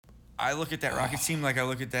I look at that Rockets team like I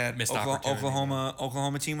look at that Missed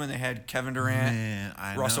Oklahoma team when they had Kevin Durant,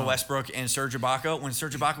 Russell Westbrook, and Serge Ibaka. When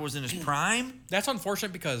Serge Ibaka was in his prime, that's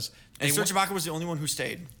unfortunate because Serge Ibaka was the only one who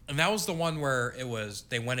stayed. And that was the one where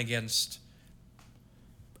they went against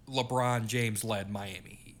LeBron James led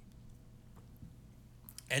Miami Heat.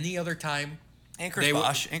 Any other time, and Chris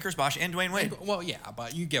Bosh, and Dwayne Wade. Well, yeah,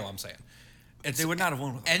 but you get what I'm saying. They would not have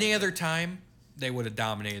won with any other time. They would have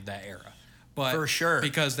dominated that era. But for sure,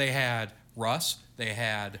 because they had Russ, they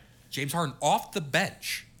had James Harden off the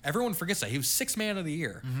bench. Everyone forgets that he was sixth man of the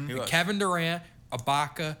year. Mm-hmm. Kevin Durant,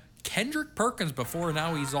 Ibaka, Kendrick Perkins. Before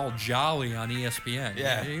now, he's all jolly on ESPN.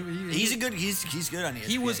 Yeah, he's good on ESPN.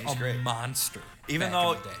 He was a monster. Even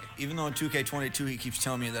though in 2K22 he keeps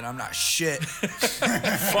telling me that I'm not shit.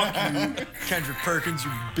 Fuck you, Kendrick Perkins,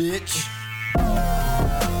 you bitch.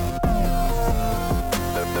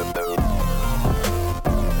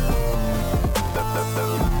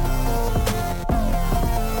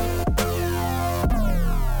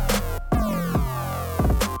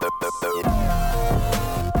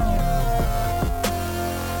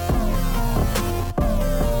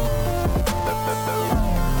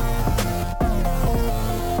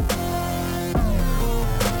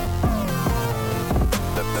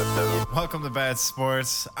 Welcome to Bad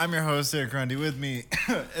Sports. I'm your host, Eric Grundy. With me,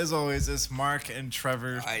 as always, is Mark and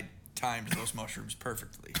Trevor. I timed those mushrooms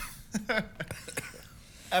perfectly.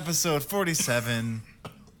 Episode 47.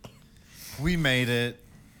 We made it.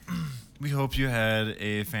 We hope you had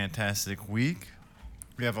a fantastic week.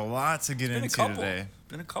 We have a lot to get into today.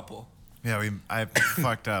 Been a couple. Yeah, I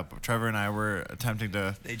fucked up. Trevor and I were attempting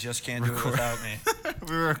to. They just can't do it without me.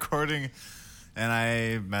 We were recording. And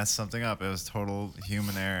I messed something up. It was total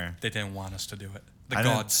human error. They didn't want us to do it. The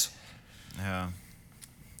gods. Yeah.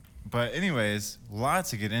 But anyways,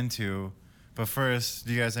 lots to get into. But first,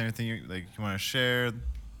 do you guys have anything you want to share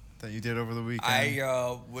that you did over the weekend?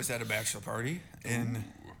 I was at a bachelor party in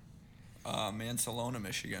Mansalona,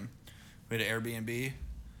 Michigan. We had an Airbnb.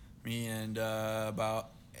 Me and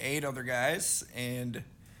about 8 other guys. And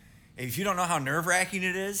if you don't know how nerve-wracking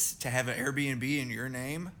it is to have an Airbnb in your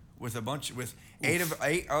name, with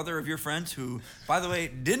eight other of your friends who, by the way,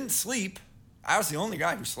 didn't sleep. I was the only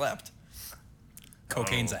guy who slept.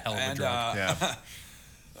 Cocaine's a hell of a drug. Yeah.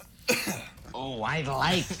 Oh, I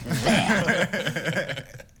like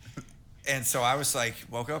that. And so I was like,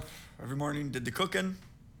 woke up every morning, did the cooking,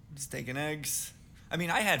 steak and eggs. I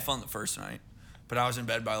mean, I had fun the first night, but I was in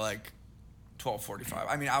bed by like 12:45.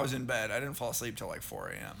 I mean, I was in bed. I didn't fall asleep till like 4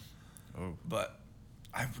 a.m. Oh. But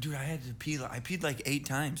I had to pee. I peed like 8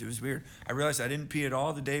 times. It was weird. I realized I didn't pee at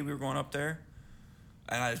all the day we were going up there.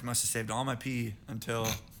 And I must have saved all my pee until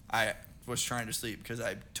I was trying to sleep because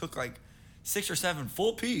I took like 6 or 7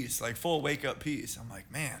 full pees, like full wake-up pees. I'm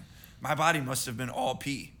like, man, my body must have been all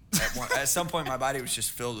pee. At some point, my body was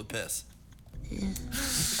just filled with piss.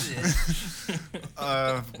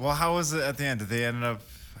 Well, how was it at the end? Did they end up...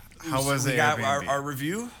 How was it? We got our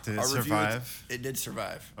review. Did it survive? It did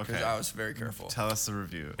survive. Okay. Because I was very careful. Tell us the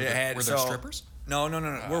review. Were there strippers? No.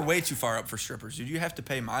 We're way too far up for strippers, dude. You have to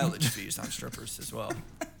pay mileage fees on strippers as well. In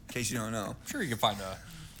case you don't know. I'm sure you can find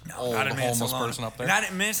not in homeless person up there. Not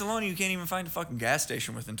in Mansalona. You can't even find a fucking gas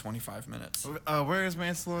station within 25 minutes. Where is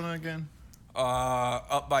Mansalona again?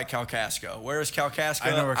 Up by Kalkaska. Where is Kalkaska?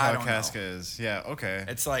 I know where Kalkaska is. Yeah. Okay.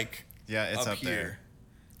 It's like it's up here. There.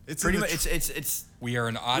 It's pretty much. It's. We are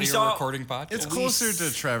an audio recording podcast. It's closer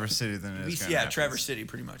to Traverse City than it is. Yeah, Traverse City,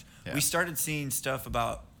 pretty much. Yeah. We started seeing stuff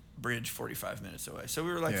about Bridge 45 minutes away, so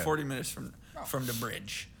we were like 40 minutes from the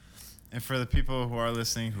bridge. And for the people who are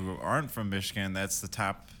listening who aren't from Michigan, that's the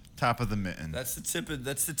top of the mitten. That's the tip.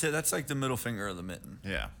 That's like the middle finger of the mitten.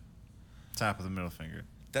 Yeah, top of the middle finger.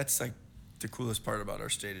 That's like the coolest part about our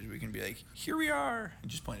state is we can be like, here we are, and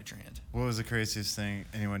just point at your hand. What was the craziest thing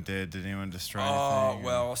anyone did? Did anyone destroy anything? Oh,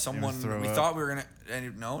 well, we thought we were going to,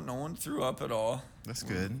 and no one threw up at all. That's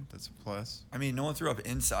good. That's a plus. I mean, no one threw up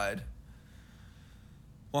inside.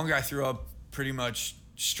 One guy threw up pretty much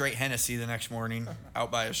straight Hennessy the next morning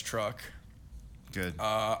out by his truck. Good.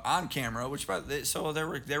 On camera, so there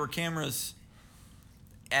were cameras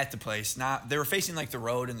at the place. They were facing like the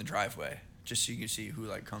road and the driveway. Just so you can see who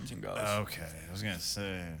like comes and goes. Okay, I was gonna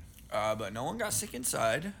say. But no one got sick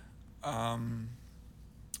inside. Yeah,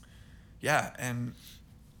 and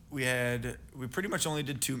we pretty much only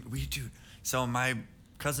did 2. So my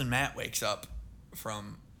cousin Matt wakes up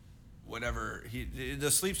from whatever the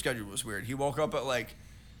sleep schedule was weird. He woke up at like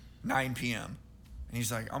 9 p.m. and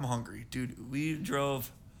he's like, I'm hungry, dude. We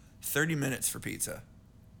drove 30 minutes for pizza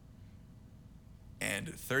and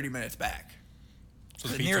 30 minutes back. So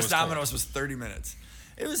the nearest Domino's was 30 minutes.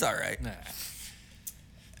 It was all right. Nah.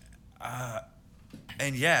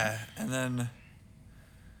 And then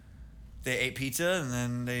they ate pizza, and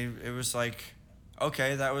then it was like,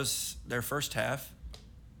 okay, that was their first half.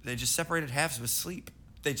 They just separated halves with sleep.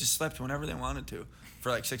 They just slept whenever they wanted to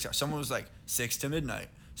for like 6 hours. Someone was like 6 to midnight.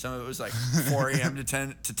 Some of it was like 4 a.m. to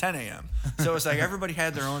 10 a.m. So it was like everybody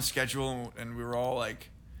had their own schedule, and we were all like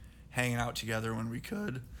hanging out together when we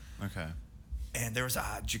could. Okay. And there was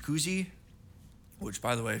a jacuzzi, which,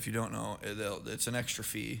 by the way, if you don't know, it's an extra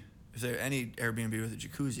fee. If there's any Airbnb with a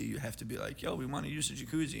jacuzzi, you have to be like, yo, we want to use a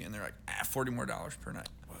jacuzzi. And they're like, $40 more per night,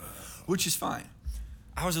 which is fine.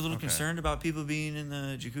 I was a little concerned about people being in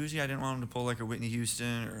the jacuzzi. I didn't want them to pull like a Whitney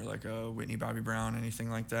Houston or like a Whitney Bobby Brown, anything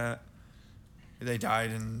like that. They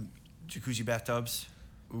died in jacuzzi bathtubs.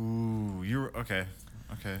 Ooh, okay.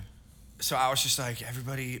 So I was just like,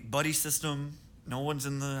 everybody, buddy system. No one's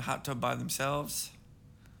in the hot tub by themselves.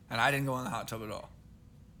 And I didn't go in the hot tub at all.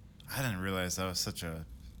 I didn't realize that was such a...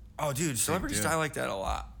 Oh, dude, celebrities die like that a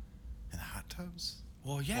lot. In hot tubs?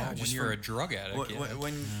 Well, yeah. Well, when you're a drug addict.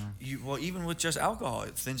 Even with just alcohol,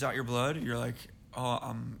 it thins out your blood. You're like,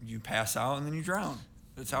 you pass out and then you drown.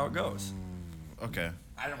 That's how it goes. Ooh, okay.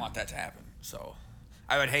 I didn't want that to happen. So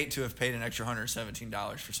I would hate to have paid an extra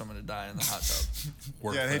 $117 for someone to die in the hot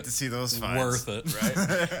tub. I'd hate to see those fines. Worth it.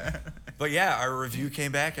 Right? But yeah, our review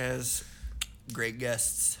came back as great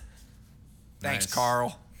guests. Thanks, Nice.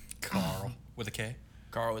 Carl. Carl with a K.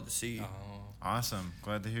 Carl with the C. Oh. Awesome.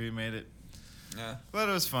 Glad to hear you made it. Yeah. Glad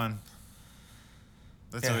it was fun.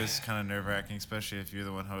 That's Yeah. always kind of nerve-wracking, especially if you're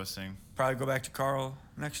the one hosting. Probably go back to Carl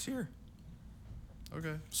next year.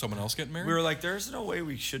 Okay. Someone else getting married? We were like, there's no way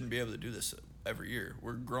we shouldn't be able to do this every year.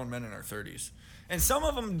 We're grown men in our 30s. And some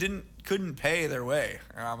of them couldn't pay their way.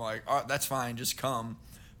 And I'm like, oh, that's fine, just come.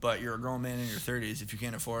 But you're a grown man in your 30s. If you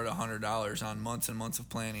can't afford $100 on months and months of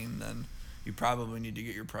planning, then you probably need to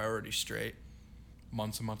get your priorities straight.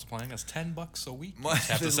 Months and months of planning. That's $10 a week. You Well, just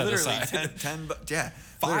have to set literally aside. 10 yeah.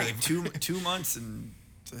 Five. Literally 2 months and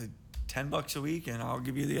 $10 a week, and I'll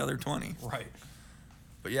give you the other 20. Right.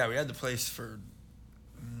 But yeah, we had the place for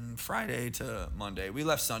Friday to Monday. We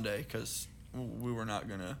left Sunday because we were not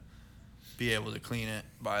gonna be able to clean it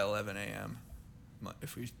by 11 a.m.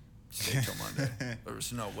 if we stayed till Monday. There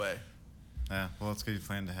was no way. Yeah, well, it's good you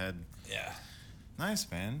planned ahead. Yeah. Nice,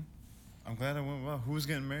 man. I'm glad it went well. Who was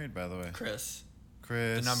getting married, by the way? Chris,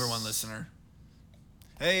 Chris. the #1 listener.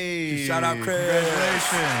 Hey. Shout out, Chris.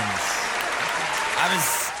 Congratulations.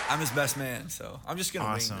 I'm his best man, so I'm just gonna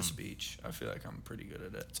Awesome. wing the speech. I feel like I'm pretty good at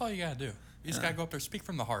it. That's all you gotta do. You just gotta go up there, speak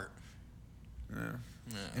from the heart. Yeah.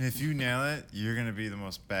 And if you nail it, you're going to be the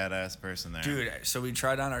most badass person there. Dude, so we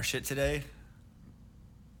tried on our shit today.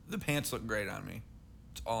 The pants look great on me.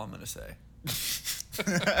 That's all I'm gonna say.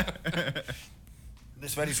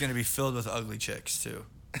 This wedding's gonna be filled with ugly chicks too.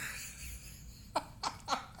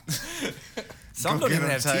 Some Go don't get even 'em,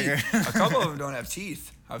 have Tiger. teeth. A couple of them don't have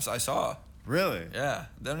teeth. I saw. Really? Yeah,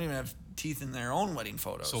 they don't even have teeth in their own wedding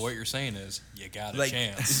photos. So what you're saying is, you got a Like-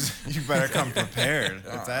 chance. You better come prepared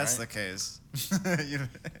All if that's right. the case.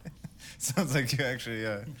 Sounds like you actually,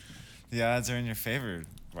 the odds are in your favor,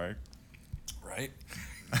 Mark. Right?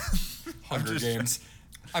 Hunger just Games.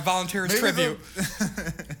 I volunteer as Maybe tribute.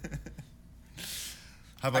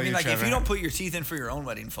 How about I mean, you, like, Trevor? if you don't put your teeth in for your own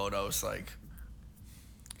wedding photos, like,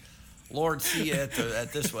 Lord, see you at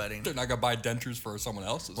this wedding. They're not gonna buy dentures for someone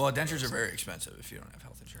else's. Well, dentures are very expensive if you don't have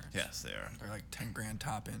health insurance. Yes, they are. They're like 10 grand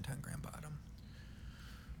top end, 10 grand bottom.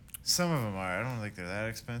 Some of them are. I don't think they're that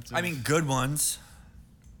expensive. I mean, good ones.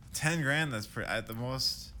 10 grand. That's pretty. At the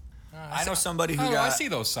most. I know somebody who I got. see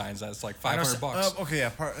those signs. That's like I know $500. Okay,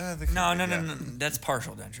 yeah. No. That's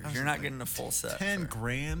partial dentures. You're not getting a full set. 10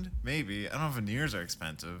 grand, maybe. I don't know if veneers are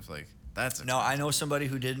expensive. Like that's expensive. No, I know somebody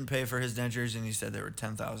who didn't pay for his dentures, and he said they were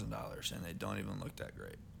 $10,000, and they don't even look that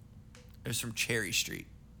great. It was from Cherry Street.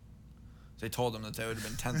 They told him that they would have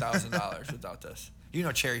been $10,000 without this. You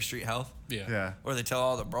know Cherry Street Health, Yeah. Yeah. where they tell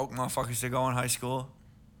all the broke motherfuckers to go in high school.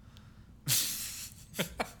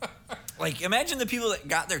 Like, imagine the people that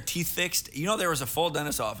got their teeth fixed. You know, there was a full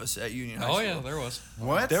dentist office at Union High Oh School. yeah, there was.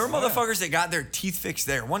 What? There were motherfuckers that got their teeth fixed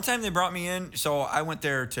there. One time they brought me in, so I went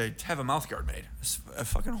there to have a mouth guard made. It's a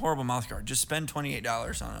fucking horrible mouth guard. Just spend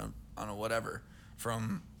 $28 on a whatever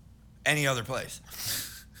from any other place.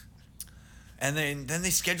 And then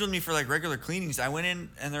they scheduled me for like regular cleanings. I went in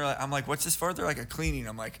and I'm like, what's this for? They're like, a cleaning.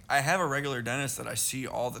 I'm like, I have a regular dentist that I see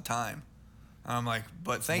all the time. And I'm like,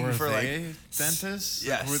 but thank you for they dentists?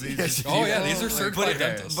 Yes. Were these Yes. just Oh yeah, people? these are Like, certified but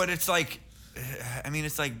dentists. But it's like, I mean,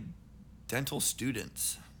 it's like dental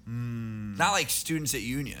students. Not like students at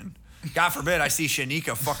Union. God forbid I see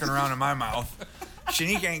Shanika fucking around in my mouth.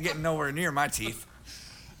 Shanika ain't getting nowhere near my teeth.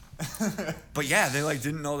 But yeah, they like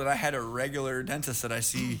didn't know that I had a regular dentist that I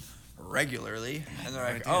see regularly, and they're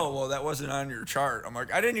like, "Oh, well, that wasn't on your chart." I'm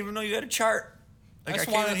like, "I didn't even know you had a chart." Like I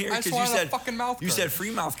came in here because you said fucking mouth you guard. said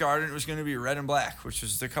free mouth guard, and it was going to be red and black, which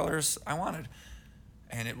was the colors I wanted,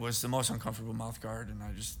 and it was the most uncomfortable mouth guard, and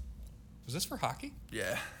I just Was this for hockey?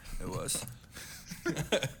 yeah, it was.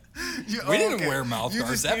 We didn't wear mouth You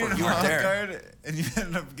guards just ever. needed a You weren't mouth there. guard, and you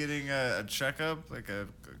ended up getting a checkup, like a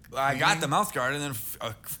I got the mouth guard, and then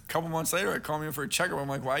a couple months later, I called me in for a checkup. I'm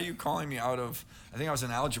like, "Why are you calling me out of?" I think I was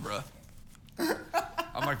in algebra.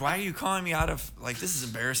 I'm like, "Why are you calling me out of? Like, this is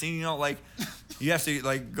embarrassing. You know, like, you have to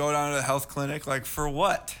like go down to the health clinic, like for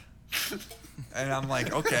what?" And I'm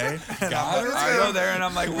like, "Okay." And I go there, and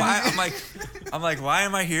I'm like, "Why?" I'm like, "Why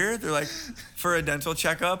am I here?" They're like, "For a dental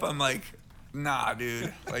checkup." I'm like, "Nah,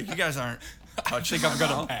 dude. Like, you guys aren't touching." I'm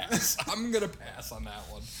gonna pass. I'm gonna pass on that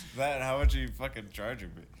one. How would you fucking charge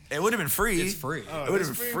him? It would have been free. It's free. Oh, It would it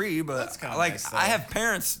have is been free? free, but That's kinda like nice, though. I have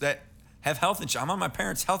parents that have health insurance. I'm on my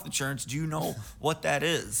parents' health insurance. Do you know what that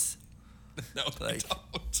is? No, they Like-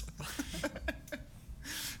 don't.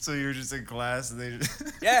 So you were just in class, and they just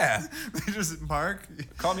Yeah. they just Mark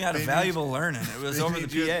Called me out of they valuable learning. It was they over the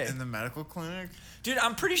need you PA. in the medical clinic. Dude,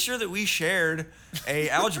 I'm pretty sure that we shared a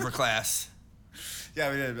algebra class. Yeah,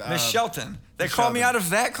 we did. Miss Shelton. They Miss called me Shelton. out of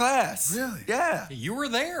that class. Really? Yeah. You were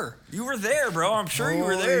there. You were there, bro. I'm sure you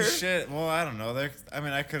were Holy there. shit. Well, I don't know. I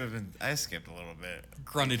mean, I could have been. I skipped a little bit.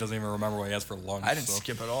 Grundy doesn't even remember what he has for lunch. I didn't so.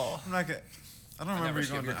 skip at all. I'm not gonna. I don't I remember never you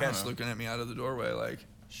skipped. going. Your I don't cat's know. looking at me out of the doorway like,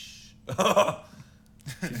 shh.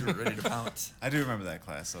 She's ready to pounce. I do remember that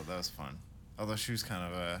class, though. That was fun. Although she was kind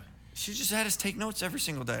of a. She just had us take notes every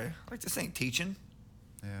single day. Like, this ain't teaching.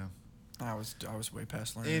 Yeah. I was way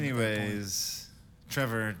past learning. at that point. Anyways,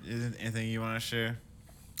 Trevor, anything you want to share?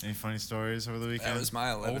 Any funny stories over the weekend? That was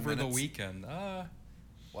my 11 Over minutes. the weekend.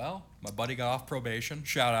 Well, my buddy got off probation.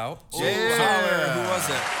 Shout out. Ooh, Yeah. holler. Who was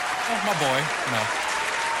it? Oh, my boy. You know,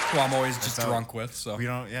 who I'm always just all- drunk with. So We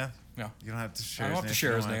don't. Yeah. yeah. You don't have to I share. don't have to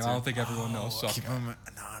share his name. I don't think think. everyone knows. So. Keep him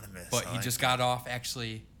anonymous. But I he like just that. got off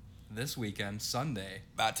actually this weekend, Sunday.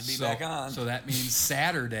 About to be back on. So that means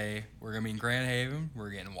Saturday we're gonna be in Grand Haven.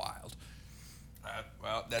 We're getting wild.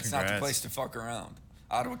 Well, that's not the Congrats. place to fuck around.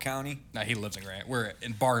 Ottawa County. Now he lives in Grand. We're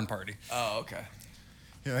in Barn Party. Oh, okay.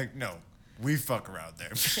 You're like, no, we fuck around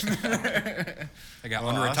there. I got Oh,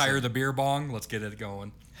 Under a Tire awesome. the beer bong. Let's get it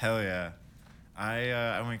going. Hell yeah.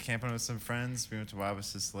 I went camping with some friends. We went to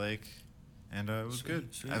Wabassis Lake, and it was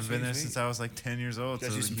good. sweet, I've sweet, been there sweet. since I was like 10 years old. You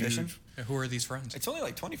guys so do some huge- fishing? Who are these friends? It's only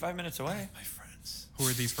like 25 minutes away. My friends. Who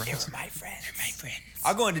are these friends? My friends. They're my friends.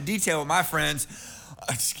 I'll go into detail with my friends.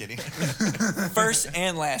 I'm just kidding. First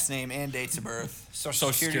and last name and dates of birth.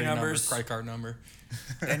 Social security numbers. credit card number.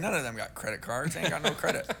 And none of them got credit cards. They ain't got no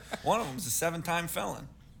credit. One of them's a 7-time felon.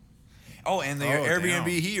 Oh, and the Oh, Airbnb, damn.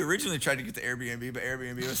 he originally tried to get the Airbnb, but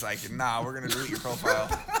Airbnb was like, nah, we're going to delete your profile.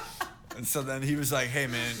 And so then he was like, hey,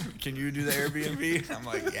 man, can you do the Airbnb? I'm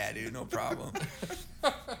like, yeah, dude, no problem.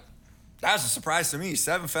 That was a surprise to me.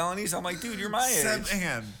 7 felonies. I'm like, dude, you're my age.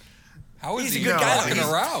 Man, How is He's a he good guy. walking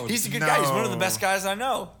He's- around? He's a good guy. He's one of the No. best guys I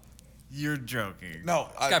know. you're joking. No,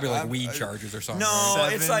 It's gotta be like weed charges or something. No,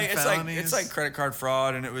 right? it's 7 like felonies? it's like credit card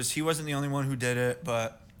fraud, and he wasn't the only one who did it,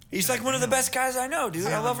 but he's like one of the best guys I know, dude.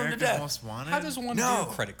 I love him to America's death. Most wanted? How does one No.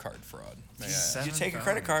 do credit card fraud? May I ask? You 7 take a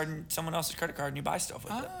credit felonies. card and someone else's credit card, and you buy stuff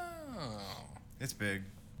with it. Oh. It's big.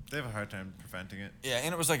 They have a hard time preventing it. Yeah,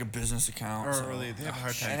 and it was like a business account. Or so- really, they have a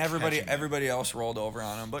hard time. and catching it. everybody else rolled over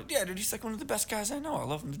on him. But yeah, dude, he's like one of the best guys I know. I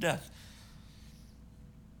love him to death.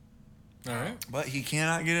 All right. But he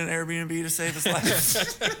cannot get an Airbnb to save his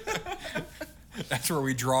life. That's where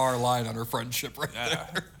we draw our line on our friendship right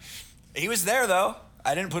there. He was there though.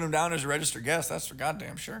 I didn't put him down as a registered guest. That's for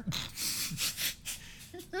goddamn sure.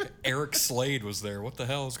 Eric Slade was there. What the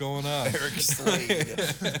hell is going on? Eric Slade.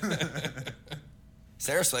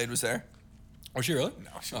 Sarah Slade was there. Was she really?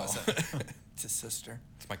 No, she Oh. wasn't. It's his sister.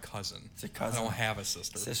 It's my cousin. It's a cousin. I don't have a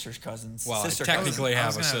sister. Sister's cousins. Well, I Sister technically I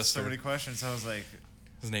have was a gonna have sister. so many questions. I was like,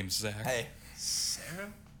 His name's Zach. cousin. Hey, Sarah?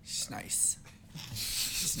 she's nice.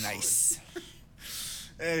 She's nice.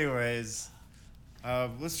 Anyways,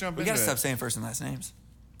 let's jump We into gotta it. stop saying first and last names.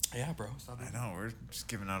 Yeah, bro. I know, we're just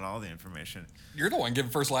giving out all the information. You're the one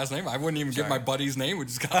giving first last name. I wouldn't even give my buddy's name. We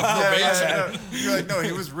just got Yeah, probation. no. You're like, no,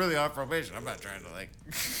 he was really off probation. I'm not trying to like.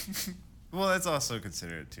 Well, that's also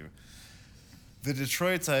considered too. The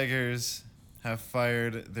Detroit Tigers have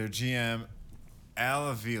fired their GM Al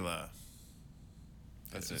Avila.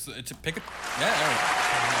 That's it. It's a pick. Yeah.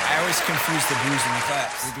 I always confuse the blues and the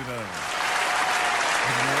claps. We do that.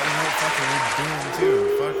 You know what fucking we're doing too.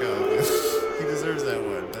 Fuck off. He deserves that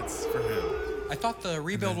one. That's for him. I thought the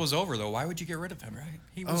rebuild was over, though. Why would you get rid of him, right?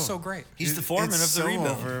 He was so great. He's the foreman it's of the so rebuild.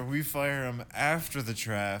 Over. We fire him after the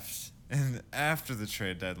draft and after the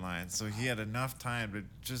trade deadline, so he had enough time to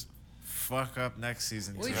just fuck up next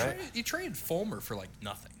season. Well, too. he traded Fulmer for, like,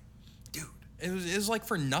 nothing. Dude. It was like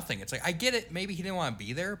for nothing. It's like, I get it. Maybe he didn't want to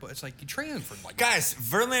be there, but it's like you traded him for, like... Guys,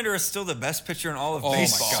 Verlander is still the best pitcher in all of my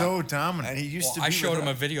baseball. He's so dominant. And he used to be I showed with him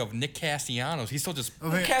a us. video of Nick Castellanos. He's still just...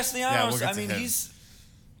 Okay. Castellanos, we'll I mean, get to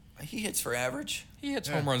him. he hits for average. He hits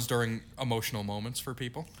home runs during emotional moments for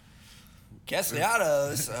people.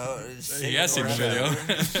 Castellanos. He has seen the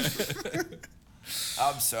video.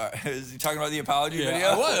 I'm sorry. Is he talking about the apology I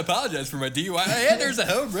video? want to apologize for my DUI. And there's a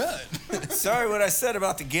home run. Sorry what I said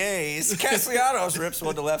about the gays. Castellanos rips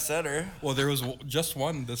one to left center. Well, there was just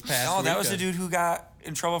one this past Oh, that was the weekend. dude who got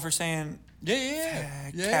in trouble for saying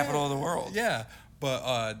Yeah. capital of the world. Yeah.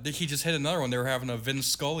 But he just hit another one. They were having a Vin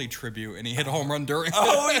Scully tribute, and he hit a home run during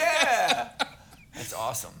Oh, yeah. That's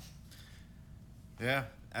awesome. Yeah,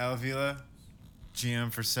 Al Avila,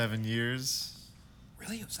 GM for 7 years.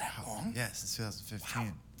 Really? It was that long? Yeah, since 2015.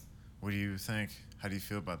 Wow. What do you think? How do you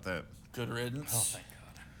feel about that? Good riddance. Oh, thank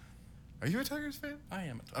God. Are you a Tigers fan? I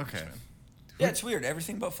am a Tigers Okay. fan. Yeah, it's weird.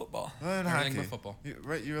 Everything but football. Well, in Everything hockey. but football. You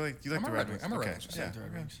like I'm the a Red Red Wings. I'm a Red Okay. Wings Yeah, fan.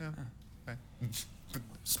 Red Wings. yeah. Okay.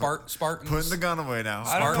 Spartans. Putting the gun away now.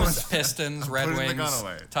 I don't know. Spartans, Pistons, Red Putting the Wings, gun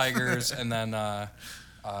away. Tigers, and then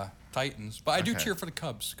Titans. But I do Okay. cheer for the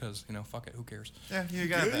Cubs because, fuck it. Who cares? Yeah, you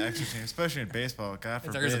got the extra team, especially in baseball. God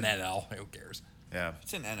forbid. There's an NL. Who cares? Yeah.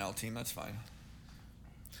 It's an NL team. That's fine.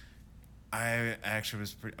 I actually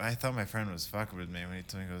was I thought my friend was fucking with me when he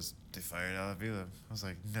told me, he goes, they fired Al Avila. I was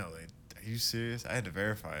like, no, are you serious? I had to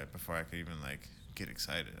verify it before I could even, get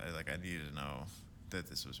excited. I needed to know that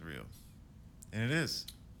this was real. And it is.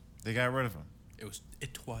 They got rid of him. It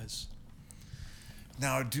was.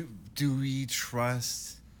 Now, do we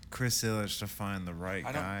trust Chris Ilitch to find the right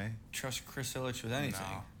I don't guy? trust Chris Ilitch with anything.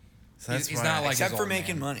 No. So that's He's why, not like Except his for old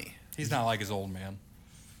making man. money. He's not like his old man.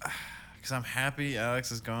 because I'm happy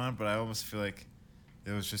Alex is gone, but I almost feel like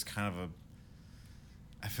it was just kind of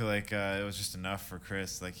I feel like it was just enough for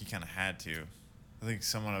Chris. Like, he kind of had to. I think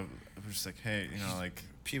someone was just like, hey,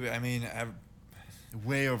 People, I mean,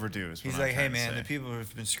 way overdue. Is he's what I'm like, hey, trying to man, say. the people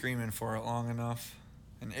have been screaming for it long enough.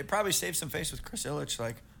 And it probably saved some face with Chris Ilitch.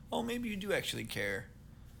 Like, oh, maybe you do actually care.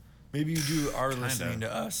 Maybe you are Kinda. listening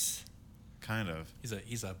to us. Kind of.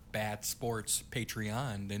 He's a bad sports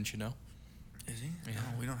Patreon, didn't you know? Is he? Yeah.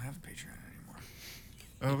 No, we don't have a Patreon anymore.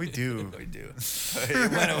 Oh, we do. We do.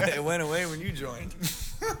 It went away when you joined.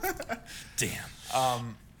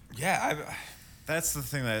 Damn. Yeah, That's the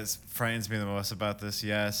thing that frightens me the most about this.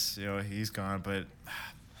 Yes, he's gone, but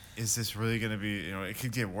is this really going to be? It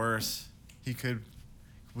could get worse.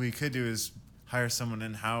 What he could do is hire someone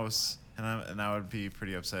in house, and I would be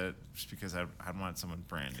pretty upset just because I'd want someone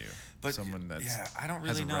brand new, but someone that's I don't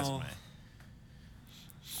has really a know. resume.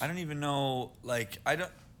 I don't even know. Like, I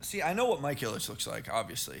don't see. I know what Mike Ilitch looks like,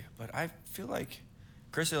 obviously, but I feel like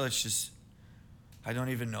Chris Ilitch just. I don't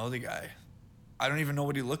even know the guy. I don't even know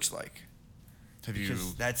what he looks like. Have you?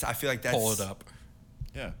 Because that's. I feel like that's. Pull it up.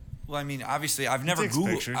 Yeah, Well, I mean, obviously, I've never takes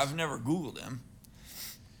Googled. pictures. I've never Googled him.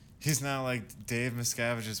 he's not like Dave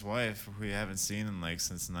Miscavige's wife, who we haven't seen in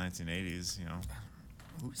since the 1980s.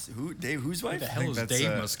 Dave? Whose Who wife? the I hell think is that's, Dave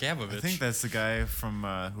Miscavige? I think that's the guy from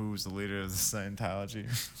who was the leader of the Scientology.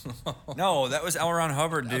 No, that was L. Ron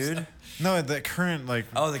Hubbard, dude. No, the current the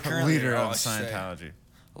current leader leader. Oh, of I see. Scientology.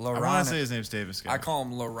 I LaRon. want to say his name's Dave Miscavige. I call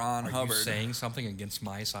him LaRon Are Hubbard. you saying something against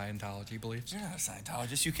my Scientology beliefs? You're not a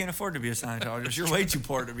Scientologist. You can't afford to be a Scientologist. You're way too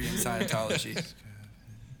poor to be in Scientology.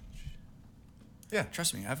 Yeah.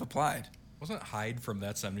 Trust me, I've applied. Wasn't Hyde from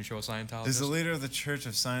that 70 show a Scientologist? He's the leader of the Church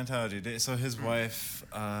of Scientology. So his wife,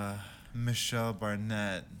 Michelle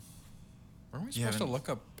Barnett. Weren't we You supposed to haven't- look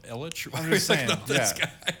up Ilitch? I'm We just looked saying, up this yeah.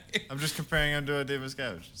 guy. I'm just comparing him to a Dave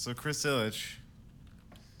Miscavige. So Chris Ilitch,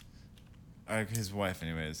 his wife,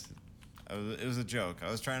 anyways. It was a joke. I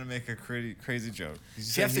was trying to make a crazy joke.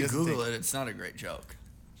 If you have to Google it, it's not a great joke.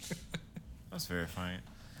 That's very funny.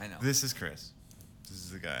 I know. This is Chris. This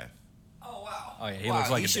is the guy. Oh, wow. Oh, yeah, he Wow, looks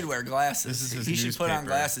like he a should dick. wear glasses. This is his he should put on newspaper.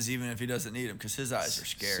 glasses even if he doesn't need them because his eyes are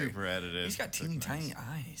scary. Super edited. He's got teeny Looks nice. tiny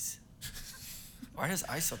eyes. Why are his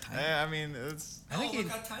eyes so tiny? I mean, it's. I think look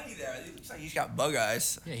how tiny they are. It looks like he's got bug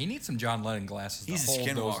eyes. Yeah, he needs some John Lennon glasses. He's to a hold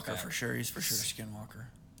those skinwalker back. for sure. He's for sure a skinwalker.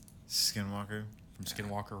 Skinwalker. From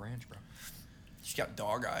Skinwalker Ranch, bro. He's got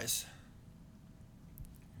dog eyes.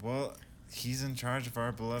 Well, he's in charge of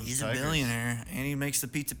our beloved He's Tigers. a billionaire, and he makes the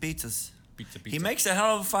pizzas. Pizza. He makes a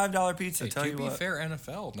hell of a $5 pizza. Hey, Tell to you be what. fair,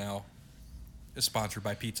 NFL now is sponsored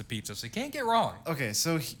by Pizza, so you can't get wrong. Okay,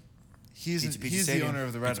 so he's Pizza the Stadium. owner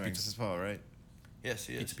of the Red Pizza Wings Pizza. as well, right? Yes,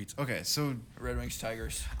 he is. Pizza. Okay, so Red Wings,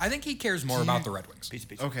 Tigers. I think he cares more about the Red Wings.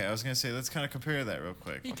 Pizza. okay, I was gonna say let's kind of compare that real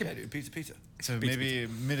quick Okay, dude. Pizza. to maybe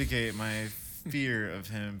mitigate my fear of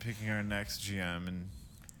him picking our next GM. And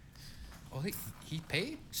Well, he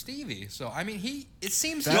paid Stevie, so I mean it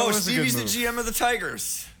seems That No, was a good Stevie's the move. GM of the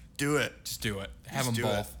Tigers. Do it. just do it. Have Just them do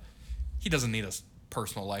it. both. He doesn't need a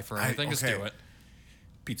personal life or anything. Just okay. do it.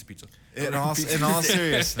 Pizza. in all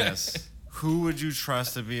seriousness, who would you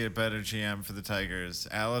trust to be a better GM for the Tigers,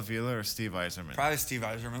 Al Avila or Steve Yzerman? Probably Steve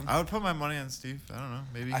Yzerman. I would put my money on Steve. I don't know.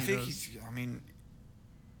 Maybe I he think does. he's. I mean,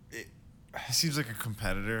 He seems like a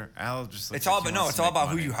competitor. Al just looks it's like all. he But no, wants it's to all make about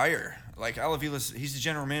money. who you hire. Like Al Avila's, he's the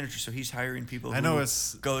general manager, so he's hiring people. Who I know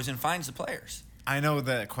it's- goes and finds the players. I know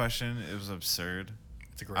that question. It was absurd.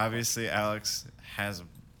 It's a great Obviously, Alex has,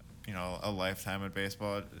 a lifetime of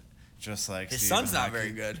baseball, just like His Steve son's in not hockey.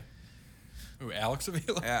 very good. Ooh, Alex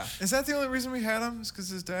Avila. Yeah. Is that the only reason we had him? Is because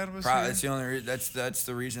his dad was Probably here? that's the only. That's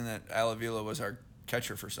the reason that Al Avila was our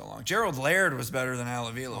catcher for so long. Gerald Laird was better than Al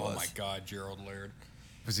Avila Oh was. my God, Gerald Laird.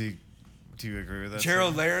 Was he? Do you agree with that?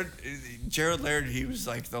 Gerald statement? Laird, he was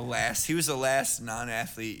like the last. He was the last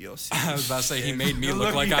non-athlete you'll see. I was about to say he made me You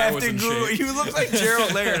look like you I have was to in Google- shape. You look like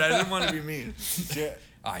Gerald Laird. I didn't want to be mean.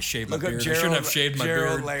 I shaved my Look up beard. I Gerald. shouldn't have shaved my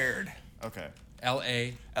Gerald beard. Laird. Okay.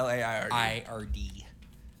 Laird. LAIRD.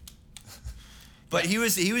 But he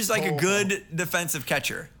was like a good defensive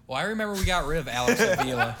catcher. Well, I remember we got rid of Alex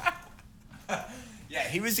Avila. Yeah,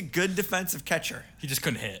 he was a good defensive catcher. He just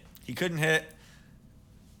couldn't hit. He couldn't hit.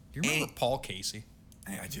 Do you remember Paul Casey?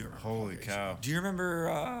 Hey, I do remember. Holy cow! Do you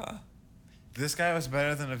remember? This guy was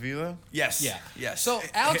better than Avila. Yes. Yeah. Yes. So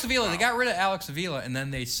Alex Avila, they got rid of Alex Avila, and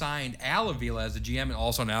then they signed Al Avila as the GM, and all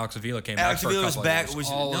of a sudden Alex Avila came Alex back for Avila a was couple back. of years. Was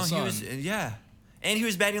all no, of a he was sudden. yeah, and he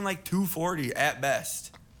was batting like 240 at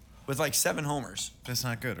best, with like 7 homers. That's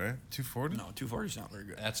not good, right? 240. No, 240 is not very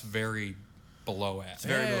good. That's very below average.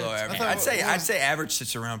 Very below it's- I average. thought I'd say average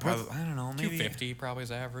sits around probably. I don't know, maybe 250 probably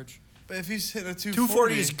is average. But if he's hitting a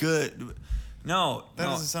 240 is good. No, That no,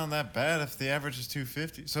 doesn't sound that bad if the average is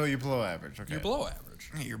 250. So you're below average. Okay. You're below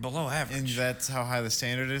average. you're below And average. that's how high the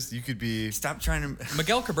standard is. You could be. Stop trying to.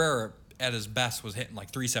 Miguel Cabrera at his best was hitting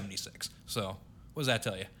like 376. So what does that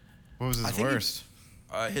tell you? What was his I think he- worst?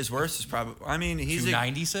 His worst is probably. I mean, he's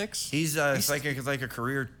 296. he's like a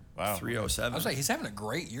career Wow. 307. I was like, he's having a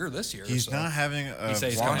great year this year. He's so. not having a He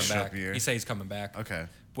says he's coming wash-up back. year. He says he's coming back. Okay.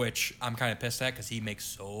 Which I'm kind of pissed at because he makes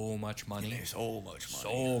so much money. He makes so much money.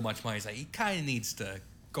 So much money. He's like, he kind of needs to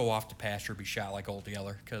go off to pasture, be shot like old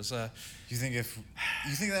Yeller, because You think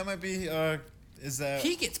that might be? Is that?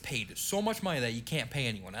 he gets paid so much money that you can't pay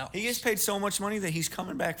anyone else. He gets paid so much money that he's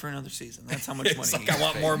coming back for another season. That's how much money. It's he like, gets I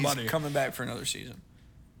want paid. more He's money. coming back for another season.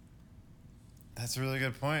 That's a really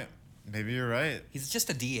good point. Maybe you're right. He's just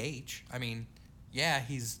a DH. I mean, yeah,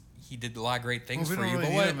 he did a lot of great things Well, we for don't you,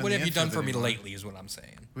 really but need him in what the have you done infield for me anymore. lately? Is what I'm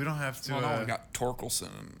saying. We don't have to. Well, no, we got Torkelson.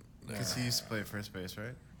 Because he used to play first base,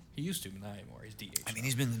 right? He used to, but not anymore. He's DH. I mean,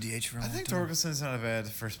 he's been the DH for a I long think time. Torkelson's not a bad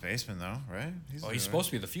first baseman, though, right? He's supposed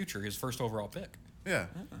to be the future. His first overall pick. Yeah.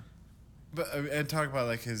 But and talk about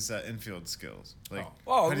like his infield skills. Like,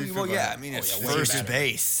 Oh, how do you feel well, about yeah. it? I mean, Oh, it's yeah, way first better.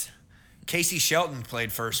 base. Casey Shelton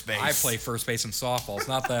played first base. I play first base in softball. It's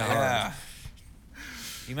not that hard. Yeah.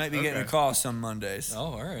 You might be getting a Okay. call some Mondays. Oh,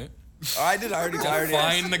 all right. Oh, I did. I already asked.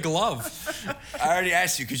 Find the glove. I already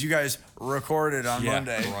asked you because you guys recorded on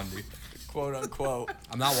Monday, Grundy. quote unquote.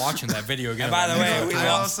 I'm not watching that video again. And by the way, we I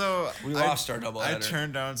lost. also We lost our double I header.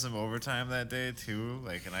 turned down some overtime that day too.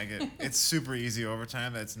 Like, and I get it's super easy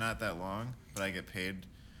overtime. That's not that long, but I get paid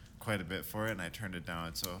quite a bit for it, and I turned it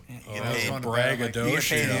down. So get I was paid going to bed, like, braggadocio. You get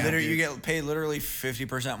paid, yeah, literally, you dude. get paid literally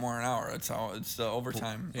 50% more an hour. That's how it's the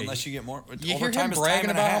overtime. Hey, Unless you get more. You hear overtime him is time bragging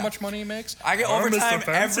and a about how half. much money he makes? I get Oh, Mr. overtime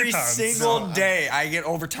Fancy every Pants. single No, day. I get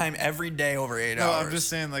overtime every day over 8 No, hours. I'm just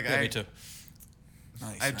saying, like, Yeah, me too.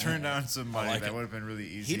 Nice, I man. turned down some money like that it. would have been really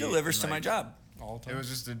easy. He delivers and, to my like, job. All the It time. was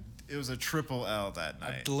just a triple L that I've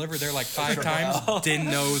night. delivered there like 5 times. Didn't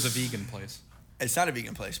know it was a vegan place. It's not a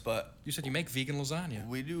vegan place, but You said you make vegan lasagna.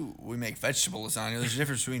 we do. We make vegetable lasagna. There's a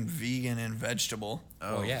difference between vegan and vegetable.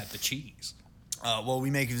 Oh yeah, the cheese. Well, we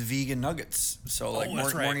make vegan nuggets. So like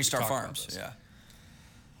that's right. Morningstar We talked about Farms. this. Yeah.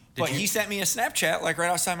 Did But you- he sent me a Snapchat like right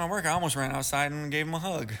outside my work. I almost ran outside and gave him a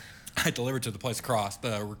hug. I delivered to the place across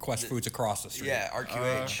the Request Foods across the street. Yeah,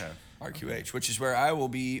 RQH. okay. RQH, which is where I will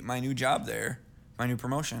be. My new job there, my new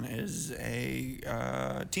promotion is a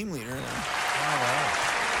team leader there.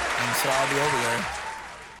 And so I'll be over there.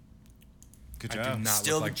 Good I job. do not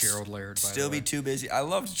Still look like be- Gerald Laird. By Still the way. be too busy. I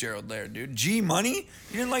loved Gerald Laird, dude. G Money?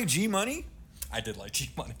 You didn't like G Money? I did like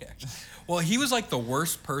G Money actually. Well, he was like the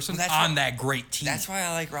worst person Well, that's on why- that great team. That's why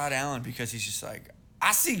I like Rod Allen, because he's just like,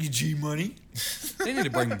 I see you, G Money. They need to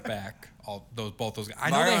bring back both those guys. I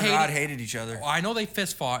know Mario they and Rod hated each other. I know they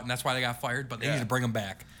fist fought, and that's why they got fired. But they need to bring them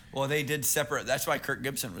back. Well, they did separate. That's why Kirk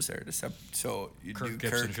Gibson was there so you Kirk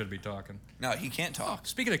Gibson should be talking. No, he can't talk.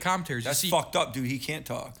 Speaking of commentators, That's fucked up, dude. He can't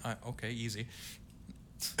talk. Okay, easy.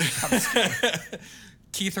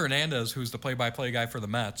 Keith Hernandez, who's the play-by-play guy for the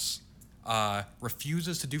Mets,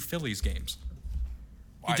 refuses to do Phillies games.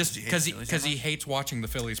 Why, Because he hates watching the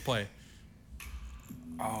Phillies play.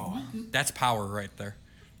 Oh, that's power right there.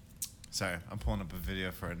 Sorry, I'm pulling up a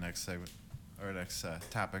video for our next segment, or our next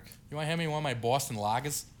topic. You want to hand me one of my Boston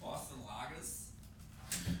Lagers? Boston Lagers.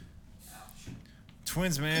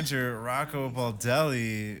 Twins manager Rocco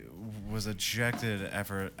Baldelli was ejected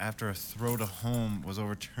after a throw to home was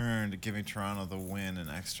overturned, giving Toronto the win in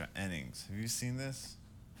extra innings. Have you seen this?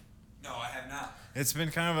 No, I have not. It's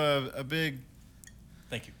been kind of a big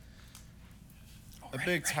Thank you.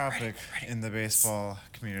 big topic in the baseball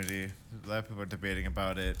community. A lot of people are debating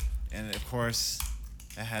about it. And of course,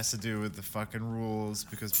 it has to do with the fucking rules,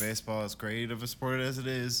 because baseball, as great of a sport as it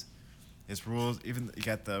is, its rules, even you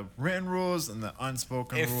got the written rules and the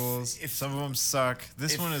unspoken rules. Some of them suck.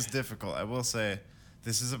 This one is difficult. I will say,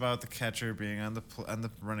 this is about the catcher being on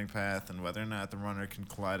the running path and whether or not the runner can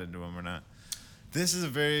collide into him or not. This is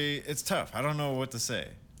it's tough. I don't know what to say.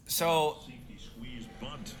 So,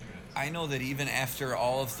 I know that even after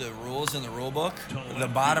all of the rules in the rule book, the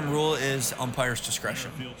bottom rule is umpire's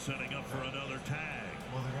discretion. Well, they're going to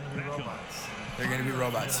be robots. They're going to be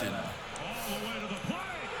robots soon.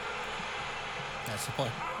 That's the play.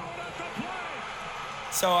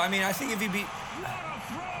 So, I mean, I think if he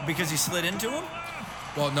because he slid into him?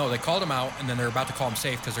 Well, no, they called him out, and then they're about to call him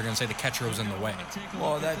safe because they're going to say the catcher was in the way.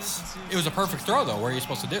 Well, it was a perfect throw, though. What are you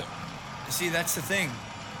supposed to do? See, that's the thing.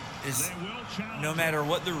 Is no matter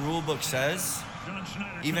what the rule book says,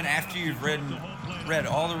 even after you've read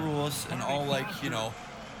all the rules and all, like, you know,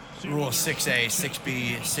 rule 6A,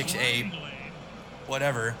 6B, 6A,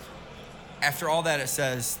 whatever, after all that, it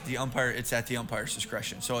says it's at the umpire's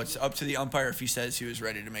discretion. So it's up to the umpire if he says he was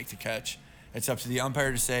ready to make the catch. It's up to the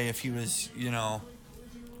umpire to say if he was, you know,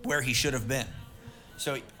 where he should have been.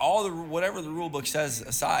 So whatever the rule book says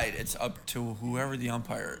aside, it's up to whoever the home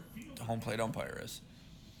plate umpire is.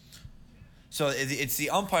 So it's the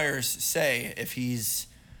umpire's say if he's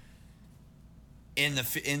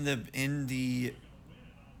if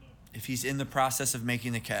he's in the process of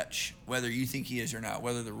making the catch, whether you think he is or not,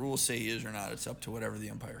 whether the rules say he is or not, it's up to whatever the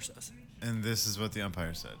umpire says. And this is what the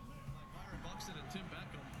umpire said.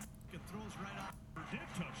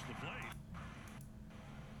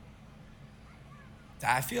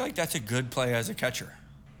 I feel like that's a good play as a catcher,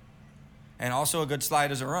 and also a good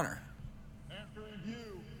slide as a runner.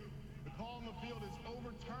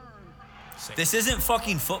 This isn't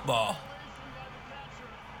fucking football.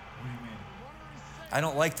 I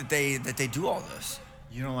don't like that they do all this.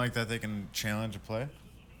 You don't like that they can challenge a play?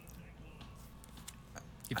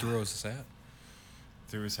 He threw his hat.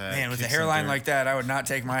 Threw his hat. Man, with a hairline like that, I would not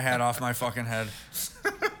take my hat off my fucking head.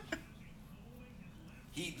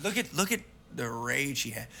 Look at the rage he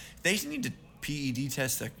had. They need to PED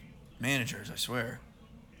test the managers, I swear.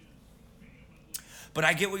 But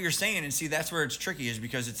I get what you're saying, and see, that's where it's tricky, is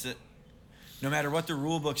because no matter what the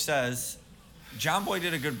rule book says, John Boy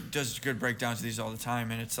does good breakdowns of these all the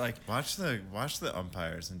time, and it's like watch the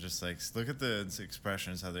umpires and just like look at the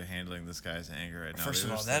expressions, how they're handling this guy's anger right now. First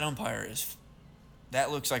of all, that umpire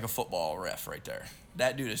that looks like a football ref right there.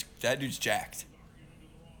 That dude's jacked.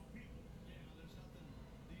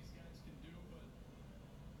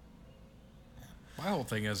 My whole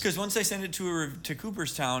thing is because once they send it to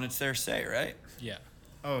Cooperstown, it's their say, right? Yeah.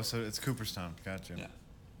 Oh, so it's Cooperstown. Gotcha. Yeah.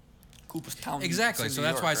 Cooperstown. Exactly. So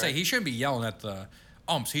that's York, why I right? say he shouldn't be yelling at the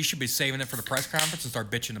umps. He should be saving it for the press conference and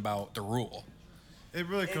start bitching about the rule. It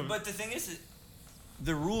really could. But the thing is,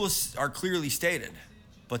 the rules are clearly stated,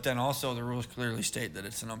 but then also the rules clearly state that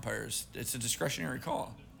it's a discretionary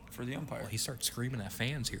call for the umpire. Well, he starts screaming at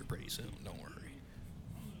fans here pretty soon. Don't worry.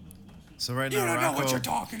 So right you now, don't know what you're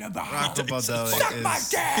talking about. Rocco Baldelli Suck my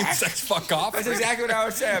dick. That's fuck off. That's exactly what I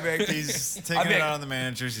would say. I mean, he's taking it out on the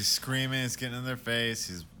managers. He's screaming. He's getting in their face.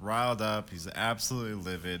 He's riled up. He's absolutely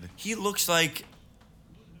livid. He looks like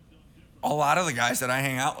a lot of the guys that I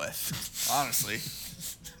hang out with, honestly.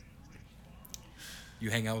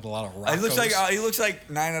 You hang out with a lot of Roccos. He looks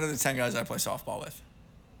like 9 out of the 10 guys I play softball with.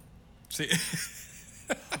 See,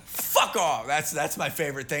 fuck off. That's my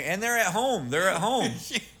favorite thing. And they're at home. They're at home.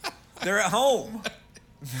 They're at home.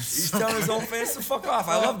 He's telling his own fans to fuck off.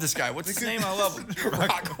 I love this guy. What's his name? I love him.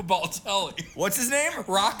 Rocco Baldelli. What's his name?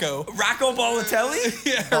 Rocco. Rocco Baldelli?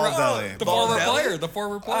 Yeah, Baldelli. The former Baldelli? player. The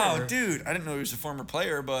former player. Oh, dude. I didn't know he was a former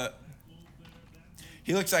player, but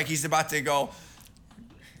he looks like he's about to go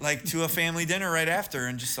like to a family dinner right after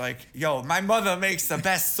and just like, yo, my mother makes the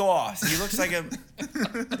best sauce. He looks like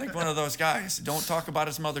like one of those guys. Don't talk about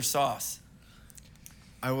his mother's sauce.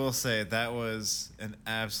 I will say that was an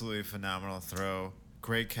absolutely phenomenal throw.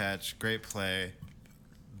 Great catch, great play.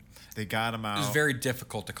 They got him out. It was very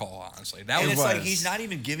difficult to call, honestly. That And was it's like he's not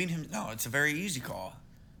even giving him. No, it's a very easy call.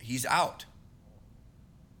 He's out.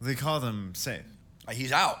 They called him safe.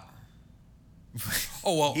 He's out.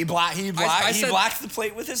 Oh well. He blocks the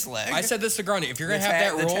plate with his leg. I said this to Grundy. If you're gonna The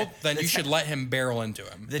have ta- that the ta- rule, then the you ta- should let him barrel into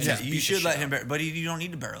him. You should let him, but you don't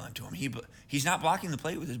need to barrel into him. He's not blocking the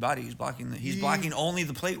plate with his body. He's blocking only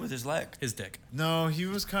the plate with his leg. His dick. No, he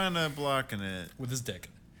was kind of blocking it. With his dick.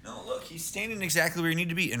 No, look, he's standing exactly where you need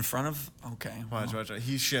to be, in front of. Okay. Watch.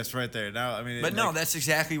 He shifts right there. Now, I mean, But no, that's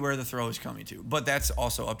exactly where the throw is coming to. But that's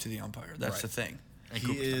also up to the umpire. That's Right. the thing.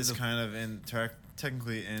 he is kind of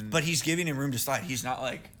technically in. But he's giving him room to slide. He's not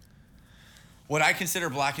like. What I consider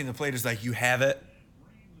blocking the plate is like you have it.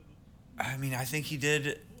 I mean, I think he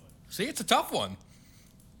did. See, it's a tough one.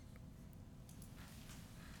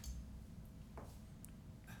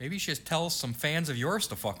 Maybe you should tell some fans of yours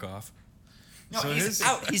to fuck off. No, So he's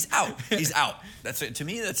out. He's out. He's out. That's it. To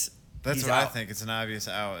me, that's That's he's what I out. think. It's an obvious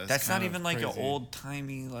out. It's That's not kind of even like an crazy. old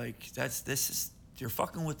timey like. This is you're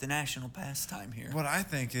fucking with the national pastime here. What I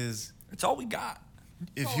think is, It's all we got.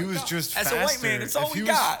 if he was just As a faster, white man, it's all if we he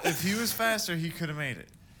got. If he was faster, he could have made it.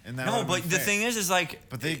 And that No, would've but been the fair. thing is like.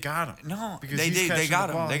 But they got him. No, because they he's catching got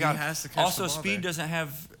the him. ball. They got He him. has to catch Also, the ball speed there. doesn't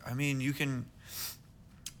have. I mean, you can.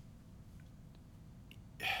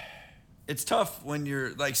 It's tough when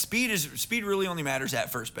you're like speed really only matters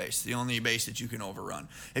at first base, the only base that you can overrun.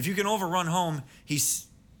 If you can overrun home, he's,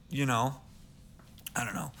 I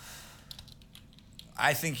don't know.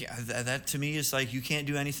 I think that to me is like you can't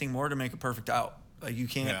do anything more to make a perfect out. Like you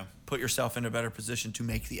can't put yourself in a better position to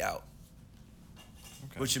make the out.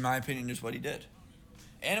 Okay. Which, in my opinion, is what he did.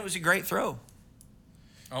 And it was a great throw.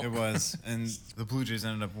 Oh. It was, and the Blue Jays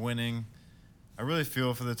ended up winning. I really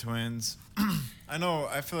feel for the Twins.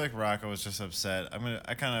 I feel like Rocco was just upset. I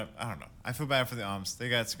don't know. I feel bad for the umps. They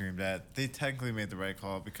got screamed at. They technically made the right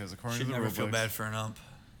call because according Should to the never rule feel books- bad for an ump.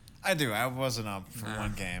 I do. I was an ump for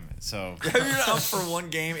one game, so You're up for one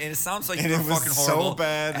game, and it sounds like And you're it was fucking so horrible.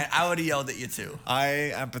 bad. And I would have yelled at you too.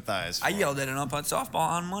 I empathize. I for yelled at an ump on softball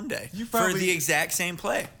on Monday You for probably- the exact same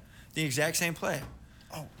play. The exact same play. it.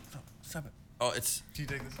 Oh no! Stop it! Oh, it's Can you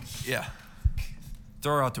take this? yeah.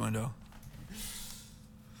 Throw her out the window.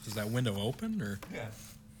 Is that window open or? Yeah.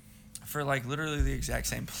 For like literally the exact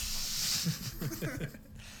same.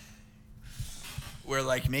 We're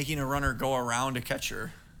like making a runner go around a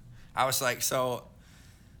catcher. I was like, so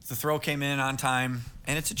the throw came in on time,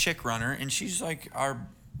 and it's a chick runner, and she's like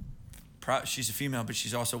she's a female, but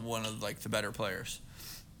she's also one of like the better players.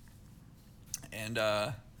 And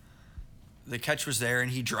the catch was there,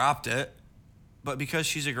 and he dropped it, but because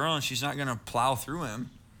she's a girl and she's not gonna plow through him,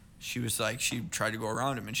 she tried to go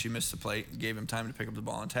around him, and she missed the plate and gave him time to pick up the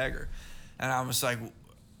ball and tag her. And I was like,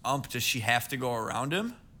 ump, does she have to go around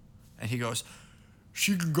him? And he goes,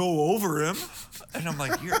 she can go over him. And I'm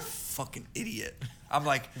like, you're a fucking idiot. I'm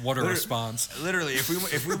like, What a response. Literally,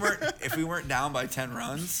 if we weren't down by 10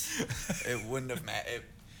 runs, it wouldn't have it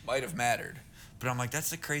might have mattered. But I'm like, that's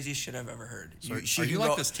the craziest shit I've ever heard. So are you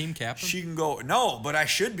like this team captain? She can go. No, but I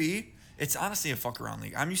should be. It's honestly a fuck around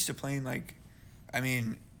league. I'm used to playing like, I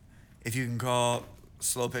mean, if you can call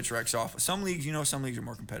slow pitch Rex off. Some leagues are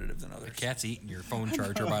more competitive than others. The cat's eating your phone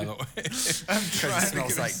charger, by the way. Because it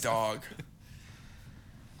smells like dog.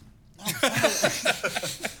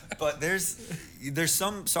 But there's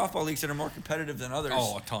some softball leagues that are more competitive than others.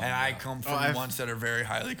 Oh, a ton, And I yeah. come from ones that are very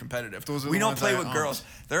highly competitive. Those are We the don't ones play I with own. girls.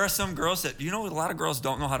 There are some girls that, a lot of girls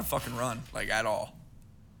don't know how to fucking run, like at all.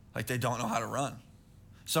 Like they don't know how to run.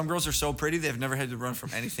 Some girls are so pretty they've never had to run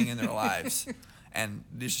from anything in their lives. And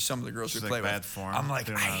these are some of the girls Just we like play bad with. form. I'm like,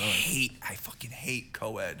 They're I not fucking hate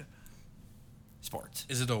co-ed sports.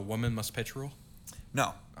 Is it a woman must pitch rule?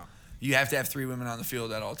 No. You have to have 3 women on the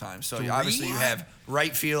field at all times. So 3? obviously you have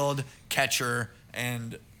right field, catcher,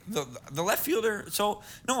 and the left fielder. So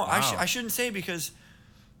no, Wow. I shouldn't say because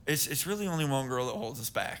it's really only one girl that holds us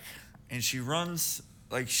back, and she runs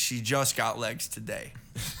like she just got legs today.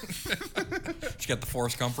 She got the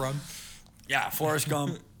Forrest Gump run. Yeah, Forrest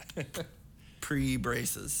Gump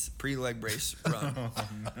pre-leg brace run.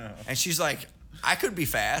 And she's like, I could be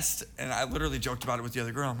fast, and I literally joked about it with the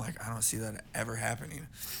other girl. I'm like, I don't see that ever happening.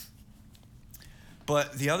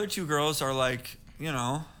 But the other two girls are like, you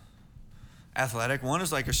know, athletic. One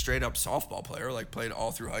is like a straight up softball player, like played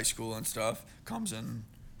all through high school and stuff, comes in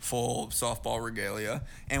full softball regalia.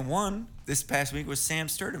 And one this past week was Sam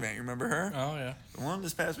Sturdivant. You remember her? Oh, yeah. The one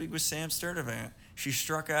this past week was Sam Sturdivant. She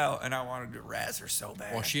struck out, and I wanted to razz her so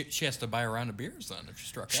bad. Well, she has to buy a round of beers then if she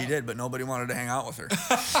struck out. She did, but nobody wanted to hang out with her.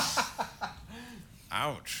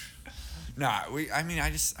 Ouch. Nah,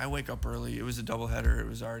 I wake up early. It was a doubleheader. It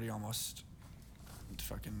was already almost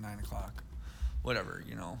fucking 9 o'clock. Whatever,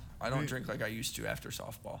 you know. I don't drink like I used to after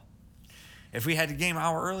softball. If we had the game an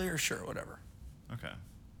hour earlier, sure, whatever. Okay.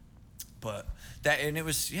 But it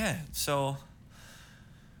was, so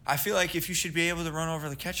I feel like if you should be able to run over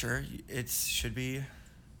the catcher, it should be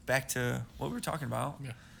back to what we were talking about.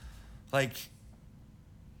 Yeah. Like,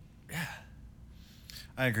 yeah.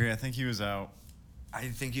 I agree. I think he was out. I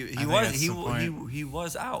think he think was that's the point. he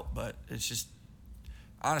was out, but it's just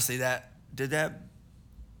honestly that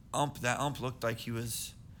ump looked like he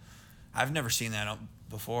was. I've never seen that ump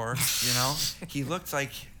before. You know, he looked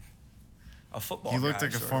like a football. He looked guy,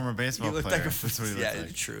 like a sort of. former baseball He looked player. like a That's what he looked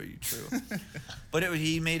like. True. But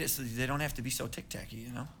he made it so they don't have to be so tic-tacky,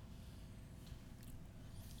 you know.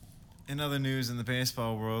 In other news in the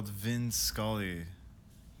baseball world, Vin Scully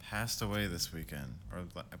passed away this weekend, or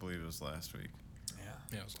I believe it was last week.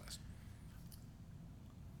 Yeah, it was last.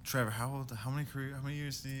 Trevor, how many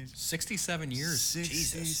years did he? 67 years.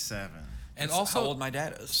 67. And That's also, how old my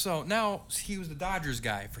dad is. so now he was the Dodgers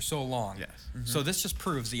guy for so long. Yes. So this just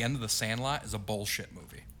proves The End of the Sandlot is a bullshit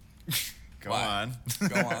movie. Go Why? on.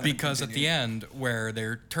 Go on. Because at the end, where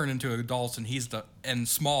they're turned into adults and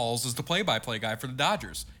Smalls is the play-by-play guy for the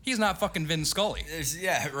Dodgers. He's not fucking Vin Scully.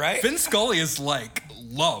 Yeah, right. Vin Scully is like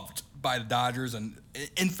loved by the Dodgers and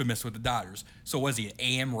infamous with the Dodgers. So was he an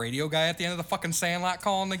AM radio guy at the end of the fucking Sandlot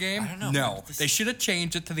calling the game? I don't know. No, they should have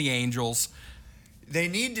changed it to the Angels. They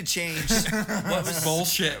need to change what was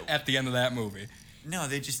Bullshit at the end of that movie. No,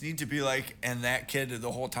 they just need to be like, and that kid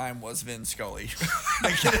the whole time was Vin Scully. The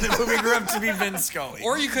kid in the movie grew up to be Vin Scully.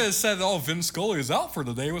 Or you could have said, "Oh, Vin Scully is out for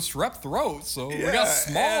the day with strep throat, so we got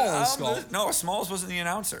Smalls." No, Smalls wasn't the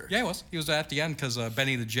announcer. Yeah, he was. He was at the end because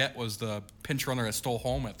Benny the Jet was the pinch runner that stole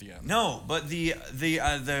home at the end. No, but the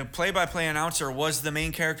play-by-play announcer was the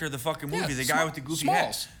main character of the fucking movie. The guy with the goofy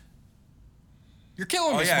Smalls. hat. You're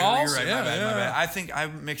killing Oh me, yeah, Smalls. you're right. Yeah, my bad. yeah. I think I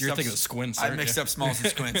mixed You're up. thinking of Squints, I aren't mixed you? up Smalls and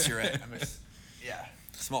Squints. You're right. Yeah,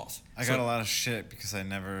 Smalls. I got a lot of shit because I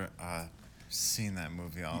never seen that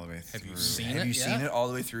movie all the way through. Have you seen Have it you yet? seen it all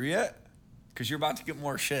the way through yet? Because you're about to get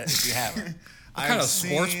more shit if you haven't. What kind of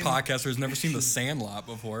sports podcaster has never seen The Sandlot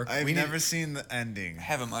before? I've We need- never seen the ending.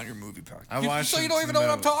 Have him on your movie podcast. I watched So you it don't to even know what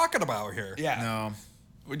I'm talking about here. Yeah. No.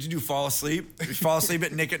 What'd you do? Fall asleep? Did you fall asleep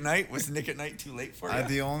at Nick at Night? Was Nick at Night too late for you?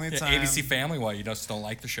 The only Yeah, time ABC Family, why you just don't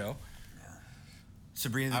like the show?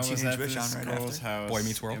 Sabrina I the was Teenage at Witch this on right girl's after. house, Boy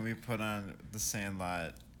Meets World. and we put on The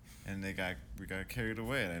Sandlot, and we got carried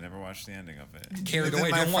away, and I never watched the ending of it. Carried And then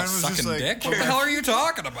away, my don't want friend was just sucking like- dick? What the hell are you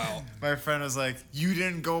talking about? My friend was like, "You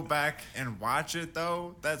didn't go back and watch it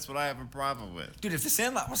though. That's what I have a problem with." Dude, if The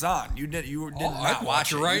Sandlot was on, you did I'd not watch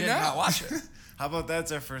watch it it. right You did now. not watch it. How about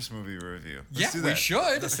that's our first movie review? Let's Yeah, do we that. should.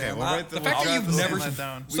 The Okay, Sandlot. we'll write The we'll fact that jot you've The never Sandlot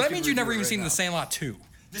down. So that can means you've never review even it seen right The now. Sandlot 2.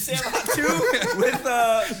 The Sandlot 2 with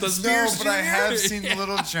The No, Spears but I Jr.? have seen The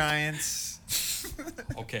Little Giants.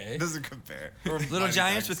 Okay. Doesn't compare. Little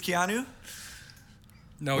Giants with Keanu.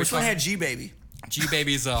 No, Which one had G Baby?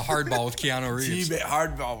 G-Baby's a hardball with Keanu Reeves.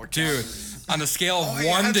 Hardball with Dude, Keanu. on a scale of Oh, yeah,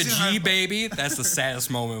 1 I've to seen Hardball. G-Baby, that's the saddest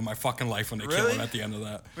moment of my fucking life when they kill Really? him at the end of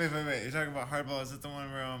that. Wait. You're talking about Hardball? Is it the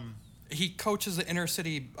one where He coaches the inner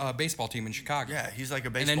city baseball team in Chicago. Yeah, he's like a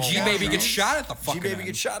And baseball. then G-Baby guy. gets shot at the G fucking Baby end.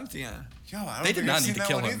 gets shot at the end. Yo, I don't They think did not I've need seen to that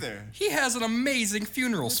kill one him. either. He has an amazing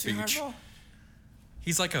funeral What's your speech. hardball?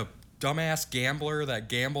 He's like a dumbass gambler that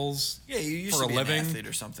gambles Yeah, you used for to a be living. an athlete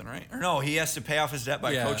or something, right? Or no, he has to pay off his debt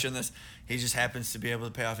by Yeah. coaching this. He just happens to be able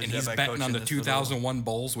to pay off his And debt he's by betting coaching on the this 2001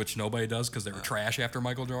 Bulls, which nobody does because they were trash after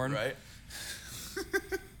Michael Jordan. Right.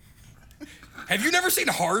 Have you never seen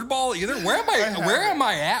Hardball either? Where am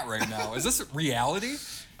I at right now? Is this reality?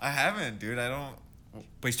 I haven't, dude. I don't.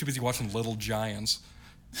 But he's too busy watching Little Giants.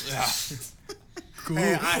 Yeah. Cool.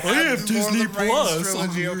 Hey, I have Disney Plus.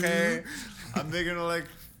 trilogy. Okay, I'm big into like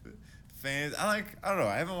fans. I don't know.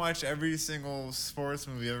 I haven't watched every single sports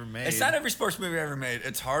movie ever made. It's not every sports movie ever made.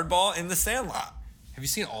 It's Hardball and The Sandlot. Have you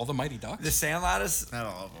seen all the Mighty Ducks? The Sandlot is. Not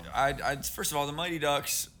all of them. First of all, the Mighty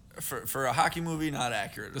Ducks For a hockey movie, not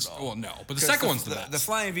accurate at all. Well, no, but the second one's the best. The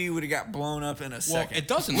Flying V would have got blown up in a second. It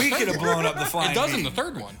doesn't. We could have blown up the Flying V. It does in the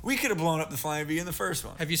third one. We could have blown up the Flying V in the first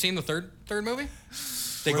one. Have you seen the third movie?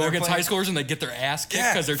 They Where go they're against playing- high schoolers and they get their ass kicked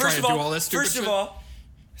because they're trying to do all this stupid First shit. of all,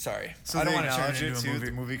 sorry. So I don't they want to turn acknowledge it it into too. a movie.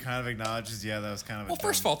 The movie kind of acknowledges, that was kind of. Well,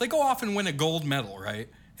 first of all, they go off and win a gold medal, right?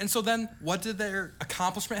 And so then, what did their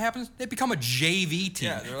accomplishment happen? They become a JV team.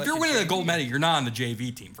 Yeah, they're if like you're a winning a JV. gold medal, you're not on the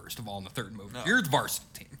JV team. First of all, in the third movie, No. you're the varsity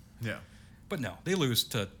team. Yeah. But no, they lose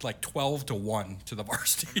to like 12-1 to the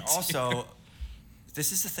varsity team. Also,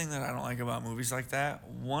 this is the thing that I don't like about movies like that.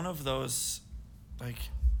 One of those, like,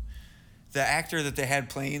 the actor that they had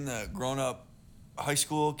playing the grown-up high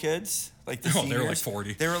school kids, like the Oh, seniors, they were like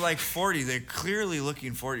 40. They were like 40. They're clearly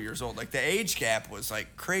looking 40 years old. Like, the age gap was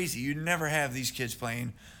like crazy. You'd never have these kids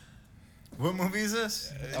playing. What movie is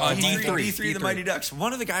this? D3, the Mighty Ducks.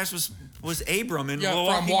 One of the guys was Abram in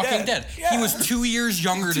from Walking Dead. Yeah. He was 2 years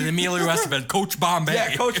younger than Emilio Estevez, Coach Bombay.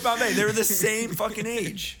 Yeah, Coach Bombay. They were the same fucking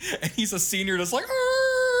age. And he's a senior that's like,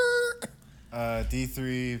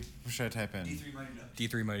 D3. What should I type in?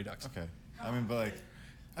 D3 Mighty Ducks. Okay. I mean, but like,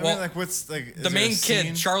 Well, what's like The main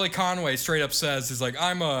kid, Charlie Conway, straight up says, he's like,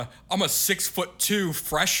 I'm a 6'2"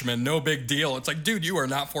 freshman, no big deal. It's like, dude, you are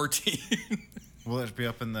not 14. Will it be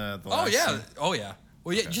up in the Oh last yeah, scene? oh yeah.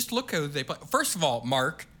 Well, yeah. Just look who they play. First of all,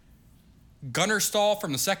 Mark Gunnar Stahl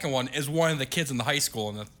from the second one is one of the kids in the high school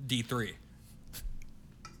in the D3.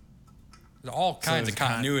 There's all kinds of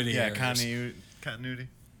continuity. Yeah, errors. continuity.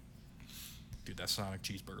 Dude, that Sonic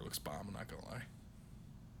cheeseburger looks bomb. I'm not gonna lie.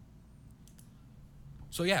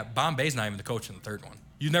 So yeah, Bombay's not even the coach in the third one.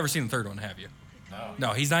 You've never seen the third one, have you? No.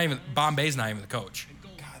 No, he's not even. Bombay's not even the coach.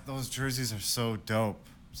 God, those jerseys are so dope.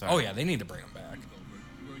 Sorry. Oh yeah, they need to bring him back.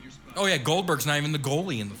 Oh yeah, Goldberg's not even the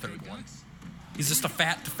goalie in the third one. He's just a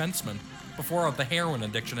fat defenseman before the heroin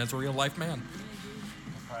addiction as a real life man.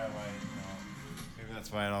 Probably why, maybe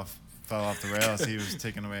that's why it all fell off the rails. He was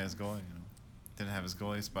taking away his goalie. Didn't have his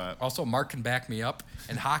goalie spot. Also, Mark can back me up.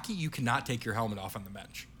 In hockey, you cannot take your helmet off on the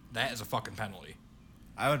bench. That is a fucking penalty.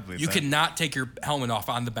 I would believe You that. cannot take your helmet off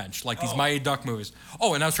on the bench like these Mighty Duck movies.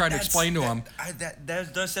 Oh, and I was trying to explain to him.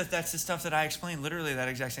 That's the stuff that I explained. Literally, that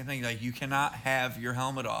exact same thing. Like, you cannot have your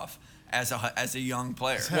helmet off as a young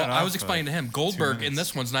player. Yeah. Well, I was off explaining to him. 2 Goldberg in minutes.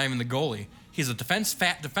 this one's not even the goalie. He's a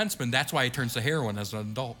fat defenseman. That's why he turns to heroin as an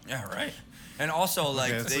adult. Yeah, right. And also,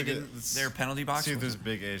 like, let's they look at- didn't. let's Their penalty box. See if was- there's a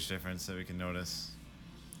big age difference that we can notice.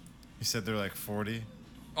 You said they're like 40.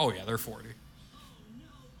 Oh yeah, they're 40.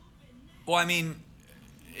 Well, I mean,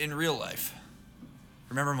 in real life.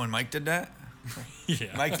 Remember when Mike did that?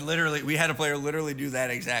 Yeah. Mike literally, we had a player literally do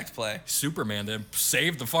that exact play. Superman did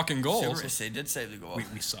save the fucking goals. They did save the goal.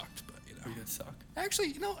 We sucked, but you know. We did suck. Actually,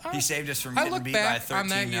 you know, He saved us from I getting look beat back by on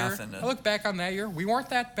that 13 year. nothing. I look back on that year. We weren't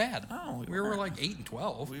that bad. No, we were weren't. like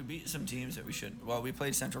 8-12. We beat some teams that we should. Well, we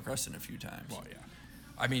played Central Crescent a few times. Well, yeah.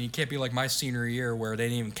 I mean, you can't be like my senior year where they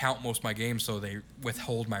didn't even count most of my games, so they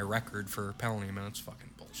withhold my record for penalty minutes. Fucking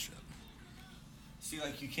bullshit. See,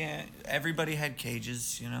 like, you can't. Everybody had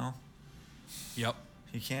cages, you know. Yep.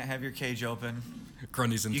 You can't have your cage open.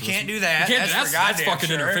 Grundy's into You this. can't do that. You can't, That's for that's goddamn fucking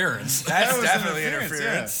sure. interference. That's That was definitely yeah.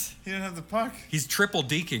 interference. He didn't have the puck. He's triple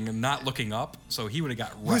deking and not looking up, so he would have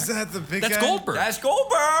got wrecked. Was that the big That's guy? Goldberg. That's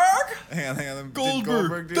Goldberg. Hang on. Did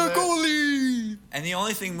Goldberg, do the that? goalie. And the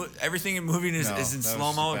only thing, everything in moving is No, in that was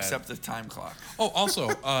slow mo bad. except the time clock. Oh, also,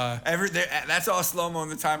 That's all slow mo,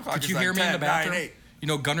 and the time clock did is you like hear me in 10, the bathroom? 9, 8. You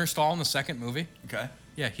know Gunnar Stahl in the second movie? Okay.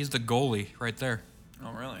 Yeah, he's the goalie right there.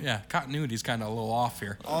 Oh, really? Yeah, continuity's kind of a little off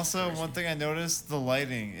here. Also, one thing I noticed, the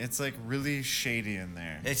lighting. It's like really shady in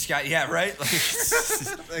there. It's got right.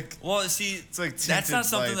 Like, Like, well, see, it's like that's not tinted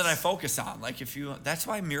something that I lights. focus on. Like, that's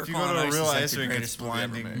why Miracle If you go on to a Ice real is like ice the rink, greatest it's movie ever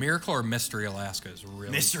blinding. made. Miracle or Mystery Alaska is really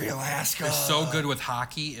Mystery good. Alaska. It's so good with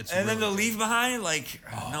hockey. It's And then the really Leave Behind, like,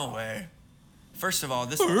 no way. First of all,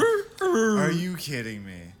 this Are you kidding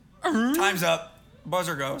me? time's up.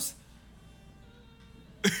 Buzzer goes.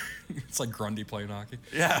 good. It's like Grundy playing hockey.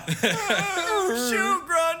 Yeah. Shoot,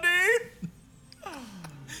 Grundy.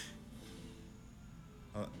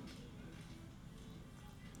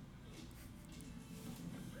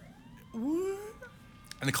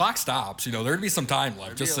 And the clock stops. You know, there'd be some time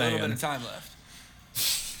left. Just a saying. little bit of time left.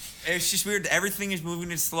 It's just weird. Everything is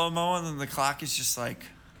moving in slow mo, and then the clock is just like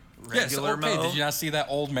Yes, regular okay. mo. Did you not see that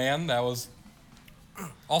old man? That was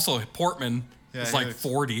also Portman. Yeah, is he like looks-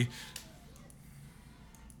 40.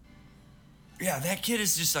 Yeah, that kid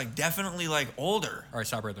is just like definitely like older. All right,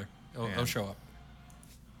 stop right there. It'll Yeah. show up.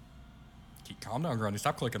 Calm down, Grundy.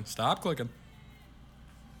 Stop clicking. Stop clicking.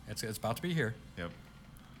 It's about to be here. Yep.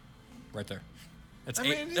 Right there. It's I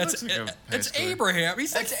mean, he that's looks like a high it's schooler. Abraham.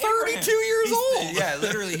 He's like That's 32 Abraham. years He's- old. Yeah,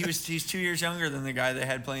 literally, he's 2 years younger than the guy they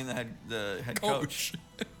had playing the head coach.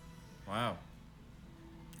 Coach. Wow.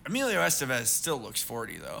 Emilio Estevez still looks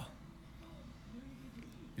 40 though.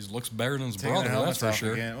 He looks better than his Taking brother, the that's helmets for off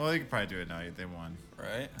sure. again. Well, you could probably do it now. They won.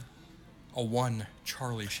 Right? A one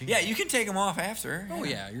Charlie Sheen. Yeah, you can take him off after. Oh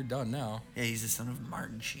yeah, you're done now. Yeah, he's the son of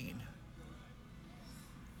Martin Sheen.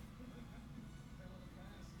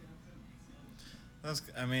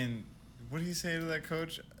 I mean, what do you say to that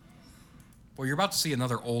coach? Well, you're about to see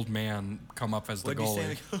another old man come up as the What'd you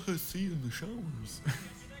goalie. say? See you in the showers.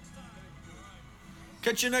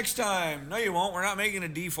 Catch you next time. No, you won't. We're not making a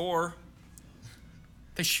D4.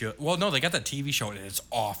 They should. Well, no, they got that TV show and it's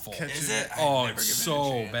awful. Is it? I've Oh, never it's given it a so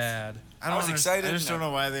chance. bad. I was excited. I just don't No.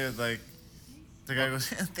 know why they would like. The guy goes,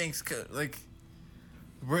 "Thanks, coach." Like,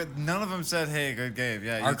 none of them said, "Hey, good game."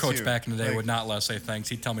 Yeah, Our you coach too. back in the day Like, would not let us say thanks.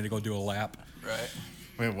 He'd tell me to go do a lap. Right.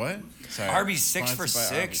 Wait, what? Sorry. Arby's 6 for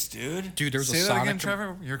Sponsored by 6, dude. Dude, there's Say a that Sonic. again,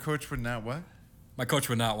 Trevor. Your coach would not what? My coach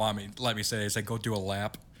would not want me let me say it. He said, "Go do a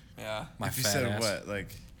lap." Yeah. My If you fat said ass. what?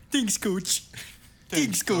 Like, Thanks, coach.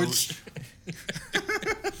 Thanks, coach.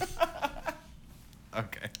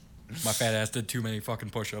 okay. My fat ass did too many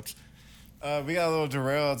fucking push-ups. We got a little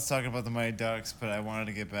derailed talking about the Mighty Ducks, but I wanted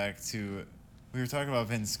to get back to. We were talking about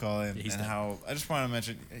Vin Scully and he's dead. how I just want to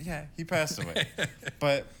mention. Yeah, he passed away,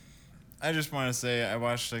 but I just want to say I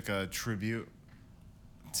watched like a tribute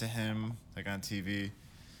to him like on TV.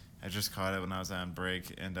 I just caught it when I was on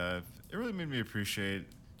break, and it really made me appreciate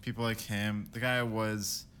people like him. The guy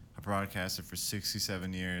was a broadcaster for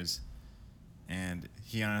 67 years, and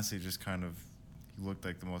he honestly just kind of. He looked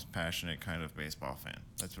like the most passionate kind of baseball fan.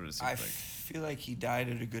 That's what it seemed I like. feel like he died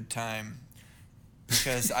at a good time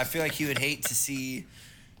because I feel like he would hate to see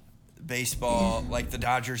baseball, like the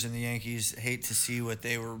Dodgers and the Yankees, hate to see what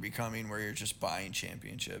they were becoming, where you're just buying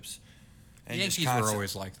championships. The And just Yankees were constant-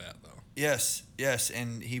 always like that, though. Yes,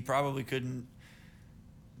 and he probably couldn't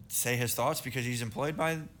say his thoughts because he's employed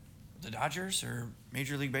by the Dodgers or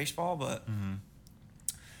Major League Baseball, but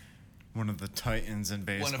One of the titans in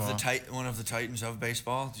baseball. one of the titans of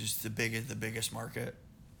baseball, just the biggest market,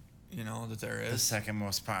 that there The is. second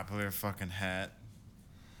most popular fucking hat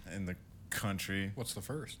in the country. What's the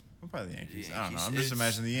first? Well, probably the Yankees. I don't know. Yankees. I'm just It's-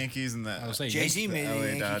 imagining the Yankees and I would the. say Jay-Z made LA the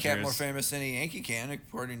Yankee cap Dodgers. more famous than a Yankee can,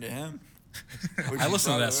 according to him. Which I is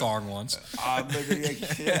listened to that probably- song once. I'm the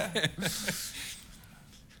Yankee, yeah.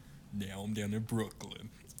 Now I'm down in Brooklyn.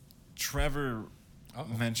 Trevor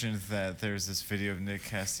mentioned that there's this video of Nick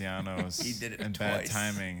Castellanos He did it in twice bad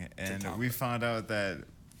timing, and Tom we found out that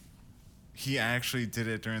he actually did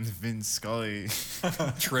it during the Vin Scully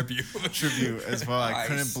Tribute. tribute as well. I Nice.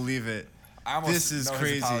 couldn't believe it. I almost This is know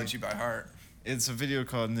crazy. his apology by heart. It's a video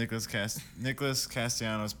called Nicholas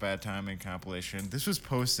Castellanos Bad Timing Compilation. This was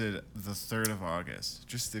posted the 3rd of August,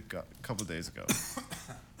 just a couple days ago.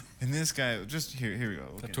 And this guy, just here we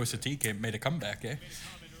go. That Twisted Tea made a comeback, eh?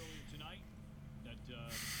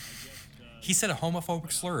 He said a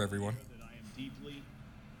homophobic slur, everyone.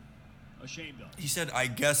 He said, "I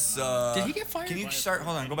guess." Did he get fired? Can you start?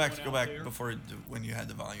 Hold on. Go back before when you had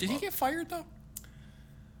the volume. Did he up. get fired, though?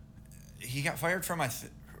 He got fired from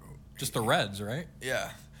Just the Reds, right?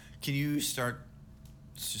 Yeah. Can you start?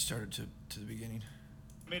 Let's just start it to the beginning.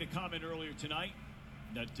 Made a comment earlier tonight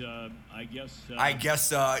that I guess. I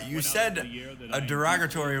guess you went out said of the year that I a am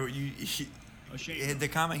derogatory. ashamed The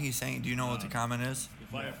comment he's saying. Do you know what the comment is?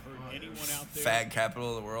 If I have hurt anyone out there, Fag capital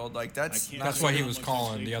of the world. Like that's I can't not That's why he tell was you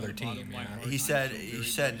calling how much the I other hate from the team, bottom of my yeah. heart. He I'm said so he very,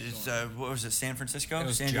 said very it's sorry. what was it, San Francisco? It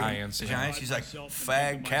was San Diego? Giants, The yeah. Giants. He's like Myself and fag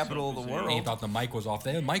thinking capital of the myself as a- He world. thought the mic was off.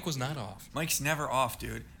 The mic was not off. Mike's never off,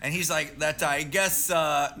 dude. And he's like, that I guess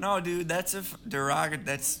no, dude, that's a derogatory.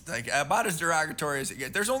 That's like about as derogatory as it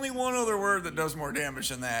gets. There's only one other word that does more damage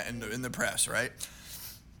than that in the press, right?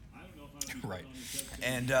 Right.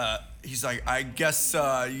 And he's like, I guess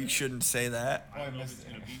you shouldn't say that. I don't know if it's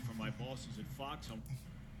going to be from my bosses at Fox. I'm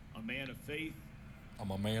a man of faith. I'm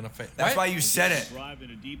a man of faith. That's What? why you said it. Drive in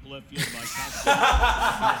a deep left field by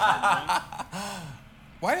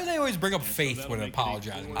Why do they always bring up faith when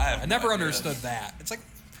apologizing? I have I never no idea. understood that. It's like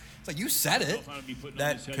you said it.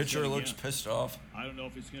 That pitcher looks pissed off. I don't know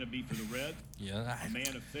if it's going to be for the Reds. Yeah. A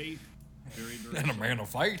man of faith. Very, very And a man of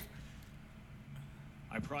fight.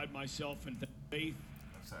 I pride myself in faith.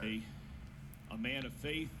 A man of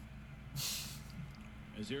faith.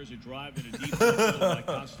 As there's a drive in a deep left field by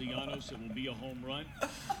Castellanos, it will be a home run.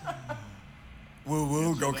 Woo woo,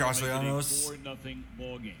 And so go that'll make it a Castellanos. 4-0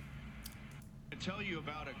 ball game. To tell you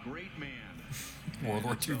about a great man. World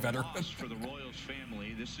War It's II a veteran. loss for the Royals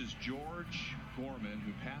family. This is George Gorman,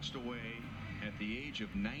 who passed away at the age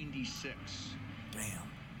of 96. Damn.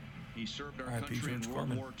 He served our R.I.P. country in George World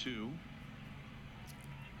Corman. War II.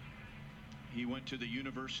 He went to the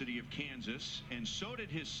University of Kansas, and so did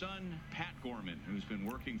his son, Pat Gorman, who's been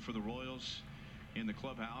working for the Royals in the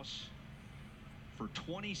clubhouse for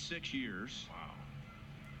 26 years. Wow.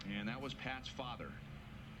 And that was Pat's father.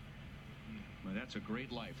 Well, that's a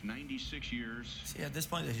great life. 96 years. See, at this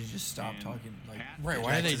point, they should just stop And talking. Like, Pat Right, went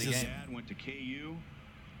why back do they to the just- game. Dad went to KU.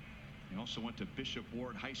 He also went to Bishop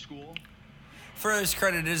Ward High School. for his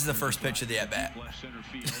credit, it is the first pitch of the at-bat. Deep left center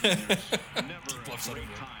field, and there's never Deep a left center great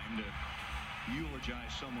field. time to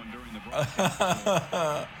eulogize someone during the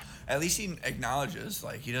broadcast. At least he acknowledges,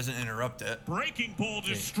 like, he doesn't interrupt it. Breaking ball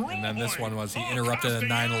destroyed. And then this one was he interrupted a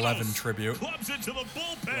 9/11 tribute. Clubs into the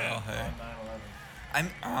bullpen. Well, hey.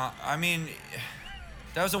 I mean,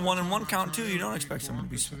 that was a 1-1 count, too. You don't expect someone to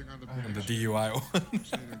be... And the DUI one.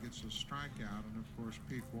 Gets a strikeout, and of course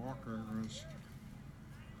Pete Walker was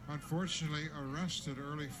unfortunately arrested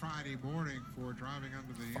early Friday morning for driving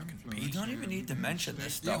under the influence. You don't even need to mention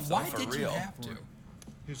this Yeah, stuff, why though, for did you real. have to?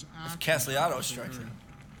 His Castellanos strikes him. him.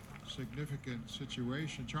 Significant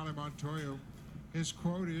situation. Charlie Montoyo, his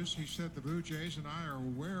quote is, he said, "The Blue Jays and I are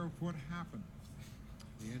aware of what happened."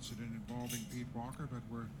 The incident involving Pete Walker, but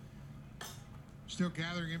we're still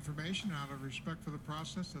gathering information out of respect for the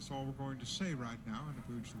process. That's all we're going to say right now in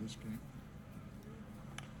the boots of this game.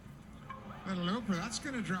 That looper, that's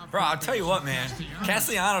going to drop. Bro, I'll tell you what, man.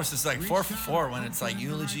 Castellanos is like 4 for 4 when it's like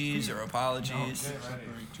eulogies or apologies.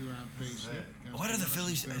 What are the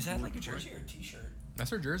Phillies? Is that like a jersey or a t-shirt? That's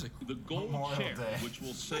her jersey. The gold Memorial chair, Day. which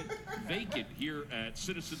will sit vacant here at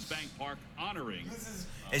Citizens Bank Park, honoring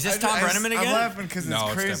Is this Tom Brenneman I'm again? laughing because No,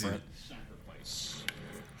 it's it's crazy. different. sacrifice.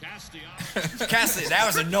 Castellanos. Cassidy, that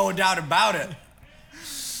was a no doubt about it.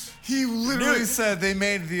 He literally Dude. said they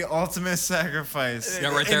made the ultimate sacrifice. Yeah,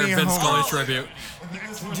 right there, Any Vin home- Scully tribute.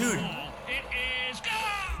 Dude, It is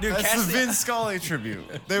gone. dude, That's the Cassidy, Vin Scully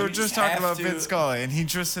tribute. They were You just talking have about to- Vin Scully, and he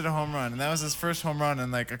just hit a home run, and that was his first home run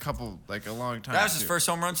in like a long time. that was his too. first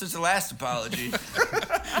home run since the last apology.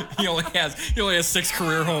 He only has 6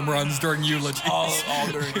 career home runs during eulogies. all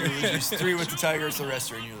during eulogies. 3 with the Tigers, the rest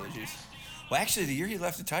during eulogies. Well, actually, the year he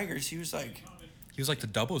left the Tigers, he was like, He was like the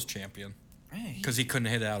doubles champion hey, because he couldn't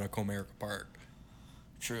hit it out of Comerica Park.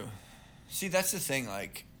 true. See, that's the thing.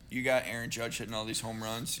 Like, you got Aaron Judge hitting all these home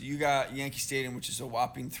runs. You got Yankee Stadium, which is a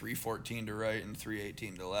whopping 314 to right and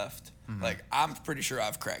 318 to left. Like, I'm pretty sure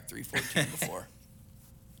I've cracked 314 before.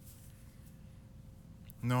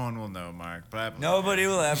 No one will know, Mark. But I believe Nobody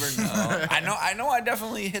will ever know. I know. I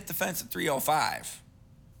definitely hit the fence at 305.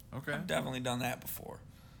 you. Okay. I've definitely done that before.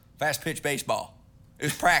 Fast pitch baseball. It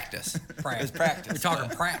was practice. It was practice. We're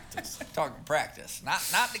talking practice. Talking practice. Not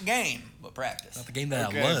the game, but practice. Not the game that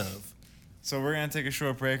Okay. I love. So we're gonna take a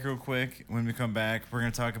short break real quick. When we come back, we're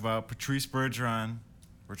gonna talk about Patrice Bergeron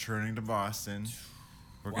returning to Boston.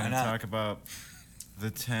 We're Why gonna not? talk about the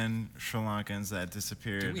 10 Sri Lankans that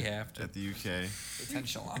disappeared Do we have to? at the UK. The 10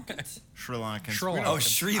 Sri Lankans. Sri Lankans. Sri We don't- Oh,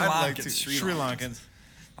 Sri I'd like Lankans. to- Sri Sri Lankans. Lankans.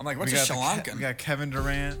 I'm like, what's We a got Sri the Lankan? we got Kevin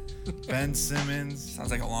Durant, Ben Simmons. Sounds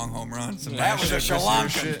like a long home run. Some That was a Nash Sri Scherzer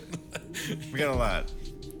Lankan. shit. We got a lot.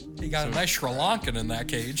 He got a nice Sri Lankan in that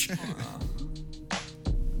cage.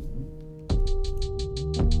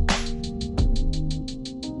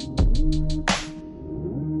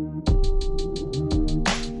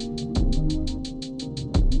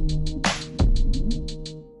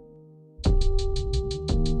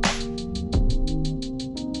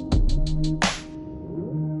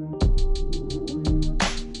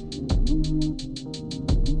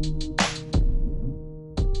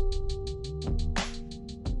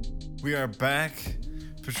 We are back.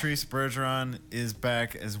 Patrice Bergeron is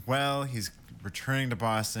back as well. He's returning to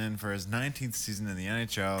Boston for his 19th season in the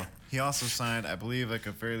NHL. He also signed, I believe, like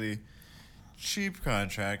a fairly cheap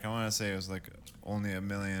contract. I want to say it was like only $1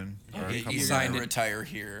 million or a He couple He's signed going to it. retire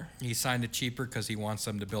here. He signed it cheaper because he wants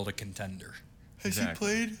them to build a contender. Has Exactly.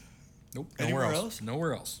 he played? Nope. Anywhere Nowhere else?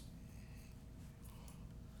 Nowhere else.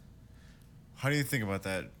 How do you think about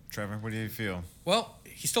that, Trevor? What do you feel? Well,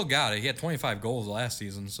 he still got it. He had 25 goals last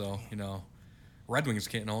season, so, Red Wings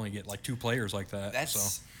can't only get like 2 players like that. That's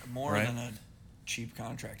so. more Right. than a cheap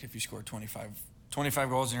contract if you score 25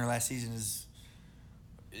 goals in your last season is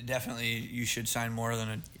definitely you should sign more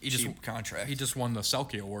than a cheap contract. He just won the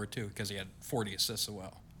Selke Award, too, because he had 40 assists as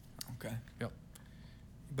well. Okay. Yep.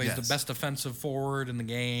 But he's Yes. the best defensive forward in the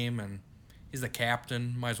game, and he's the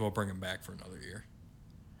captain. Might as well bring him back for another year.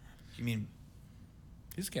 You mean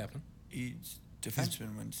He's the captain. he's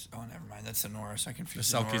defenseman wins? Oh, never mind. That's the Norris. I The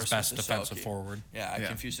confused the Selke's Norris best with the defensive Selke. forward. Yeah, I Yeah.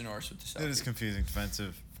 confused the Norris with the Selke. It is confusing.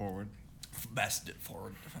 Defensive forward. Best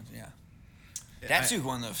forward defense. Yeah. Datsuk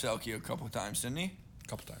won the Selkie a couple of times, didn't he? A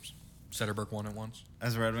couple times. Zetterberg won it once.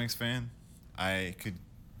 As a Red Wings fan, I could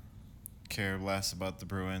care less about the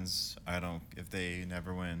Bruins. If they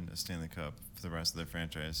never win a Stanley Cup for the rest of their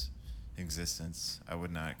franchise existence, I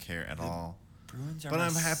would not care at all. Bruins are But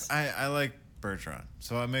I'm happy. I like Bergeron,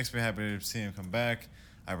 so it makes me happy to see him come back.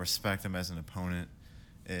 I respect him as an opponent.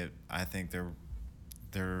 I think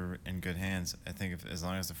they're in good hands. I think as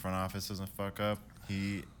long as the front office doesn't fuck up,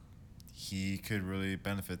 he could really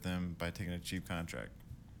benefit them by taking a cheap contract.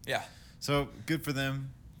 Yeah. So good for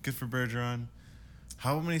them. Good for Bergeron.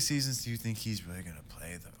 How many seasons do you think he's really gonna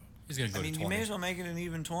play though? He's going to go to 20. You may as well make it an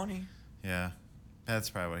even 20. Yeah, that's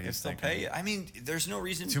probably what he's If they'll thinking. pay you. I mean, there's no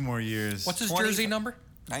reason. 2 more years. What's his 20 jersey number?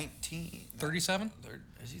 19. 37?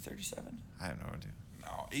 Is he 37? I have no idea.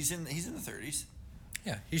 No, he's in the 30s.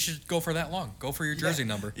 Yeah, he should go for that long. Go for your jersey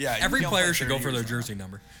number. Yeah, you every don't player play should go 30 for their years jersey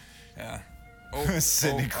number. Yeah.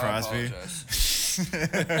 Sidney I Crosby. apologize.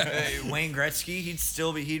 Hey, Wayne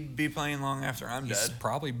Gretzky, he'd be playing long after I'm He's dead.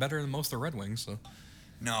 probably better than most of the Red Wings. So.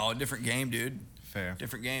 No, different game, dude. Fair.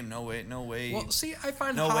 Different game. No way. Well, see, I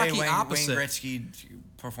find No way hockey Wayne opposite. Gretzky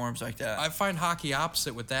performs like that. I find hockey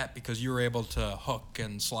opposite with that because you were able to hook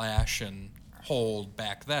and slash and hold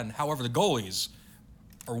back then. However, the goalies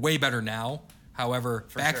are way better now. However,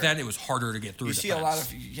 back sure. then it was harder to get through. You see a lot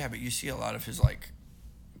of but you see a lot of his like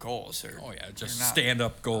goals. Oh yeah, just they're not-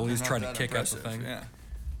 stand-up they're goalies not trying to that kick out the impressive, thing. Yeah.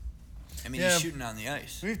 I mean, Yeah. he's shooting on the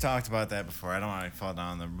ice. We've talked about that before. I don't want to fall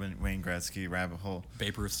down the Wayne Gretzky rabbit hole.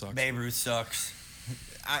 Babe Ruth sucks. Babe Ruth sucks.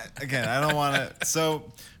 I don't want to.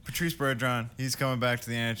 So, Patrice Bergeron, he's coming back to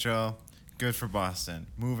the NHL. Good for Boston.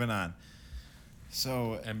 Moving on.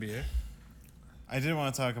 So, NBA. I did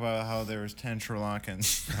want to talk about how there was 10 Sri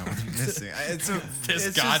Lankans that were missing.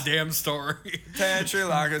 This goddamn story. 10 Sri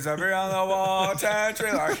Lankans up here on the wall. 10 Sri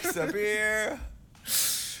Lankans up here.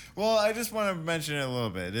 Well, I just want to mention it a little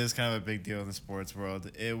bit. It is kind of a big deal in the sports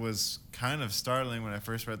world. It was kind of startling when I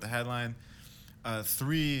first read the headline.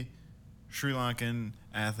 3 Sri Lankan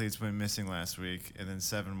athletes went missing last week, and then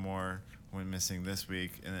 7 more went missing this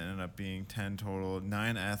week, and it ended up being 10 total.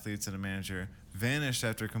 9 athletes and a manager vanished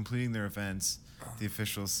after completing their events, the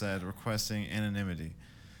officials said, requesting anonymity.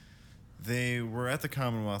 They were at the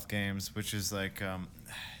Commonwealth Games, which is like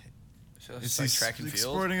So it's like these track and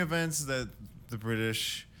field. sporting events that the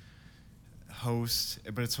British host,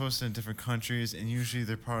 but it's hosted in different countries, and usually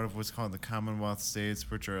they're part of what's called the Commonwealth states,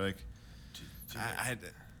 which are like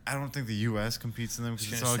I don't think the U.S. competes in them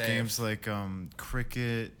because it's all games like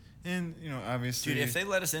cricket and obviously. Dude, if they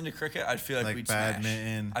let us into cricket, I'd feel like we'd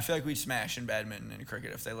badminton. smash. I feel like we'd smash in badminton and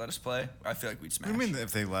cricket if they let us play. I feel like we'd smash. What do you mean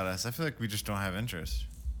if they let us? I feel like we just don't have interest.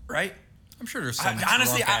 Right? I'm sure there's some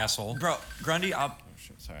Honestly, drunk asshole. Bro, Grundy, Oh,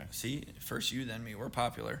 shit, sorry. see, first you, then me. We're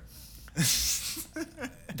popular.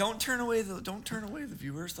 Don't turn away the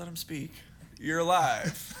viewers. Let them speak. You're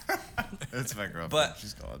alive, That's my girlfriend. But-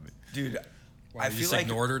 She's calling me. dude. Wow, I you feel just like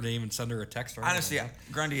ignored her, didn't even send her a text or honestly, anything.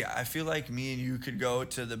 Grundy, I feel like me and you could go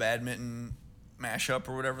to the badminton mashup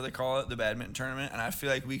or whatever they call it, the badminton tournament, and I feel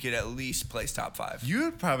like we could at least place top 5. You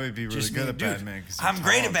would probably be really Just good me, at dude. badminton. 'Cause you're I'm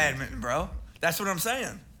great at talented. badminton, bro. That's what I'm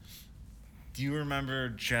saying. Do you remember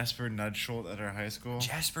Jasper Nudsholt at our high school?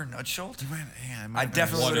 Jasper Nutsholt? I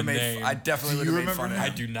definitely What would a have made. name. I definitely Do would you have made remember fun of I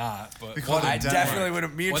him. do not, but We called I him Denmark. definitely would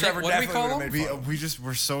have. Me and What Trevor did we definitely call would have him? made fun. We just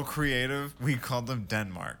were so creative. We called them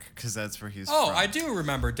Denmark because that's where he's oh, from. I do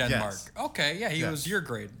remember Denmark. Yes. Okay, yeah, he Yes. was your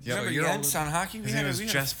grade. Yeah. Remember you're Jens older. on hockey? His name was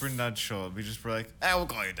Jasper Nudsholt. We just were like, we'll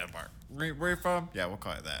call you Denmark. Where you from? Yeah, we'll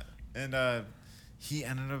call you that. And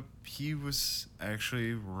he was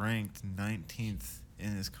actually ranked 19th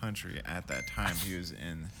in his country at that time. He was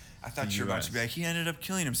in I thought the you were about US. to be like, he ended up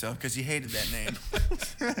killing himself because he hated that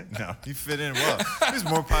name. No, he fit in well. He was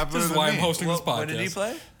more popular This is than why me. I'm hosting this podcast. What did he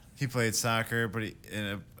play? He played soccer, but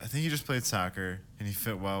I think he just played soccer, and he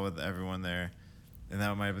fit well with everyone there. And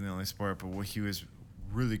that might have been the only sport, but what he was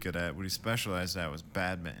really good at, what he specialized at, was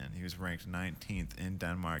badminton. He was ranked 19th in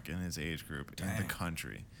Denmark in his age group in the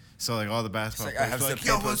country. So, like, all the basketball It's like, I players have were like, some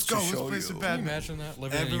yo, papers let's to go, let's show play you. some Can you badminton. imagine that?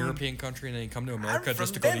 Living in a Everyone- European country and then you come to America from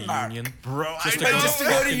just to go Denmark. to Union. Bro, Just to I go know. Just to go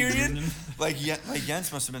to fucking Union? Like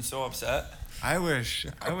Jens must have been so upset. I wish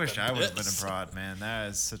I would have been Yes. abroad, man. That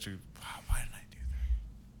is such a... Wow, why didn't I do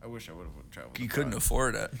that? I wish I would have traveled You couldn't abroad.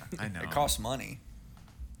 afford it. I know. It costs money.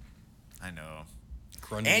 I know.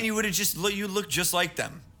 Grundy. And you would have just you look just like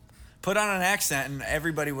them. Put on an accent and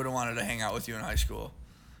everybody would have wanted to hang out with you in high school.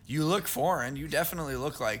 You look foreign. You definitely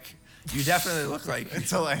look like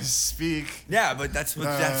Until I speak. Yeah, but that's what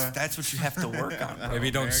you have to work on, bro. Maybe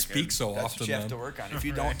you don't American. speak so That's often what you have then. to work on. If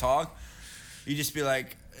you don't talk, you just be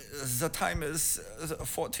like, the time is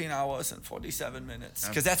 14 hours and 47 minutes.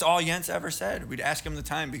 Because that's all Jens ever said. We'd ask him the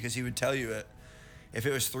time because he would tell you it. If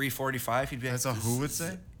it was 3:45, he'd be like, That's all who would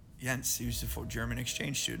say? Jens, he was a German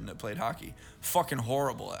exchange student that played hockey. Fucking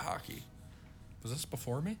horrible at hockey. Was this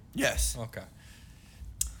before me? Yes. Okay.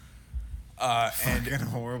 Fucking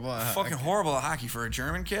horrible. Fucking horrible at hockey for a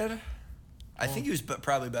German kid. I think he was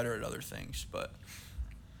probably better at other things, but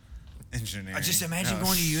Engineering. I just imagine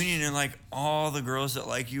going to Union and like all the girls that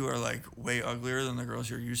like you are like way uglier than the girls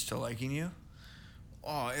you're used to liking you.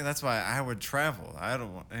 Oh, yeah, that's why I would travel. I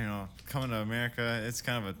don't want, coming to America, it's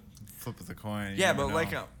kind of a flip of the coin. Yeah, You but never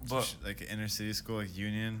like know. but Like an inner city school like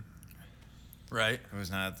Union, right. it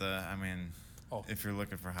was not if you're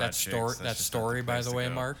looking for hot That chicks, story, that's that just not story, by place the to way,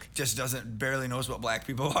 go. Mark. Just barely knows what black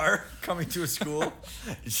people are coming to a school.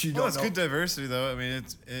 She Well, don't it's know. good diversity though. I mean,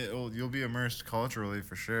 you'll be immersed culturally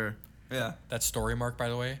for sure. Yeah. That story, Mark, by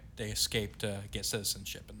the way, they escaped to get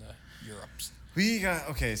citizenship in the Europes. We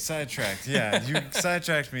got sidetracked. Yeah, you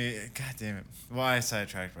sidetracked me. God damn it. Well, I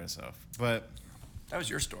sidetracked myself, but That was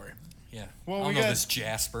your story. Yeah. Well, I don't we know got- this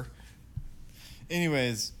Jasper.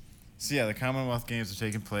 anyways, so yeah, the Commonwealth Games are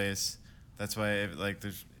taking place. That's why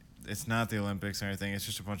it's not the Olympics or anything. It's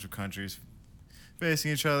just a bunch of countries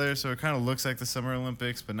facing each other. So it kind of looks like the Summer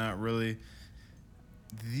Olympics, but not really.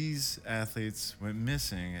 These athletes went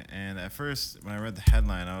missing, and at first, when I read the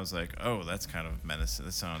headline, I was like, "Oh, that's kind of menacing.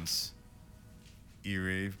 That sounds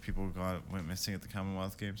eerie. People went missing at the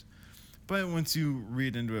Commonwealth Games." But once you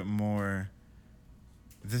read into it more,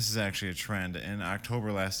 this is actually a trend. In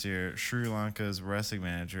October last year, Sri Lanka's wrestling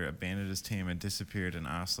manager abandoned his team and disappeared in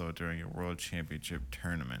Oslo during a World Championship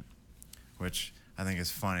tournament, which I think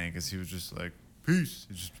is funny because he was just like, "Peace."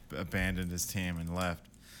 He just abandoned his team and left.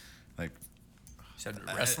 Like, You said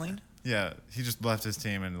wrestling? yeah, he just left his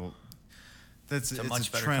team, and it's It's a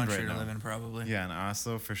much better trend country right to now. live in, probably. Yeah, in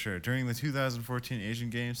Oslo for sure. During the 2014 Asian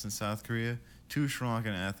Games in South Korea, 2 Sri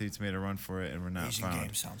Lankan athletes made a run for it and were not Asian found.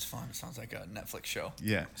 Games sounds fun. It sounds like a Netflix show.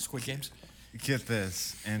 Yeah, Squid Games? get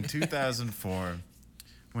this. In 2004,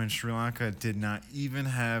 when Sri Lanka did not even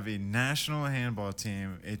have a national handball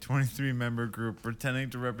team, a 23-member group pretending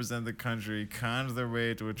to represent the country conned their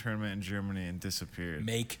way to a tournament in Germany and disappeared.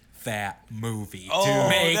 Make that movie. Oh,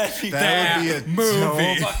 Make that'd be- That would be a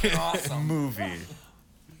movie. dope Fucking awesome. movie.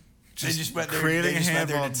 They just went there, creating they just a went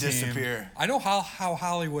there to handball team. disappear. I know how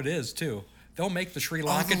Hollywood is, too. They'll make the Sri the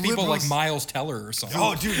Lankan people like liberals- Miles Teller or something.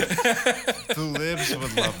 Oh, dude. The libs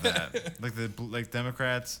would love that. Like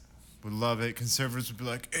Democrats would love it. Conservatives would be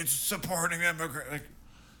like, it's supporting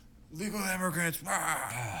legal immigrants.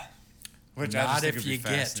 Ah. Which I just Not think if would be you get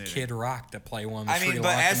fascinating. Kid Rock to play one of the I Sri mean,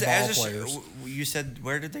 but Lankan ball as players. you said,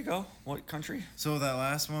 where did they go? What country? So that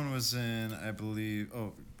last one was in, I believe,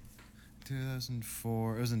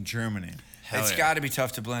 2004. It was in Germany. It's got to be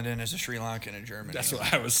tough to blend in as a Sri Lankan in Germany. That's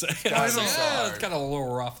what I was saying. Gotta I was be like, so "Yeah, hard." it's kind of a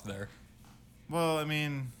little rough there. Well, I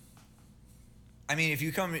mean, if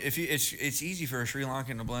you come, it's easy for a Sri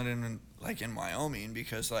Lankan to blend in like in Wyoming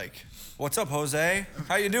because like, what's up, Jose?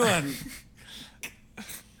 How you doing?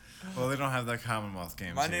 well, they don't have that Commonwealth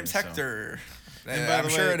Games. My here, name's so. Hector. And by I'm the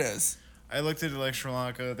sure way- it is. I looked into Sri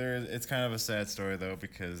Lanka. It's kind of a sad story though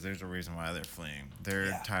because there's a reason why they're fleeing.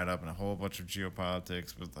 They're tied up in a whole bunch of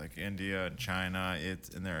geopolitics with like India and China.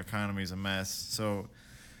 And their economy's a mess. So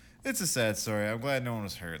it's a sad story. I'm glad no one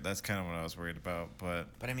was hurt. That's kind of what I was worried about. But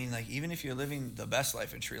But like even if you're living the best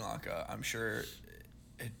life in Sri Lanka, I'm sure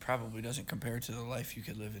it probably doesn't compare to the life you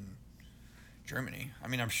could live in Germany.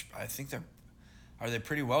 I think are they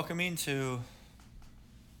pretty welcoming to?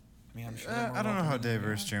 I'm sure. they're more I don't know how welcoming than we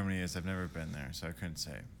diverse are. Germany is. I've never been there, so I couldn't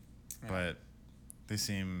say. But they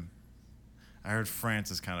seem. I heard France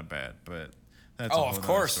is kind of bad, but that's. a Oh, whole of nother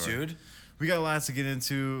course, story. dude. We got lots to get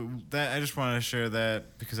into. That I just wanted to share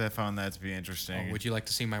that because I found that to be interesting. Oh, would you like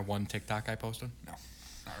to see my one TikTok I posted? No,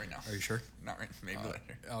 not right now. Are you sure? Not right. Maybe later.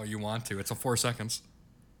 Oh, you want to? It's a 4 seconds.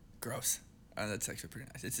 Gross. That's actually pretty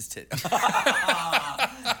nice. It's his tit.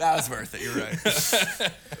 That was worth it. You're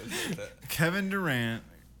right. Kevin Durant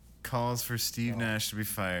calls for Steve Nash to be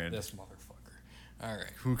fired. This motherfucker. All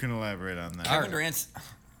right. Who can elaborate on that? Kevin Durant's.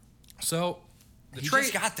 So the He trade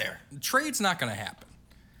just got there. trade's not going to happen.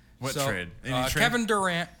 What So, trade? Any trade? Kevin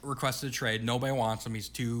Durant requested a trade. Nobody wants him. He's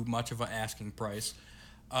too much of an asking price.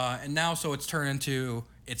 And now, so it's turned into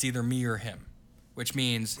it's either me or him, which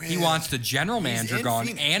means he wants the general manager in gone,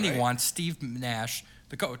 Phoenix, and he right? wants Steve Nash,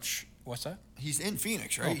 the coach. What's that? He's in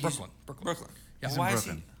Phoenix, right? Oh, Brooklyn. Brooklyn. Yeah. Well, why is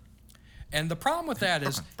Brooklyn. And the problem with that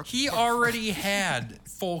is he already had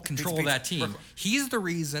full control of that team. Brooklyn. He's the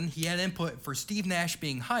reason he had input for Steve Nash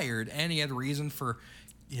being hired, and he had a reason for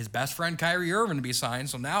his best friend Kyrie Irving to be signed.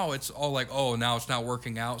 So now it's all like, oh, now it's not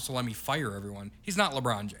working out, so let me fire everyone. He's not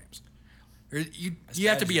LeBron James. You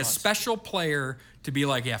have to be a special player to be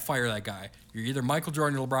like, yeah, fire that guy. You're either Michael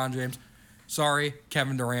Jordan or LeBron James. Sorry,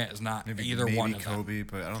 Kevin Durant is not either one of them. Kobe,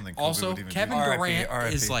 but I don't think Kobe Also, would even Kevin do that.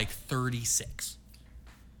 Durant is like 36.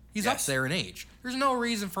 He's up there in age. There's no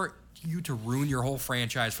reason for you to ruin your whole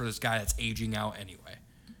franchise for this guy that's aging out anyway.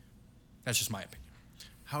 That's just my opinion.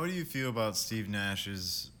 How do you feel about Steve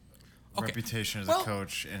Nash's reputation as a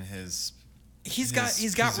coach and his? He's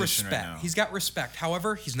got respect. Right, he's got respect.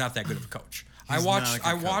 However, he's not that good of a coach. I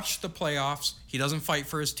watched the playoffs. He doesn't fight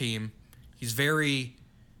for his team. He's very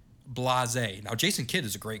blasé. Now, Jason Kidd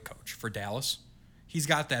is a great coach for Dallas. He's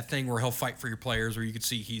got that thing where he'll fight for your players, where you can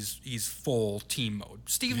see he's full team mode.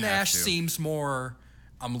 Steve Nash seems more,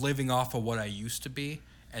 I'm living off of what I used to be,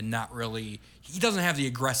 and not really. He doesn't have the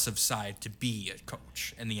aggressive side to be a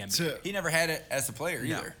coach in the NBA. He never had it as a player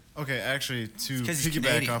either. Okay, actually, to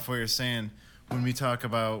piggyback off what you're saying, when we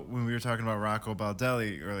were talking about Rocco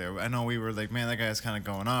Baldelli earlier, I know we were like, man, that guy's kind of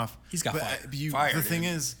going off. He's got fired. The thing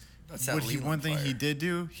is, one thing he did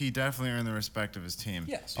do, he definitely earned the respect of his team.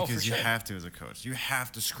 Yes, because you have to as a coach. You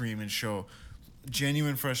have to scream and show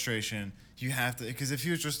genuine frustration. You have to, because if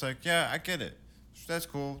he was just like, yeah, I get it, that's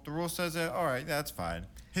cool, the rule says that, all right, that's fine.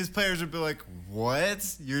 His players would be like,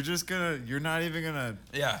 what? You're not even gonna.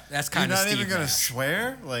 Yeah, that's kind of. You're not Steve even gonna Nash.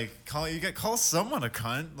 swear. Like, call someone a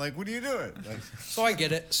cunt. Like, what are you doing? Like, so I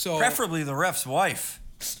get it. So preferably the ref's wife.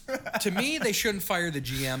 To me, they shouldn't fire the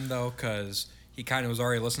GM though, because he kind of was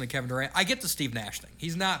already listening to Kevin Durant. I get the Steve Nash thing.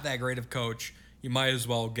 He's not that great of coach. You might as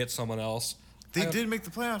well get someone else. They did make the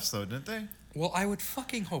playoffs though, didn't they? Well, I would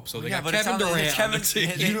fucking hope so. They Yeah, got but Kevin Durant on the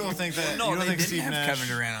team. You don't think that? No, you don't they think didn't Steve have Nash? Kevin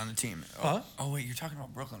Durant on the team. Huh? Oh wait, you're talking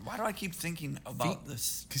about Brooklyn. Why do I keep thinking about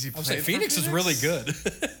this? Because he I was played like, for Phoenix is really good.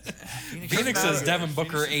 Phoenix is Devin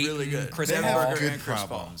Booker, Ayton, Chris They Paul. have good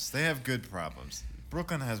problems. They have good problems.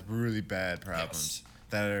 Brooklyn has really bad problems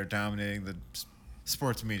that are dominating the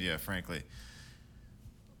sports media, frankly.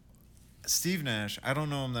 Steve Nash, I don't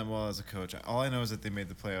know him that well as a coach. All I know is that they made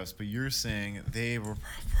the playoffs, but you're saying they were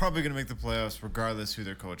probably going to make the playoffs regardless who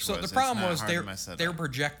their coach was. So the problem was they were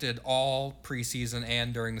projected all preseason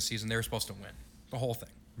and during the season. They were supposed to win the whole thing.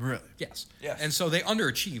 Really? Yes. Yes. And so they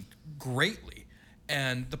underachieved greatly.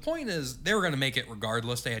 And the point is, they were going to make it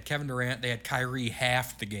regardless. They had Kevin Durant. They had Kyrie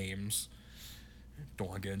half the games. Don't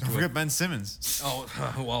want to get into Don't it. forget Ben Simmons. Oh,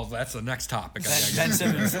 well, that's the next topic. Ben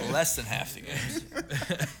Simmons less than half the games.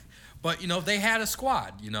 But, they had a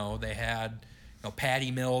squad. They had Patty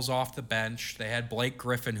Mills off the bench. They had Blake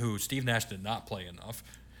Griffin, who Steve Nash did not play enough.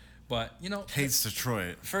 But, Hates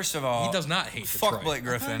Detroit. First of all, he does not hate Detroit. Fuck Blake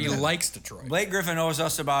Griffin. He likes Detroit. Blake Griffin owes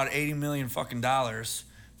us about $80 million fucking dollars.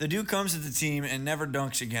 The dude comes to the team and never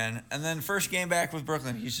dunks again. And then first game back with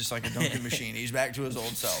Brooklyn, he's just like a dunking machine. He's back to his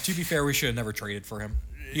old self. To be fair, we should have never traded for him.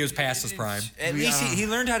 He was past his prime. At least he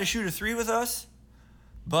learned how to shoot a three with us.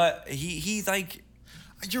 But he like...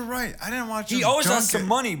 You're right. I didn't watch. He owes us some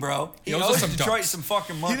money, bro. He owes some Detroit dunks. some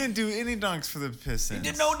fucking money. He didn't do any dunks for the Pistons.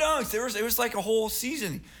 He did no dunks. It was like a whole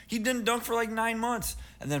season. He didn't dunk for like 9 months.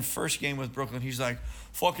 And then first game with Brooklyn, he's like,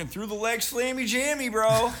 fucking through the leg slammy jammy,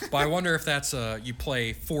 bro. But I wonder if that's you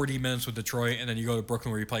play 40 minutes with Detroit and then you go to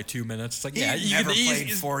Brooklyn where you play 2 minutes. It's like, He you never can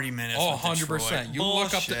played 40 minutes with 100%. You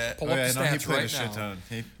look up the, pull up the no, he stats played right a shit now. ton.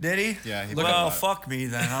 Did he? Yeah, he Well, played a lot. fuck me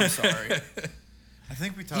then. I'm sorry. I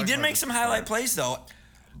think we talked. He did about make this some before. highlight plays, though.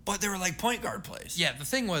 But they were like point guard plays. Yeah, the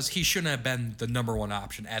thing was he shouldn't have been the number one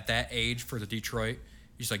option at that age for the Detroit.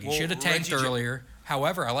 He's like, he Well, should have tanked Reggie earlier.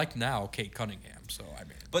 However, I like now Kate Cunningham. So, I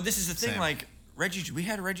mean. But this is the thing, Same. like, we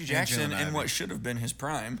had Reggie Jackson Jalen in Ivey. what should have been his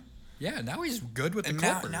prime. Yeah, now he's good with the And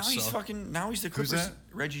Clippers. now he's so. fucking, now he's the Who's Clippers. that?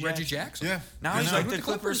 Reggie Jackson. Yeah. Now Yeah, he's no. like With the the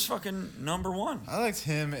Clippers' Clippers. fucking number one. I liked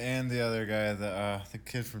him and the other guy, the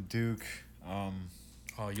kid from Duke.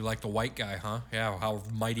 Oh, you like the white guy, huh? Yeah, how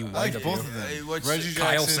mighty I white like of both you. of them. Hey, what's- Reggie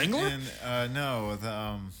Kyle Jackson Singler? and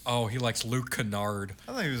no, Oh, he likes Luke Kennard.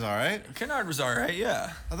 I think he was all right. Kennard was all right,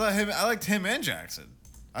 yeah. I liked him and Jackson.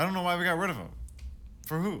 I don't know why we got rid of him.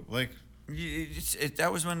 For who? Like,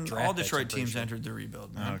 That was when Draft all picks, Detroit I'm pretty teams sure. entered the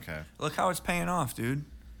rebuild, man. okay. Look how it's paying off, dude.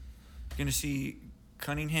 You're going to see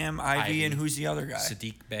Cunningham, Ivy, and who's the other guy?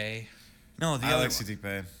 Sadiq Bey. No, the I other like one. Sadiq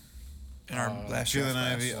Bey. In our last Jalen draft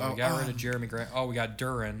Ivey. class. So we got rid of Jeremy Grant. Oh, we got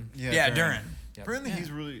Duran. Yeah, Duran. Yep.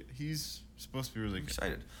 Apparently, he's supposed to be really good.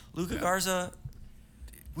 Excited. Luka Garza.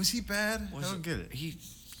 Was he bad? I don't get it. He's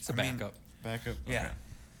It's a backup. Backup. Yeah.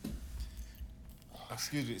 Okay.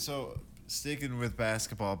 Excuse me. So, sticking with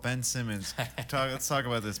basketball, Ben Simmons. Let's talk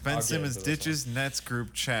about this. Ben I'll get Simmons into this ditches Nets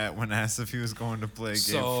group chat when asked if he was going to play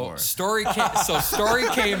Game 4. Story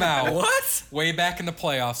came out. What? Way back in the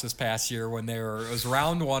playoffs this past year when it was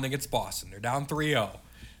round 1 against Boston. They're down 3-0.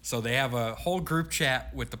 So they have a whole group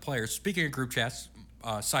chat with the players. Speaking of group chats,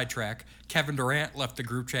 sidetrack, Kevin Durant left the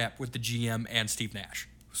group chat with the GM and Steve Nash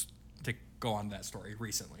to go on that story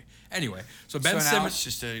recently. Anyway, so Ben now Simmons... it's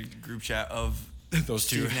just a group chat of those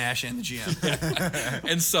two. Steve Nash and the GM.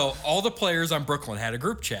 And so all the players on Brooklyn had a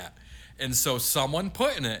group chat. And so someone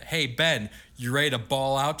put in it, hey, Ben, you ready to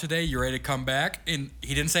ball out today? You ready to come back? And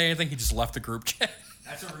he didn't say anything. He just left the group chat.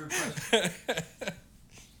 That's a rude question.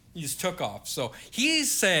 He just took off. So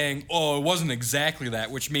he's saying, oh, it wasn't exactly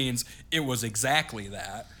that, which means it was exactly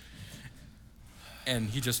that. And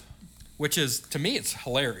he just, which is, to me, it's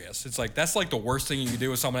hilarious. It's like, that's like the worst thing you can do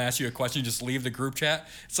when someone asks you a question, you just leave the group chat.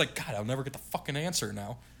 It's like, God, I'll never get the fucking answer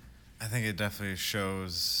now. I think it definitely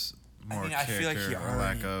shows more I feel like character or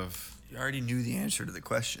lack of... You already knew the answer to the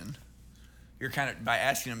question. You're kind of, by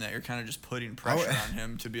asking him that, you're kind of just putting pressure on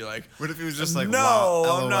him to be like, What if he was just like, no, wow,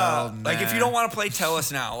 I'm LOL, not. nah. Like, if you don't want to play, tell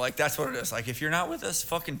us now. Like, that's what it is. Like, if you're not with us,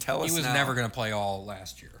 fucking tell us now. He was never going to play all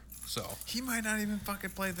last year. So He might not even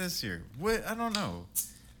fucking play this year. What? I don't know.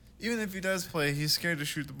 Even if he does play, he's scared to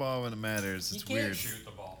shoot the ball when it matters. It's weird. shoot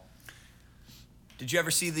the ball. Did you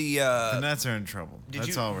ever see the The Nets are in trouble.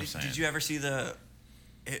 That's all we're saying. Did you ever see the?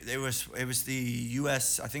 It was the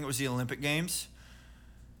U.S. I think it was the Olympic Games.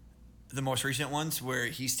 The most recent ones where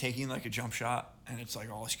he's taking like a jump shot and it's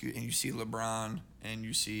like all skewed, and you see LeBron and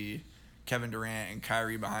you see Kevin Durant and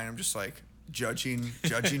Kyrie behind him, just like judging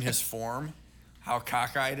his form, how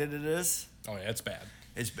cockeyed it is. Oh yeah, it's bad.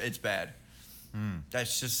 It's bad.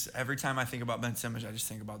 That's just, every time I think about Ben Simmons, I just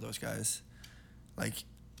think about those guys. Like,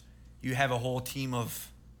 you have a whole team of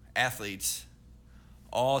athletes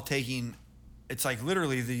all taking, it's like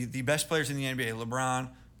literally the best players in the NBA, LeBron,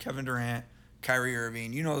 Kevin Durant, Kyrie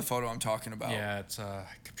Irving. You know the photo I'm talking about. Yeah, it's I'm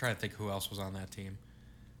trying to think who else was on that team.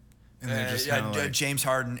 And they're just kinda like, James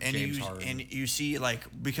Harden. And James Harden. And you see, like,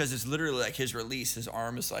 because it's literally like his release, his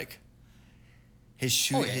arm is like, his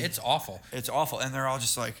shoe. Oh yeah, it's awful. It's awful. And they're all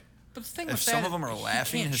just like, But the thing if with some that, of them are he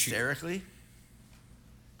laughing can't shoot. hysterically,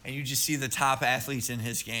 and you just see the top athletes in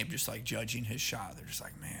his game just like judging his shot, they're just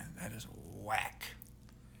like, man, that is whack.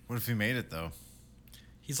 what if he made it though?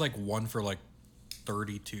 He's like 1 for like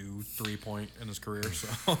 32 3-point in his career. So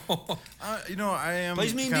I am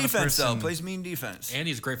Plays mean the kind of defense though. person- Plays mean defense. and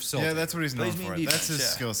he's a great facilitator. Yeah, that's what he's known Plays mean for. defense, That's his yeah.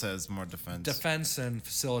 skill set is more defense. defense and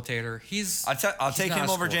facilitator. I'll he's take not him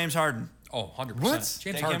a over scorer. James Harden. Oh, 100%. What? James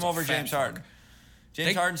Take Harden's him a over fat James fuck. Harden. James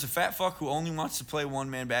They- Harden's a fat fuck who only wants to play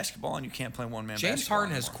one-man basketball, and you can't play one-man basketball James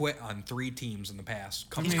Harden has anymore. quit on 3 teams in the past.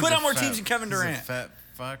 He's quit on more teams than Kevin Durant. He's a fat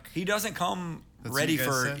fuck. He doesn't come That's what ready you guys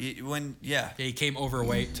for said? when. Yeah, Yeah, he came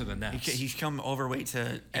overweight to the Nets. he's come overweight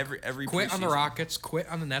to every. Quit on the preseason. Rockets, quit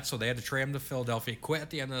on the Nets, so they had to trade him to Philadelphia. Quit at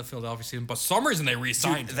the end of the Philadelphia season, but for some reason they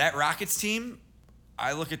re-signed Dude, him. that Rockets team.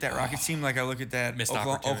 I look at that Rockets team like I look at that Missed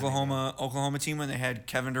opportunity. Oklahoma team when they had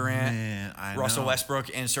Kevin Durant, Man, I Russell know. Westbrook,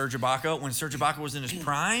 and Serge Ibaka. When Serge Ibaka was in his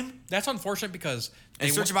prime, That's unfortunate because they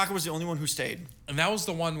and Serge Ibaka was the only one who stayed. and that was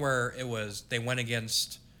the one where it was they went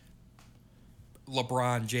against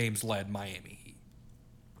LeBron James led Miami Heat.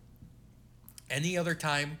 Any other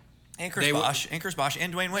time, And They would- Chris Bosh,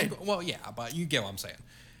 and Dwayne Wade. well, yeah, but you get what I'm saying.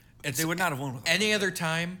 They would not have won with him. Any other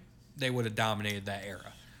time, they would have dominated that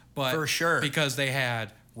era. But For sure. because they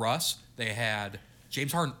had Russ, they had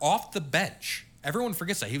James Harden off the bench. Everyone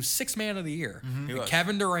forgets that he was 6th man of the year. He was.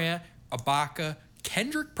 Kevin Durant, Ibaka,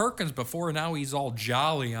 Kendrick Perkins. Before now, he's all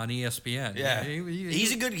jolly on ESPN. Yeah, He-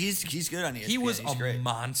 he's good on ESPN. He was He's a great.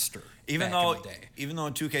 monster. Even back though, in the day. even though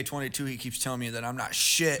in 2K22 he keeps telling me that I'm not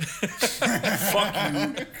shit. Fuck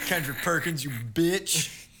you, Kendrick Perkins, you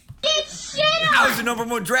bitch. I was the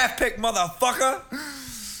 #1 draft pick, motherfucker.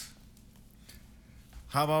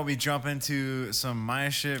 How about we jump into some my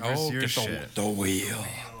shit versus your get shit? the wheel.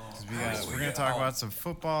 We're gonna talk about some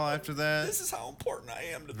football after that. This is how important I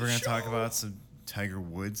am to the We're gonna show. talk about some Tiger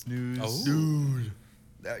Woods news. Dude.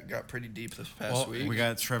 That got pretty deep this past Well, week. We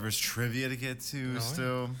got Trevor's trivia to get to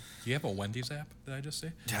still. Do you have a Wendy's app? Did I just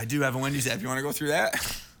say? I do have a Wendy's app. You want to go through that?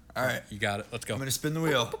 All right. You got it. Let's go. I'm gonna spin the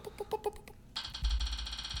wheel.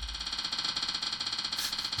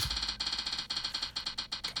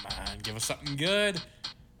 Come on, give us something good.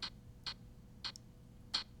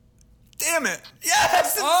 Damn it! Yes,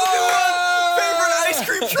 it's the new one. Favorite ice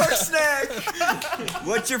cream truck snack.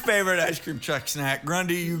 What's your favorite ice cream truck snack?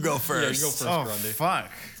 Grundy, you go first. Yeah, you go first, Oh, Grundy. fuck.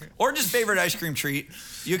 Or just favorite ice cream treat.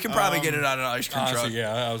 You can probably get it on an ice cream truck. Honestly,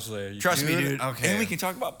 yeah, I was Trust me, Dude, dude. okay. And we can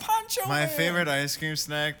talk about Poncho My Man. favorite ice cream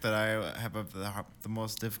snack that I have the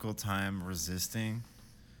most difficult time resisting.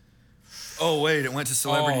 Oh, wait, it went to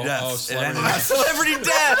celebrity Oh, deaths. oh, It celebrity ended on celebrity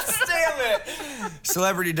deaths. Damn it.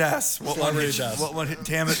 Celebrity deaths. What Celebrity one hit, deaths. What one hit?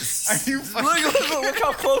 Damn it. Are you Look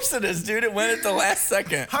how close it is, dude. It went at the last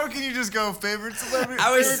second. How can you just go favorite celebrity?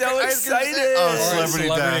 I was favorite so ice cream snack? excited. Oh, All right, celebrity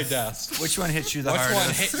death. deaths. Which one hit you the Which one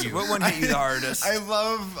hardest? hit you? What one hit you the hardest? I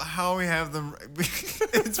love how we have them.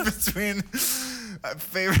 It's between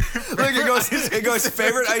favorite. Look, it goes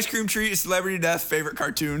favorite ice cream treat, celebrity death, favorite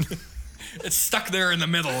cartoon. It's stuck there in the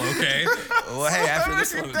middle, okay? Well, hey, after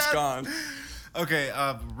this one, it's Death. gone. Okay,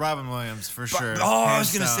 Robin Williams for sure. Oh, I was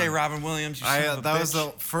hands gonna down. say Robin Williams. You son of a That was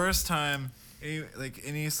bitch. the first time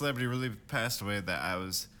any celebrity really passed away that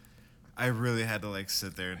I really had to like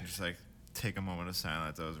sit there and just like take a moment of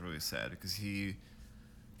silence. I was really sad because he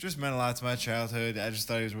just meant a lot to my childhood. I just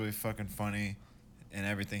thought he was really fucking funny and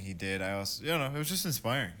everything he did. I also, it was just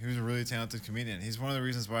inspiring. He was a really talented comedian. He's one of the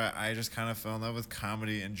reasons why I just kind of fell in love with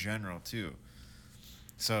comedy in general too.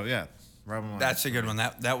 So yeah, Robin Williams. That's a good one.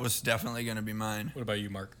 That was definitely gonna be mine. What about you,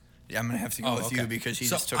 Mark? Yeah, I'm gonna have to go with you because he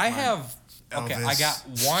just took I mine. have okay. I Elvis.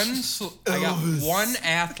 got one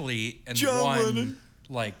athlete and John one Lennon.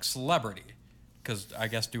 like celebrity. Because I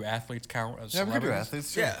guess do athletes count as Yeah, we celebrities? could do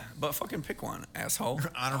athletes too. Yeah, but fucking pick one, asshole.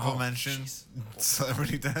 Honorable mention,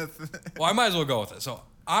 celebrity death. Well, I might as well go with it. So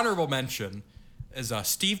honorable mention is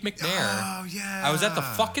Steve McNair. Oh yeah. I was at the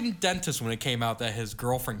fucking dentist when it came out that his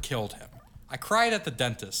girlfriend killed him. I cried at the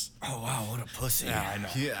dentist. Oh wow, what a pussy. Yeah,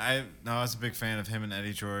 I know. I was a big fan of him and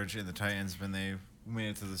Eddie George in the Titans when they made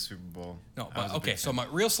it to the Super Bowl. No, I was but a okay. big So fan. my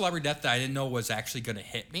real celebrity death that I didn't know was actually going to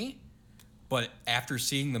hit me, but after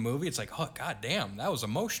seeing the movie, it's like, oh god damn, that was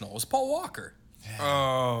emotional. It was Paul Walker.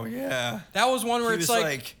 Oh yeah. That was one where He it's was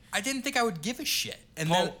like I didn't think I would give a shit,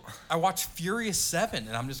 and then I watched Furious 7,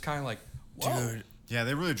 and I'm just kind of like, whoa. Dude, Yeah,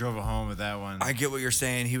 they really drove it home with that one. I get what you're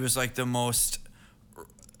saying. He was like the most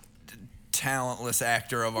talentless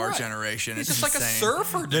actor of our Right. generation. He's It's just like a insane.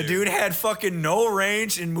 surfer, The dude. dude had fucking no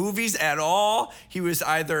range in movies at all. He was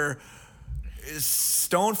either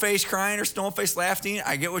stone face crying or stone face laughing.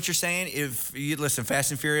 I get what you're saying. If you listen,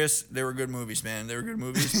 Fast and Furious, they were good movies, man. They were good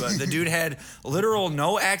movies, but the dude had literal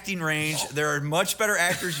no acting range. There are much better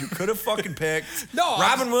actors you could have fucking picked. No,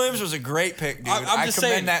 Robin Williams was a great pick, dude. I'm just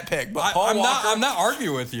commend saying that pick. But Paul Walker, I'm not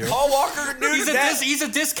arguing with you. Paul Walker, dude, He's a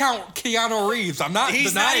discount Keanu Reeves. I'm not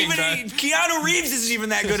he's not denying even. that. Keanu Reeves isn't even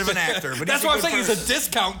that good of an actor. But That's he's why I'm good saying he's person. a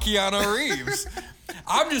discount Keanu Reeves.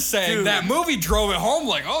 I'm just saying Dude. that movie drove it home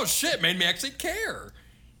like, oh shit, made me actually care.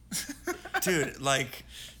 Dude, like,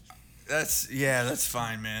 that's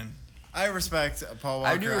fine, man. I respect Paul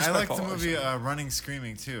Walker. I do respect like Paul the Walker. movie Running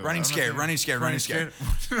Screaming too. Running I don't know Scared, if you- Running Scared, Running Scared.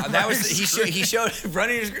 That Running was he showed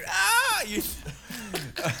Running Scared.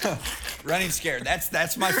 Running Scared.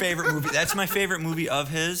 That's my favorite movie. That's my favorite movie of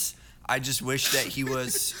his. I just wish that he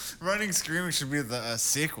was. Running Screaming should be the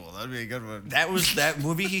sequel. That'd be a good one. That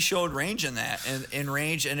movie. He showed range in that, and in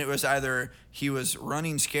range, and it was either he was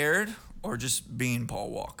running scared or just being Paul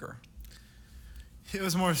Walker. It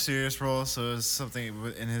was more serious role, so it was something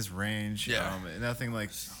in his range. Yeah. Nothing like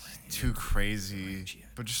too crazy,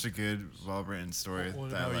 but just a good, well-written story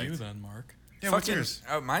What that I about liked. you then, Mark? Yeah, what's Fucking, yours?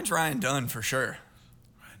 mine's Ryan Dunn for sure.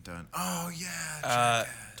 Done. Oh yeah.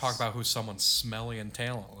 Talk about who's someone smelly and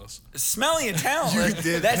talentless. Smelly and talentless. You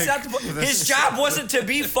did That's pick- not the, that's his just- job wasn't to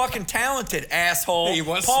be fucking talented, asshole. He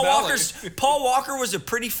was Paul smelly. Paul Walker was a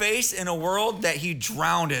pretty face in a world that he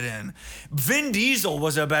drowned it in. Vin Diesel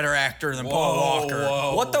was a better actor than Paul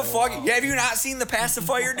Walker. What the fuck? Yeah, have you not seen The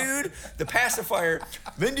Pacifier, dude? The Pacifier.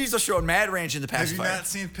 Vin Diesel showed mad range in The Have you Pacifier. not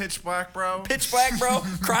seen Pitch Black, bro? Pitch Black, bro.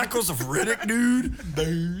 Chronicles of Riddick, dude.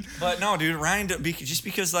 But no, dude, Ryan, just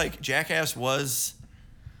because like Jackass was,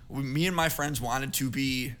 me and my friends wanted to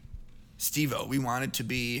be Steve-O. We wanted to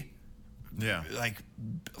be Yeah. like,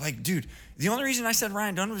 dude. The only reason I said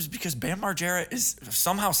Ryan Dunn was because Bam Margera is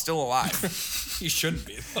somehow still alive. He shouldn't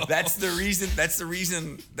be. Though. That's the reason. That's the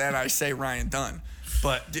reason that I say Ryan Dunn.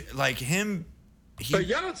 But like him, But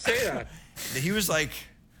y'all don't say that. he was like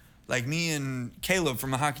me and Caleb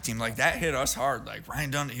from the hockey team. Like that hit us hard. Like Ryan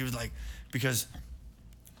Dunn, he was like, because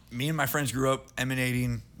me and my friends grew up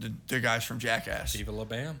emanating the guys from Jackass. Viva La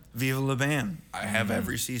Bam. Viva La Bam. I have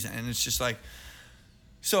every season, and it's just like,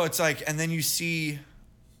 so it's like, and then you see,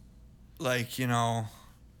 like, you know,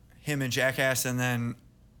 him and Jackass, and then,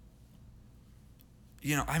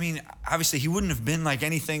 you know, I mean, obviously he wouldn't have been like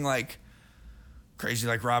anything like crazy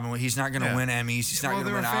like Robin. He's not going to win Emmys. He's not going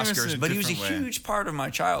to win Oscars. But he was a huge part of my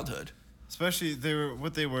childhood. Especially,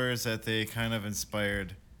 what they were is that they kind of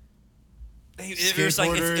inspired. It was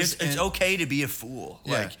like it's okay to be a fool.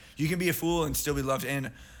 Yeah. Like you can be a fool and still be loved.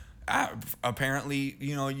 And apparently,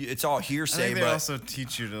 it's all hearsay. I think they but also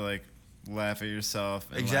teach you to like laugh at yourself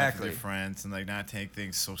and laugh at your friends and like not take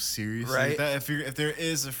things so seriously. Right. That if there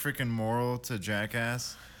is a freaking moral to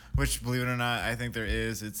Jackass, which believe it or not, I think there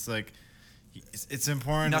is. It's like it's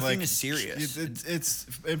important. Nothing to, like, is serious. It's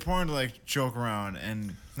important to like joke around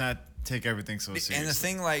and not take everything so seriously. And the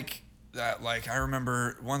thing like that, like I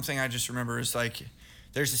remember one thing I just remember is like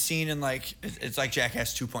there's a scene in like it's like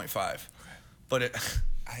Jackass 2.5, but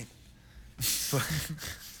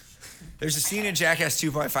there's a scene in Jackass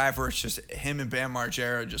 2.5 where it's just him and Bam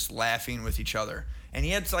Margera just laughing with each other, and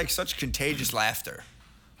he had like such contagious laughter,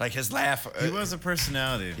 like his laugh. He was a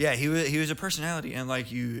personality. Yeah, he was a personality, and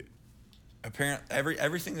like you, apparently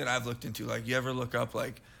everything that I've looked into, like you ever look up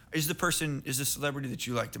like is the celebrity that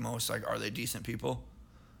you like the most, like are they decent people?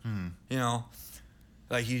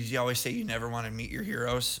 Like you always say you never want to meet your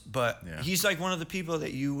heroes, but he's like one of the people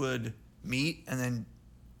that you would meet, and then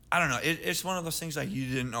I don't know. It's one of those things like you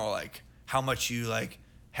didn't know like how much you like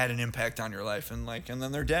had an impact on your life, and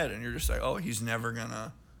then they're dead, and you're just like, oh, he's never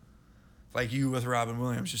gonna, like you with Robin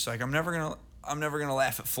Williams, just like I'm never gonna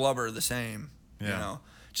laugh at Flubber the same,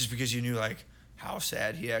 just because you knew like how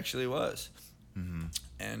sad he actually was,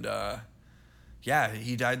 and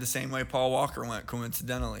he died the same way Paul Walker went,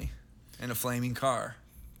 coincidentally, in a flaming car.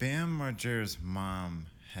 Bam Margera's mom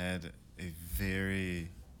had a very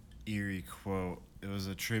eerie quote. It was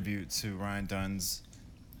a tribute to Ryan Dunn's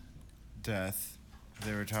death.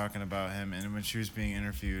 They were talking about him, and when she was being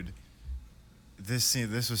interviewed, this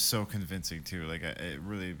was so convincing too. Like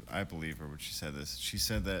I believe her when she said this. She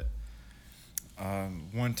said that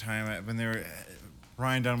one time when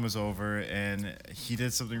Ryan Dunn was over and he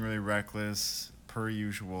did something really reckless per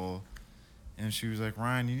usual, and she was like,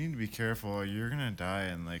 Ryan, you need to be careful. You're gonna die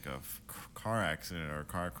in like a car accident or a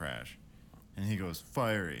car crash. And he goes,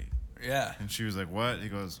 fiery. Yeah. And she was like, what? He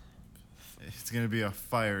goes, it's going to be a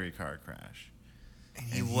fiery car crash. And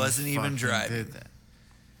he wasn't even driving. Did that.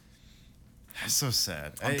 That's so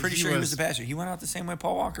sad. I'm pretty sure he was the passenger. He went out the same way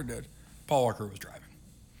Paul Walker did. Paul Walker was driving.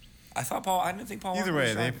 I didn't think Paul Either Walker was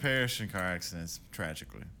way, driving. they perished in car accidents,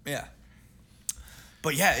 tragically. Yeah.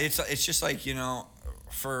 But yeah, it's just like, you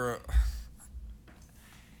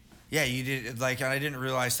did, like, I didn't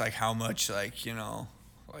realize, like, how much, like,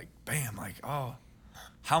 like, bam, like, oh,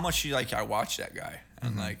 how much I watched that guy.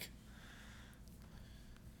 And, like,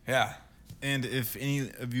 yeah. And if any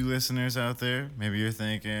of you listeners out there, maybe you're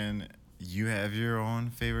thinking you have your own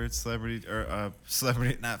favorite celebrity, or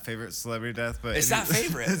celebrity, not favorite celebrity death, but it's not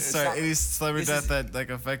favorite. Any celebrity death that, like,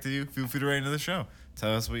 affected you, feel free to write into the show.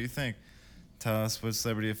 Tell us what you think. Tell us what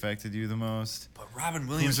celebrity affected you the most. But Robin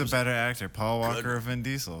Williams Who's a better actor, Paul Walker or Vin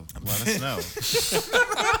Diesel? Let us know.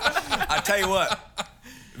 I'll tell you what.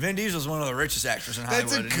 Vin Diesel's one of the richest actors in Hollywood.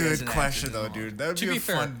 That's a good question, though, dude. That would be a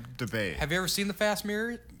fun debate. Have you ever seen the Fast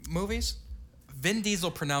Mirror movies? Vin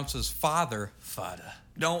Diesel pronounces father, fada.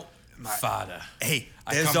 Don't. Fada. Hey,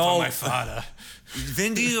 I come from my fada.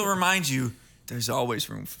 Vin Diesel reminds you there's always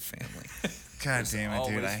room for family. God damn it,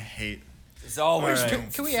 dude. I hate. There's always room for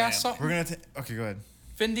family. Can we ask something? We're going to okay, go ahead.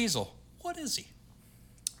 Vin Diesel. What is he?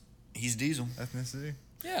 He's Diesel. Ethnicity?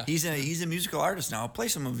 Yeah. He's a musical artist now. I'll play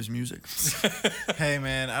some of his music. Hey,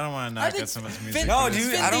 man, I don't want to knock out someone's music. Vin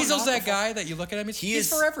Diesel's that guy that you look at him, he's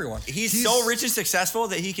for everyone. He's so rich and successful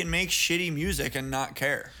that he can make shitty music and not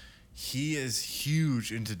care. He is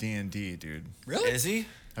huge into D&D, dude. Really? Is he?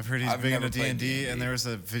 I've heard he's big into D&D, and there was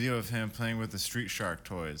a video of him playing with the Street Shark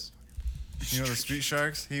toys. You know the Street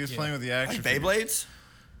Sharks? He was playing with the action like Beyblades?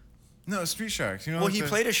 No, Street Sharks. You know. Well, he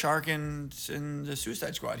played a shark in the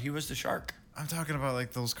Suicide Squad. He was the shark. I'm talking about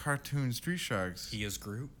like those cartoon Street Sharks. He is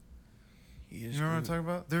Groot. You know what I'm talking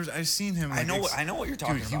about? I've seen him. Like, I know what you're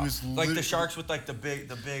talking about. He was like the sharks with like the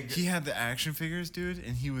big. He had the action figures, dude,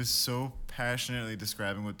 and he was so passionately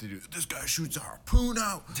describing what to do. This guy shoots a harpoon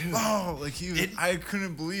out. Dude, like he was. I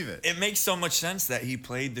couldn't believe it. It makes so much sense that he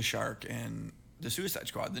played the shark in the Suicide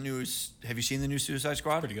Squad. Have you seen the new Suicide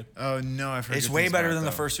Squad? Pretty good. Oh no, I've heard. It's way better than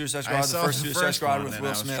the first Suicide Squad. The first Suicide Squad with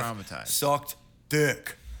Will Smith sucked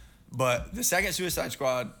dick. But the second Suicide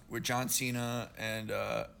Squad with John Cena and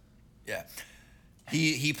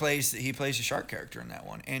he plays a shark character in that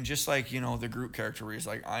one, and just like the Groot character where he's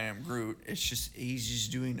like I am Groot. It's just he's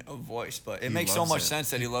just doing a voice, but it makes so much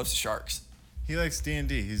sense that he loves the sharks. He likes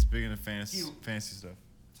D&D. He's big into fantasy stuff.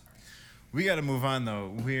 We got to move on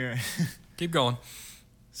though. We're keep going.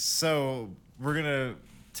 So we're gonna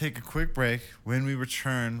take a quick break. When we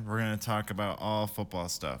return, we're going to talk about all football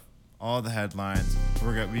stuff, all the headlines.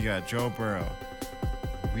 We got Joe Burrow.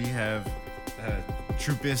 We have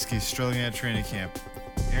Trubisky strolling at training camp.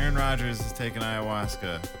 Aaron Rodgers is taking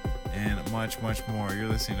ayahuasca, and much, much more. You're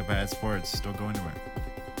listening to Bad Sports. Don't go anywhere.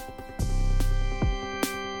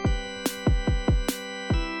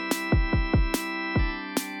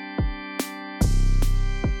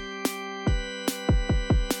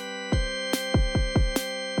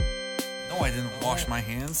 No, I didn't wash my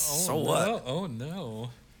hands. So what? Oh,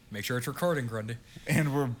 no. Make sure it's recording, Grundy.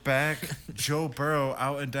 And we're back. Joe Burrow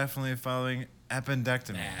out indefinitely following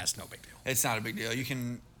appendectomy. Nah, it's no big deal. It's not a big deal. You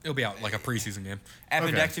can. It'll be out like a preseason game.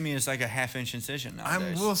 Appendectomy is like a half-inch incision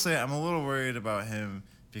nowadays. I will say I'm a little worried about him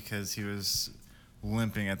because he was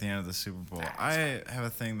limping at the end of the Super Bowl. I have a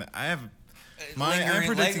thing that I have. I'm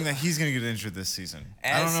predicting that he's going to get injured this season.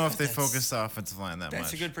 I don't know if they focus the offensive line that much.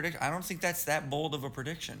 That's a good prediction. I don't think that's that bold of a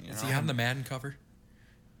prediction. You know? Is he on the Madden cover?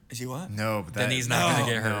 Is he what? No, but then he's not going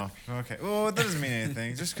to get hurt. No. Okay. Well, that doesn't mean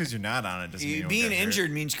anything. Just because you're not on it doesn't mean being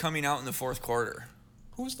injured means coming out in the fourth quarter.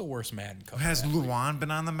 Who's the worst Madden cover? Has Luan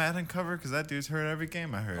been on the Madden cover? Because that dude's hurt every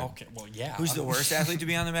game, I heard. Okay, well, yeah. Who's the worst athlete to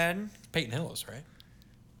be on the Madden? Peyton Hillis, right?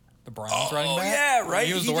 The Browns running back? Yeah, right.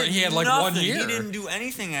 He had like nothing. 1 year. He didn't do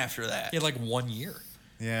anything after that. He had like 1 year.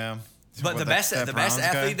 Yeah. But the best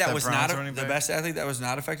athlete that was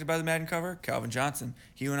not affected by the Madden cover, Calvin Johnson.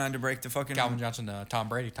 He went on to break the fucking Calvin Johnson, Tom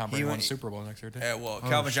Brady. Tom Brady won the Super Bowl next year too.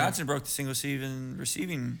 Calvin Johnson broke the single season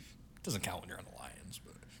receiving. Doesn't count when you're on the Lions,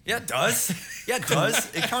 but yeah, it does. Yeah, it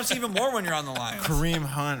does. It counts even more when you're on the Lions. Kareem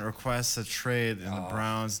Hunt requests a trade, and the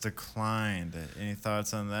Browns declined. Any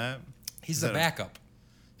thoughts on that? He's the backup.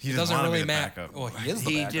 He doesn't really matter. Well, he is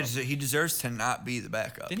the backup. He deserves to not be the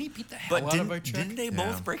backup. Didn't he beat the hell out of a chick? Didn't they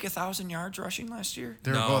both break 1,000 yards rushing last year?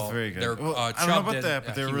 They were both very good. I don't know about that,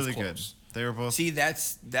 but they were really good. They were both. See,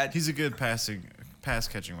 that. He's a good pass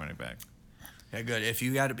catching running back. Yeah, good. If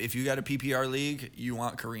you got a PPR league, you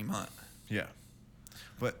want Kareem Hunt. Yeah,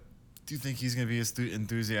 but do you think he's going to be as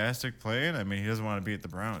enthusiastic playing? I mean, he doesn't want to be at the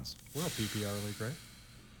Browns. We're a PPR league, right?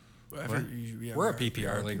 What? We're a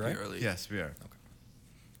PPR league, right? Yes, we are. Okay.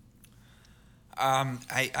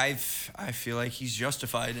 I feel like he's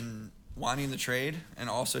justified in wanting the trade, and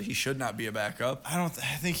also he should not be a backup. I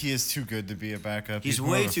think he is too good to be a backup. He's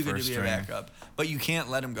way too good to be a backup. But you can't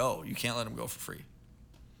let him go. You can't let him go for free.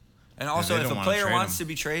 And also, if a player wants to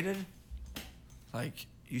be traded, like,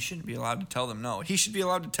 you shouldn't be allowed to tell them no. He should be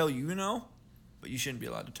allowed to tell you no, but you shouldn't be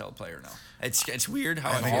allowed to tell a player no. It's weird how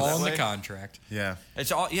I think all that in way. the contract. Yeah.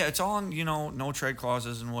 It's all on, no trade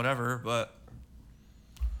clauses and whatever, but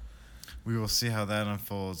we will see how that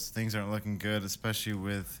unfolds. Things aren't looking good, especially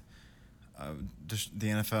with the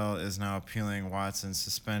NFL is now appealing Watson's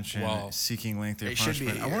suspension, seeking lengthier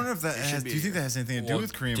punishment. I wonder if that do you think that has anything to do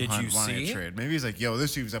with Kareem Hunt wanting a trade? Maybe he's like, yo,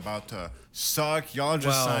 this dude's about to suck. Y'all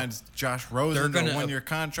just signed Josh Rosen to a 1-year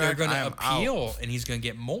contract. They're going to appeal, and he's going to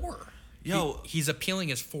get more. Yo, he's appealing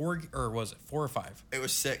his 4 or 5? It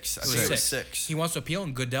was 6. I think it was 6. He wants to appeal,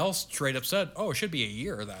 and Goodell straight up said, "Oh, it should be a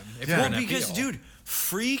year then." Well, because dude,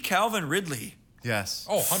 free Calvin Ridley. Yes.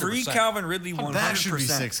 Oh, 100%. Free Calvin Ridley 100%. That should be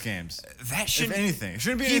 6 games. That should if anything. It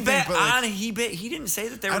shouldn't be he anything. Bet but like, he didn't say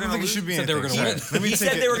that they were going to lose. It should be they were going to win. He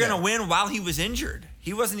said they were going to win while he was injured.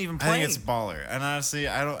 He wasn't even playing. I think it's baller. And honestly,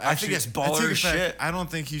 I think it's baller as shit. I don't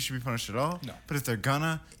think he should be punished at all. No. But if they're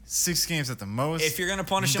gonna, 6 games at the most. If you're going to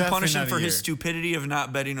punish him for his stupidity of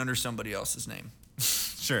not betting under somebody else's name.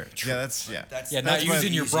 Sure. Yeah, that's not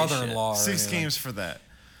using your brother-in-law. 6 games for that.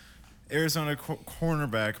 Arizona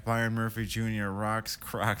cornerback Byron Murphy Jr. rocks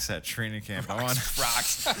Crocs at training camp.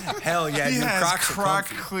 Crocs. Hell yeah, he dude. has Croc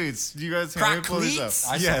cleats. You guys Croc pull these up?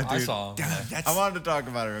 I saw them. I wanted to talk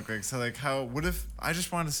about it real quick. So like, what if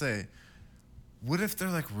they're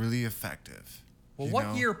like really effective? Well,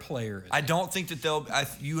 what year player is I don't think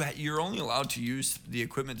that you're only allowed to use the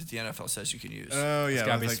equipment that the NFL says you can use. Oh yeah, it's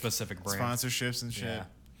got to be specific brand sponsorships and shit. Yeah.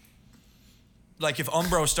 Like if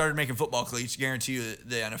Umbro started making football cleats, guarantee you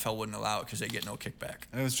the NFL wouldn't allow it because they get no kickback.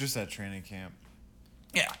 It was just at training camp.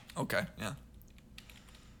 Yeah. Okay. Yeah.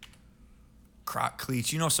 Croc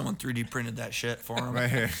cleats. You know someone 3D printed that shit for them. Right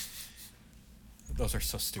here. Those are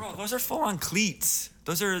so stupid. Bro, those are full-on cleats.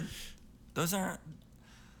 Those are.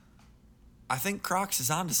 I think Crocs is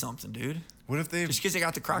onto something, dude. What if they just because they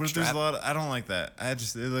got the Croc strap? There's a lot. I don't like that.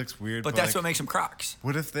 It looks weird. But that's what makes them Crocs.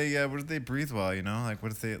 What if they breathe well? You know, like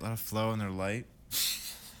what if they let it flow and they're light?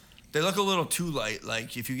 They look a little too light.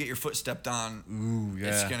 Like if you get your foot stepped on,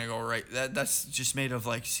 it's gonna go right. That's just made of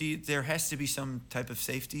like. See, there has to be some type of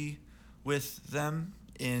safety with them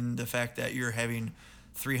in the fact that you're having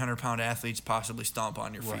 300-pound athletes possibly stomp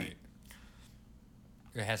on your feet.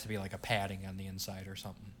 There has to be like a padding on the inside or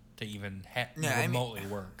something to even Yeah, remotely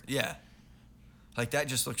work. Yeah. Like that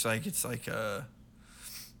just looks like it's like a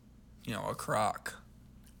croc.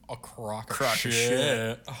 A crock Crock of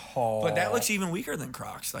shit. Oh. But that looks even weaker than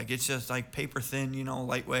Crocs. Like it's just like paper thin,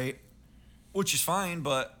 lightweight, which is fine,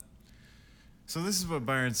 but. So this is what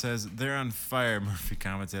Byron says. They're on fire, Murphy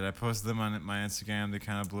commented. I posted them on my Instagram. They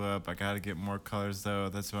kind of blew up. I got to get more colors, though.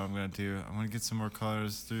 That's what I'm going to do. I'm going to get some more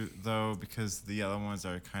colors, though, because the yellow ones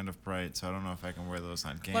are kind of bright, so I don't know if I can wear those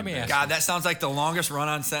on game Let me day. ask God, that sounds like the longest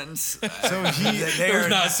run-on sentence. So there's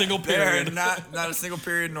not a single period. Not a single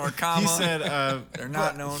period nor comma. He said they're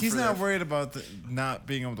not known he's for not their- worried about not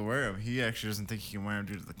being able to wear them. He actually doesn't think he can wear them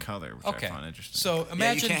due to the color, which I found interesting. So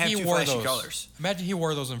imagine can't have he too wore flashy those. colors. Imagine he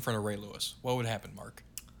wore those in front of Ray Lewis. What would happen, Mark?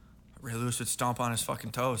 Ray Lewis would stomp on his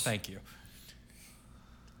fucking toes. Thank you.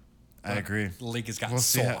 I agree. The league has gotten We'll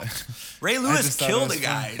see how- soft. Ray I Lewis just thought killed it a was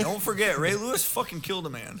guy. Don't forget, Ray Lewis fucking killed a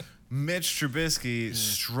man. Mitch Trubisky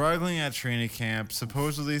struggling at training camp,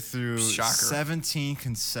 supposedly through Shocker. 17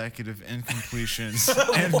 consecutive incompletions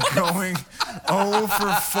and going 0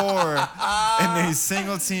 for 4 in a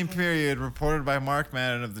single team period, reported by Mark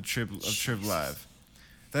Madden of the Trib Live.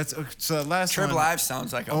 That's so that last Trib one, Live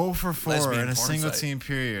sounds like a 0 for 4 lesbian in a porn single site. team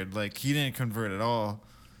period. Like he didn't convert at all.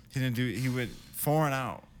 He went 4 and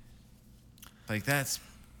out. Like that's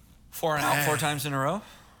 4 and out 4 times in a row.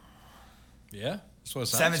 Yeah, that's what it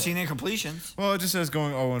sounds 17 like. incompletions. well, it just says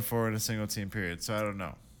going 0 and 4 in a single team period. So I don't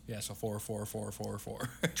know. Yeah, so 4, 4, 4, 4, 4.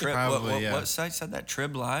 Trib, Probably, yeah. What site said that?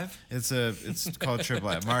 Trib Live? It's called Trib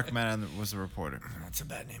Live. Mark Madden was the reporter. That's a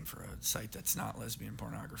bad name for a site that's not lesbian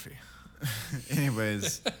pornography.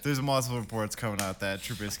 Anyways, there's multiple reports coming out that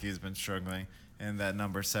Trubisky has been struggling, and that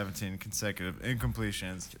number 17 consecutive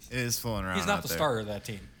incompletions is floating around. He's not out the there. starter of that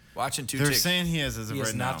team. Watching two They're ticks. saying he is as of He right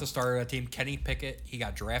is now. not the starter of that team. Kenny Pickett, he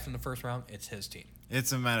got drafted in the first round. It's his team.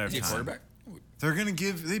 It's a matter of Is he a time. quarterback? They're gonna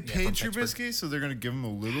give. They paid from Pittsburgh. Trubisky, so they're gonna give him a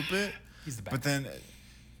little bit. He's the But backup. then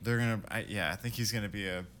they're gonna. I think he's gonna be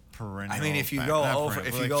a perennial. I mean, if you back- go not over, perennial,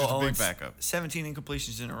 if but you like go just a 0 big and backup. 17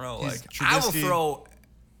 incompletions in a row, He's like Trubisky-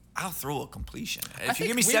 I'll throw a completion. I If you think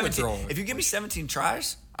give me we would 17, throw if you give me 17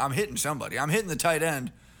 tries, I'm hitting somebody. I'm hitting the tight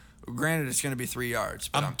end. Granted, it's going to be 3 yards,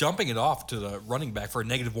 but I'm dumping it off to the running back for a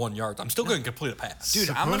 -1 yards. I'm still going to complete a pass. dude,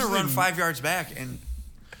 I'm going to run Supposedly- 5 yards back and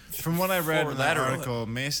From what I read Forward in that lateral. article,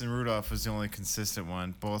 Mason Rudolph was the only consistent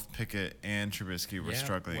one. Both Pickett and Trubisky were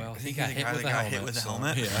struggling. Well, he think got he's the hit guy with that a got helmet. hit with a so,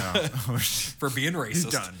 helmet? Yeah. For being racist. He's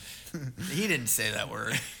done. he didn't say that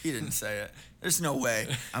word. He didn't say it. There's no way.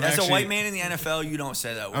 I'm As a actually- white man in the NFL, you don't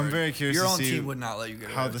say that word. I'm very curious Your to own see team would not let you get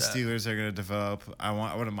away how with the that. Steelers are going to develop. I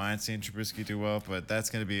wouldn't mind seeing Trubisky do well, but that's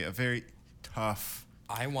going to be a very tough.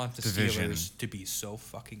 I want the Division. Steelers to be so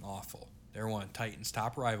fucking awful. They're one of Titans'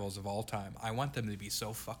 top rivals of all time. I want them to be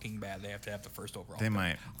so fucking bad they have to have the first overall. They pick.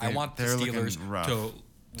 might. I want the They're looking Steelers rough. to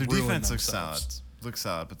Their ruin defense looks solid. themselves. Looks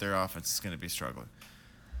solid, but their offense is going to be struggling.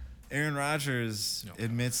 Aaron Rodgers No.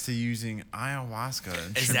 admits to using ayahuasca.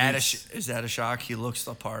 And Is that a shock? He looks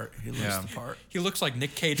the part. He looks Yeah. the part. He looks like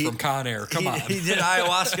Nick Cage from Con Air. Come on. He did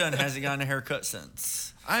ayahuasca and hasn't gotten a haircut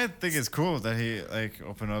since. I think it's cool that he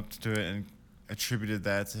opened up to it and attributed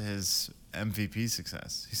that to his MVP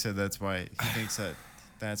success. He said that's why he thinks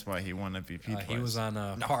that's why he won MVP twice. He was on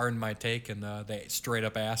Pardon My Take, and they straight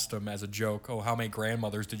up asked him as a joke, "Oh, how many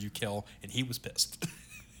grandmothers did you kill?" And he was pissed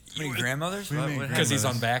How many grandmothers? What do you mean because he's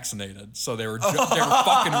grandmothers? unvaccinated. So they were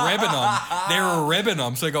fucking ribbing him. They were ribbing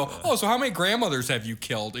him. So they go, "Oh, so how many grandmothers have you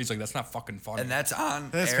killed?" He's like, "That's not fucking funny." And that's on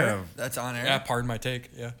That's air. kind of- That's on air. Yeah, Pardon My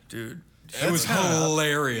Take. Yeah, Dude. it was You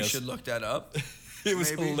hilarious. should look that up. It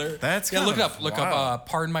was maybe. hilarious. That's yeah. kind Look of up. Look wild. up.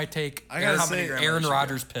 Pardon My Take. I gotta Aaron, say, Aaron grandmothers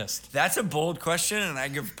Rodgers pissed. That's a bold question, and I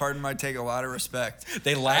give Pardon My Take a lot of respect.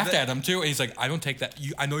 They laughed at him too, and he's like, "I don't take that.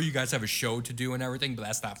 I know you guys have a show to do and everything, but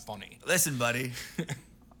that's not funny." Listen, buddy.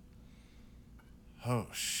 Oh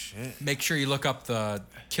shit! Make sure you look up the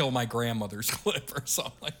 "Kill My Grandmother's" clip or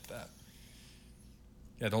something like that.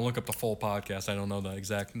 Yeah, don't look up the full podcast. I don't know the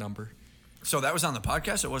exact number. So that was on the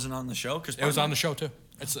podcast? It wasn't on the show? Cause It was on the show too.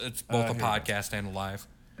 It's both a here it podcast and a live.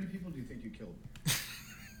 How many people do you think you killed?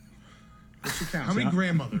 How many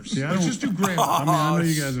grandmothers? See, I Let's don't- just do grandmothers. I mean, I know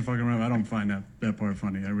you guys are fucking around. I don't find that part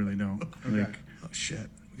funny. I really don't. Okay. Like, Oh, shit.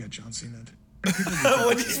 We got John Cena.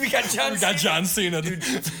 we got John We got John Cena.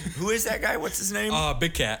 Who is that guy? What's his name?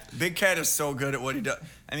 Big Cat. Big Cat is so good at what he does.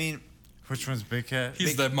 I mean, Which one's Big Cat?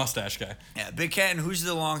 He's the mustache guy. yeah, Big Cat, and who's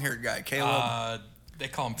the long-haired guy? Caleb. They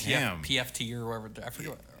call him Damn. PFT or whatever. I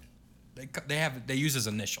forget. They use his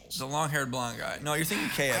initials. the long-haired blonde guy. No, you're thinking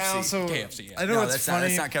KFC. I also, KFC, yeah. I know no, it's that's funny, not,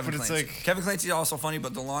 that's not Kevin but it's Clancy. like Kevin Clancy's also funny,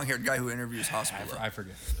 but the long-haired guy who interviews hospital. I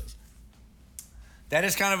forget who it is. That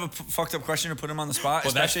is kind of a fucked up question to put him on the spot.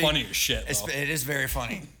 Well, that's funny as shit, though. It is very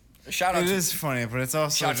funny. Shout out. It is funny, but it's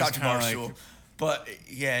also shout out just to kind of Barstool. like. But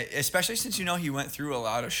yeah, especially since he went through a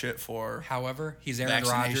lot of shit for. However, he's Aaron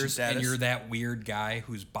vaccination Rodgers, status. and you're that weird guy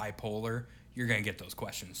who's bipolar. You're gonna get those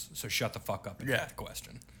questions. So shut the fuck up and get the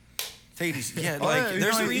question. Take it easy. Yeah, yeah,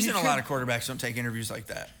 there's a reason a lot of quarterbacks don't take interviews like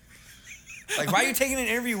that. Like, why are you taking an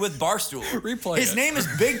interview with Barstool? Replay His it. name is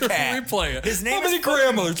Big Cat. Replay it. His name How many is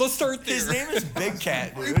grandmothers? Let's start there. His name is Big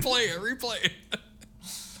Cat, dude. Replay it. How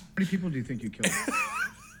many people do you think you killed?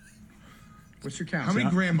 What's your count? How many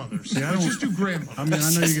grandmothers? Yeah, Let's just do grandmothers. I mean,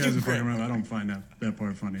 I know you guys are fucking around. I don't find that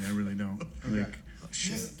part funny. I really don't. Like,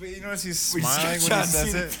 But you notice he's We just smiling got when he John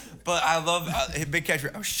says Cena. it. But I love Big Cat.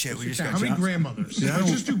 Oh shit, we just got How many John. grandmothers? Yeah, I Let's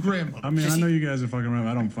don't- just do grandmothers. I mean, I know you guys are fucking around.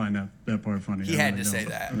 I don't find that part funny. He I had really to say don't.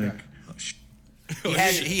 that. Like,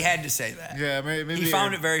 He had to say that. Yeah, maybe He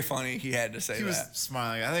found it very funny. He had to say He was that.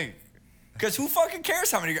 smiling. I think. Because who fucking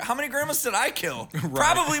cares how many grandmas did I kill?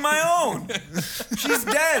 Probably my own. She's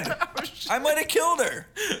dead. I might have killed her.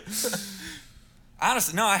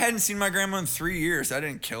 Honestly, no, I hadn't seen my grandma in 3 years. I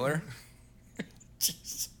didn't kill her.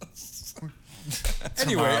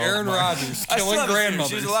 Anyway, Aaron Rodgers I still killing haven't seen her.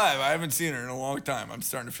 grandmothers. She's alive. I haven't seen her in a long time. I'm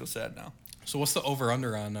starting to feel sad now. So what's the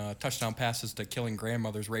over/under on touchdown passes to killing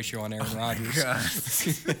grandmothers ratio on Aaron Rodgers?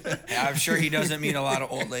 Yeah, I'm sure he doesn't meet a lot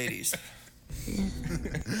of old ladies.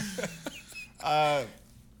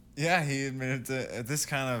 Yeah, he admitted that this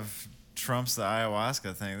kind of trumps the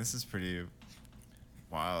ayahuasca thing. This is pretty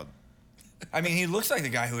wild. I mean, he looks like the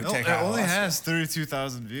guy who would take It only ayahuasca. has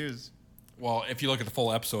 32,000 views. Well, if you look at the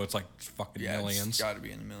full episode, it's like fucking Yeah, millions. it's got to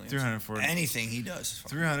be in the millions. 340. Anything he does. is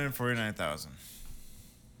fucking- 349,000.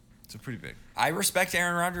 So pretty big. I respect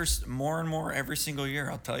Aaron Rodgers more and more every single year.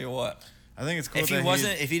 I'll tell you what. I think it's cool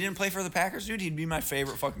If he didn't play for the Packers, dude, he'd be my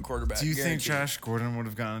favorite fucking quarterback. Do you think Guaranteed. Josh Gordon would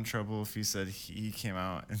have gotten in trouble if he said he came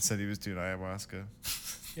out and said he was doing ayahuasca?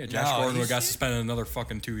 Yeah, Josh No, Gordon would he's- got suspended another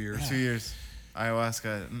fucking 2 years. 2 years.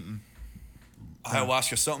 Ayahuasca.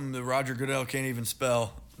 Ayahuasca, something that Roger Goodell can't even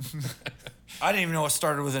spell. I didn't even know it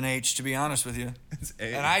started with an H, to be honest with you. It's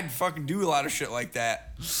A. And I'd fucking do a lot of shit like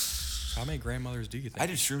that. How many grandmothers do you think? I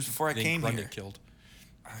did shrooms before I think came Grundy here. killed?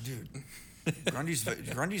 Oh, dude. Grundy's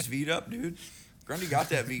V'd up, dude. Grundy got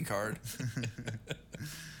that V card.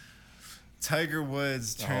 Tiger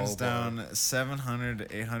Woods turns down $700 to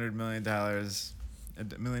 $800 million,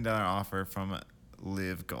 $1 million offer from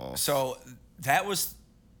Live Golf. So that was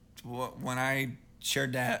when I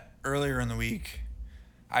shared that earlier in the week.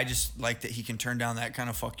 I just like that he can turn down that kind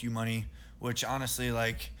of fuck you money, which honestly,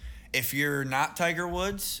 like, if you're not Tiger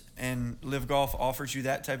Woods and Live Golf offers you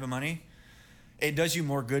that type of money, it does you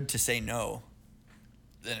more good to say no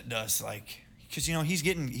than it does, like, because, you know, he's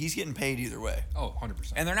getting paid either way. Oh,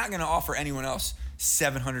 100%. And they're not going to offer anyone else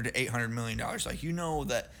 $700 to $800 million. Like, you know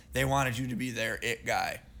that they wanted you to be their it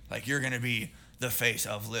guy. Like, you're going to be the face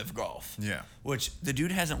of Live Golf. Yeah. Which the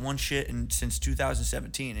dude hasn't won shit since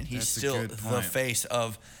 2017, and he's That's a still good the point. face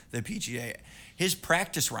of the PGA. His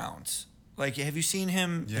practice rounds, like, have you seen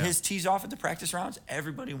him, Yeah. his tees off at the practice rounds?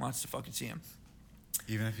 Everybody wants to fucking see him.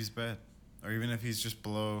 Even if he's bad. Or even if he's just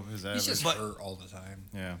below his average. He's just But- hurt all the time.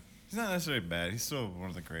 Yeah. He's not necessarily bad. He's still one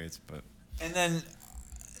of the greats, but... And then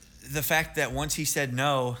the fact that once he said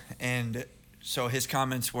no, and so his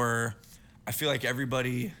comments were, I feel like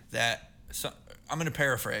everybody that, so, I'm going to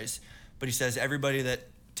paraphrase, but he says everybody that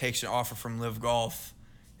takes an offer from Live Golf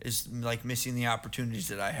is like missing the opportunities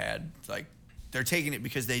that I had. Like, they're taking it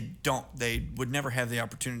because they would never have the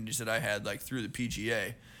opportunities that I had, like, through the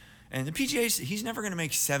PGA. And the PGA, he's never going to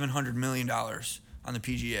make $700 million on the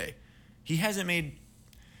PGA. He hasn't made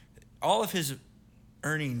all of his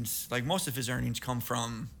earnings, like most of his earnings come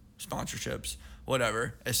from sponsorships,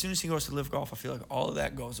 whatever. As soon as he goes to Live Golf, I feel like all of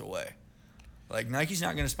that goes away. Like, Nike's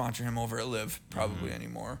not going to sponsor him over at Live probably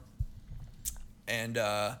anymore. And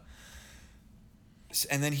then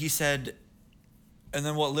he said, and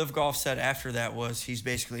then what Live Golf said after that was he's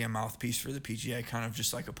basically a mouthpiece for the PGA, kind of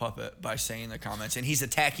just like a puppet by saying the comments. And he's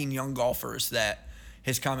attacking young golfers that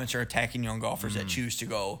his comments are attacking young golfers that choose to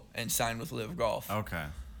go and sign with Live Golf. Okay.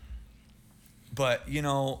 But, you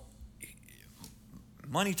know,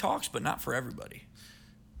 money talks, but not for everybody.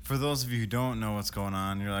 For those of you who don't know what's going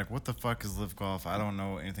on, you're like, what the fuck is Live Golf? I don't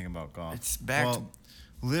know anything about golf. It's backed. Well,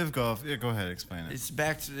 Live Golf, yeah, go ahead, explain it. It's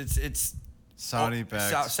backed. It's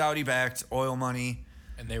Saudi-backed. Saudi-backed oil money.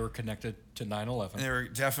 And they were connected to 9/11. And they were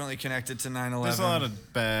definitely connected to 9/11. There's a lot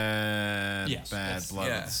of bad Yes, blood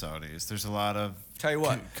yeah. with the Saudis. There's a lot of... Tell you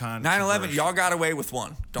what, con- 9/11, controversy. y'all got away with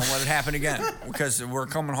one. Don't let it happen again, because we're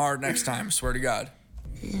coming hard next time. I swear to God.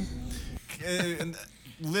 And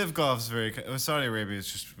Live Golf is Saudi Arabia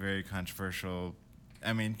is just very controversial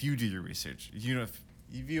I mean, you do your research. You know,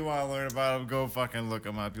 if you want to learn about him, go fucking look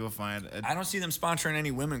him up. You'll find it. I don't see them sponsoring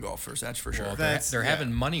any women golfers. That's for sure. Well, That's- they're yeah.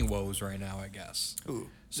 having money woes right now, I guess. Ooh,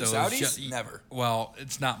 So the it's Saudis? Never. Well,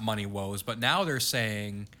 it's not money woes, but now they're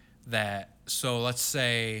saying that. So let's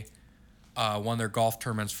say one of their golf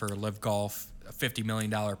tournaments for Live Golf, a $50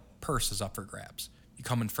 million purse is up for grabs. You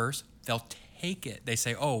come in first, they'll take it. They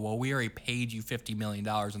say, "Oh, well, we already paid you $50 million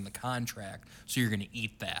in the contract, so you're going to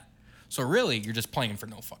eat that." So really, you're just playing for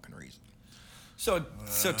no fucking reason. So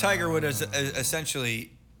Tiger would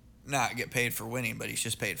essentially not get paid for winning, but he's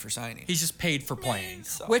just paid for signing. He's just paid for playing,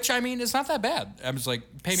 so- which I mean, it's not that bad. I was like,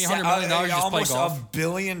 pay me $100 million just play almost golf. $1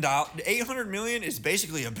 billion. $800 million is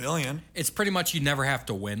basically $1 billion. It's pretty much you never have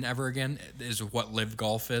to win ever again. Is what Live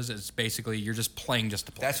Golf is. It's basically you're just playing just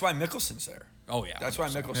to play. That's why Mickelson's there. Oh yeah, That's why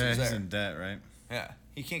 100%. Mickelson's Yeah, he's there. in debt, right? Yeah,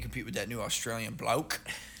 he can't compete with that new Australian bloke.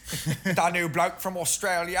 That new bloke from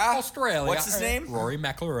Australia. Australia. What's his name? Rory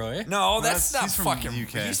McIlroy. No, that's not he's from fucking. the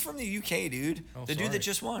UK. He's from the UK, dude. Oh, the dude sorry. that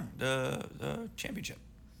just won the championship.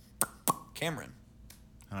 Cameron.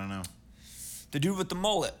 I don't know. The dude with the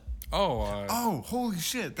mullet. Oh, Oh, holy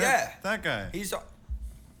shit! Yeah. That guy. He's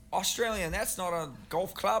Australian. That's not a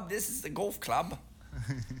golf club. This is the golf club.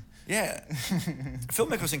 Yeah, Phil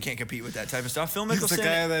Mickelson can't compete with that type of stuff. Phil He's Mickelson. the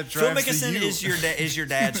guy that Phil drives the Mickelson U. is your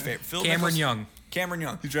dad's favorite. Phil Cameron Mickelson- Young. Cameron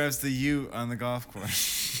Young. He drives the U on the golf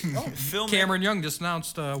course. Phil Cameron Young just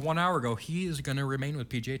announced 1 hour ago he is going to remain with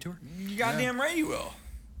PGA Tour. You goddamn right you will.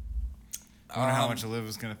 I wonder how much Liv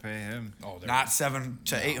was going to pay him. Oh, they're Not $700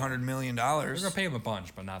 to $800 million. going to pay him a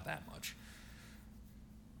bunch, but not that much.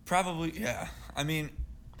 Probably, yeah. I mean,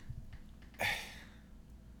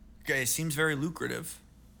 okay, it seems very lucrative,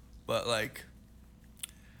 but like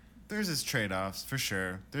There's his trade-offs for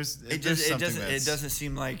sure. it there's something that's- doesn't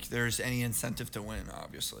seem like there's any incentive to win.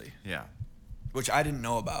 Obviously, Yeah. which I didn't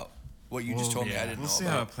know about. What you just told me, I didn't We'll know see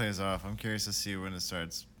how about. it plays off. I'm curious to see when it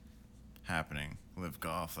starts happening. Live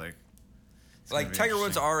golf, like. it's gonna Like be Tiger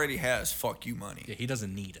Woods interesting. already has fuck you money. Yeah, he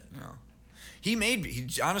doesn't need it. No.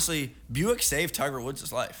 Honestly, Buick saved Tiger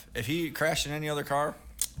Woods' life. If he crashed in any other car,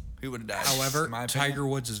 he would have died. However, in my opinion. Tiger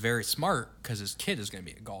Woods is very smart because his kid is going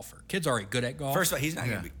to be a golfer. Kid's already good at golf. First of all, he's not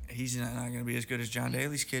Yeah. gonna be. He's not gonna be as good as John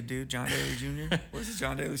Daly's kid, dude. John Daly Jr. What's his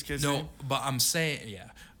John Daly's kid's name? no, but I'm saying,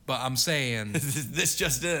 This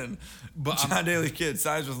just in. But John Daly's kid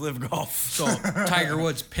signs with Live Golf. so Tiger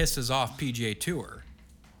Woods pisses off PGA Tour,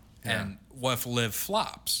 and what if Live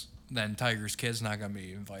flops? Then Tiger's kid's not going to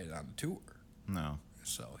be invited on the tour. No.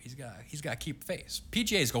 So he's got to keep face.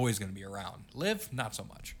 PGA is always going to be around. Live, not so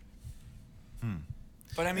much.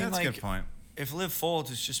 But I mean, That's a like, good point. if Live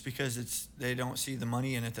folds, it's just because they don't see the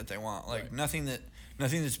money in it that they want. Like nothing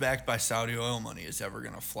that's backed by Saudi oil money is ever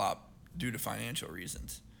gonna flop due to financial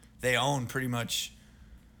reasons. They own pretty much.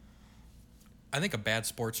 I think a bad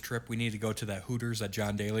sports trip, we need to go to that Hooters that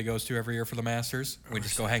John Daly goes to every year for the Masters. We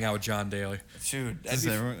just go hang out with John Daly. Dude, Does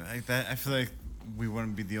everyone, like that, I feel like we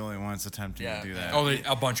wouldn't be the only ones attempting Yeah. to do that. Oh,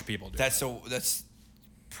 a bunch of people do. that's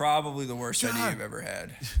probably the worst idea John. you've ever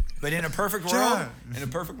had. But in a perfect John.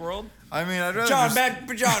 world, I mean, I'd rather John,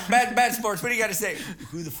 just- bad sports. What do you got to say?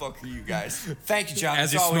 Who the fuck are you guys? Thank you, John.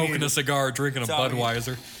 As That's he's all we smoking need. a cigar, drinking a That's all we need.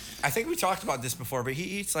 Budweiser. I think we talked about this before, but he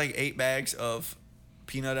eats like 8 bags of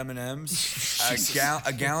peanut M&Ms,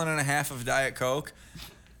 a gallon and a half of Diet Coke,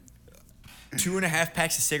 2.5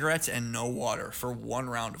 packs of cigarettes, and no water for one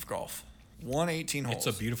round of golf. 118 holes.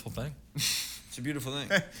 It's a beautiful thing. It's a beautiful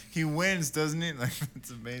thing. he wins, doesn't he? Like, it's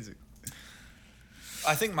amazing.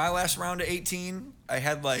 I think my last round of 18, I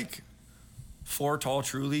had like 4 tall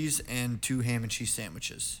Trulies and 2 ham and cheese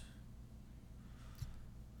sandwiches.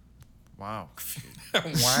 Wow.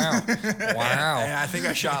 Wow. And I think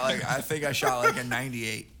I shot like a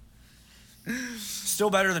 98. Still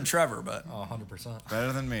better than Trevor, but Oh, 100%.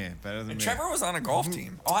 Better than me. Better than me. Trevor was on a golf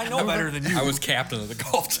team. Oh, I know better than you. I was captain of the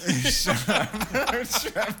golf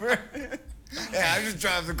team. Trevor. Yeah, I just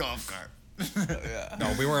drive the golf cart. Yeah.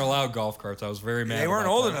 No, we weren't allowed golf carts. I was very mad. They weren't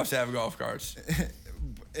about old that. enough to have golf carts.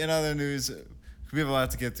 In other news, we have a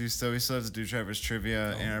lot to get through still. We still have to do Trevor's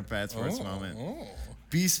trivia in our bad sports moment.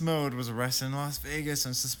 Beast Mode was arrested in Las Vegas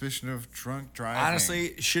on suspicion of drunk driving.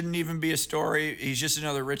 Honestly, shouldn't even be a story. He's just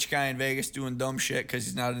another rich guy in Vegas doing dumb shit because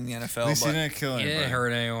he's not in the NFL. At least he but didn't kill He anybody. didn't hurt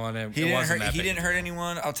anyone. he didn't hurt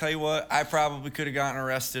anyone. I'll tell you what, I probably could have gotten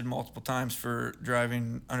arrested multiple times for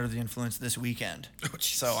driving under the influence this weekend.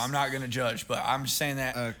 So I'm not going to judge, but I'm just saying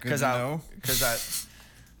that Good because to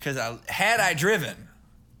know. had I driven,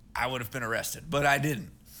 I would have been arrested, but I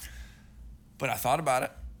didn't. But I thought about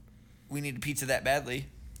it. We need a pizza that badly.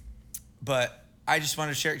 But I just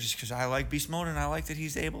wanted to share it just because I like Beast Mode and I like that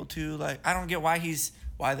he's able to, like, I don't get why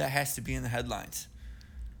that has to be in the headlines.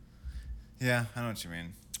 Yeah, I know what you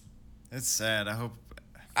mean. It's sad. I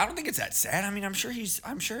don't think it's that sad. I mean, I'm sure.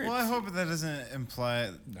 Well, I hope that doesn't imply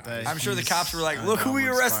that. I'm sure the cops were like, "Look who we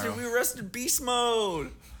arrested! We arrested Beast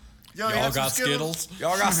Mode. Y'all got Skittles?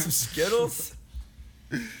 Y'all got some Skittles."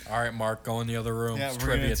 All right, Mark, go in the other room. Yeah, It's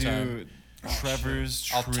we're trivia gonna time. do Trevor's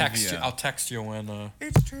trivia. I'll text you when.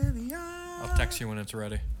 It's trivia. I'll text you when it's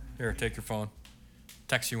ready. Here, take your phone.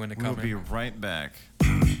 Text you when to come. We'll be right back.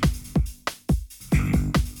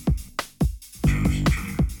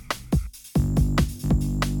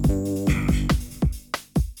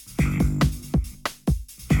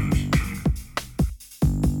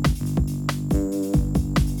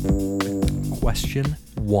 Question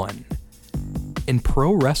 1. In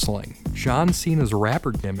pro wrestling, John Cena's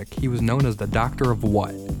rapper gimmick, he was known as the Doctor of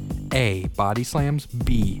what? A. Body slams.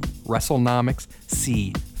 B. Wrestlenomics.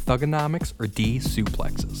 C. Thugonomics. Or D.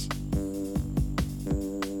 Suplexes?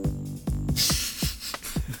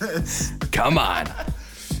 Come on.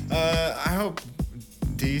 I hope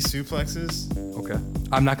D. Suplexes. Okay.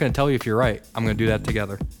 I'm not going to tell you if you're right. I'm going to do that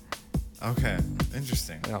together. Okay.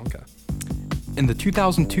 Interesting. Yeah, okay. In the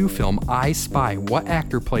 2002 film I Spy, what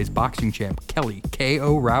actor plays boxing champ Kelly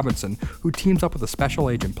K.O. Robinson, who teams up with a special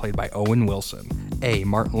agent played by Owen Wilson? A.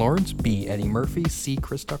 Martin Lawrence. B. Eddie Murphy. C.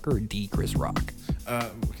 Chris Tucker. Or D. Chris Rock?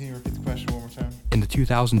 Can you repeat the question one more time? In the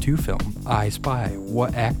 2002 film I Spy,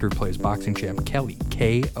 what actor plays boxing champ Kelly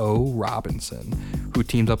K.O. Robinson, who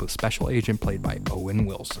teams up with a special agent played by Owen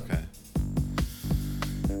Wilson? Okay.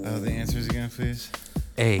 The answers again, please.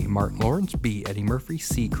 A. Martin Lawrence. B. Eddie Murphy.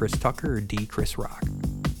 C. Chris Tucker. Or D. Chris Rock?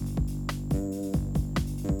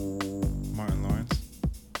 Martin Lawrence?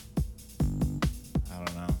 I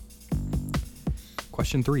don't know.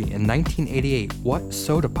 Question 3. In 1988, what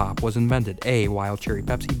soda pop was invented? A. Wild Cherry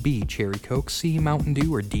Pepsi. B. Cherry Coke. C. Mountain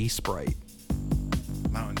Dew. Or D. Sprite?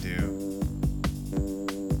 Mountain Dew.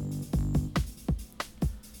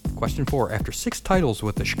 Question 4. After 6 titles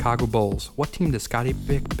with the Chicago Bulls, what team did Scottie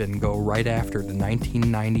Pippen go right after the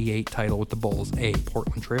 1998 title with the Bulls? A.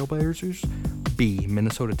 Portland Trailblazers. B.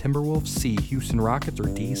 Minnesota Timberwolves. C. Houston Rockets. Or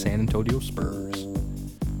D. San Antonio Spurs?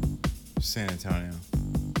 San Antonio.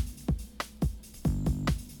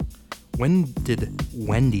 When did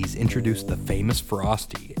Wendy's introduce the famous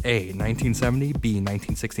Frosty? A. 1970. B.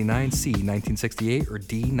 1969. C. 1968. Or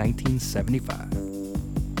D. 1975?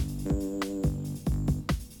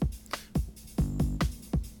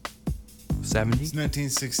 70? It's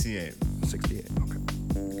 1968. 68, okay.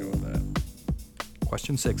 Go with that.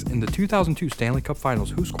 Question 6. In the 2002 Stanley Cup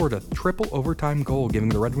Finals, who scored a triple overtime goal, giving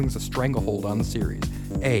the Red Wings a stranglehold on the series?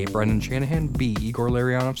 A. Brendan Shanahan. B. Igor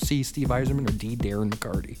Larionov. C. Steve Yzerman. Or D. Darren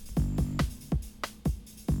McCarty?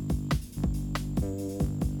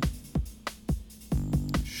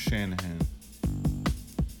 Shanahan.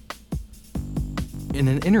 In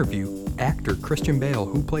an interview, actor Christian Bale,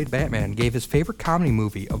 who played Batman, gave his favorite comedy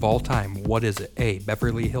movie of all time. What is it? A.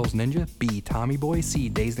 Beverly Hills Ninja. B. Tommy Boy. C.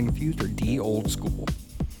 Dazed and Confused. Or D. Old School?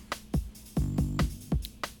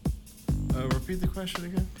 Repeat the question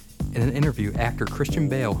again. In an interview, actor Christian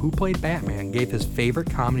Bale, who played Batman, gave his favorite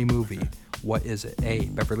comedy movie. What is it? A.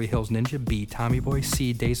 Beverly Hills Ninja. B. Tommy Boy.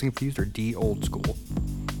 C. Dazed and Confused. Or D. Old School?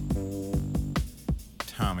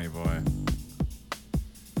 Tommy Boy.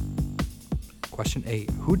 Question 8.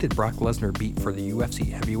 Who did Brock Lesnar beat for the UFC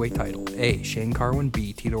heavyweight title? A. Shane Carwin.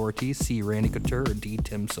 B. Tito Ortiz. C. Randy Couture. Or D.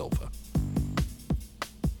 Tim Silva?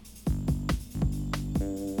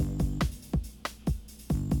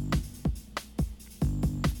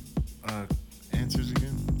 Answers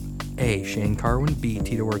again? A. Shane Carwin. B.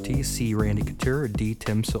 Tito Ortiz. C. Randy Couture. Or D.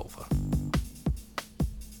 Tim Silva?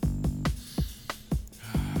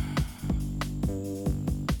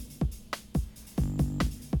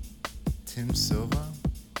 Tim Silva?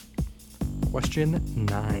 Question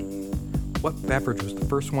 9. What beverage was the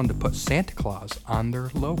first one to put Santa Claus on their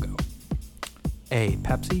logo? A.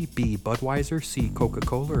 Pepsi. B. Budweiser. C.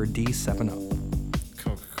 Coca-Cola. Or D. 7-Up?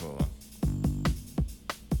 Coca-Cola.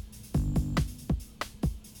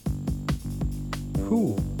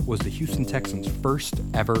 Who was the Houston Texans' first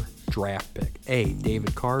ever draft pick? A.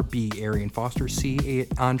 David Carr. B. Arian Foster. C.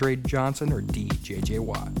 Andre Johnson. Or D. J.J.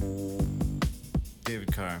 Watt?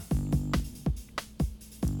 David Carr.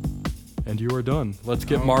 And you are done. Let's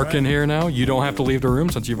get All Mark right. in here now. You don't have to leave the room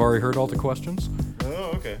since you've already heard all the questions.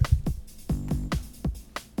 Oh, okay.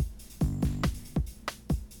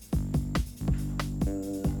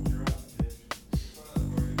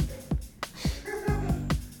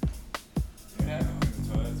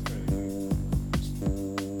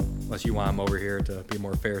 Unless you want him over here to be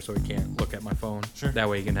more fair so he can't look at my phone. Sure. That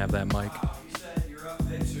way you can have that mic. You said you're up,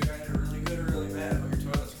 bitch. So you're either really good or really bad, but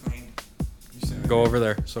your toilet's clean. go over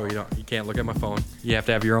there so you can't look at my phone. You have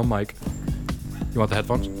to have your own mic. You want the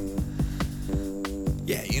headphones?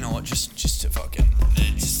 Yeah, you know what? Just to fucking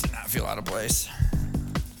just to not feel out of place.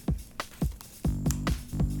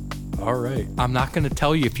 All right. I'm not going to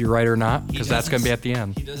tell you if you're right or not because that's going to be at the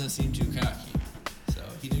end. He doesn't seem too cocky, so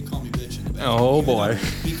he didn't call me bitch in the back. Oh boy.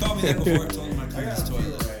 He called me that before I told him I cleaned his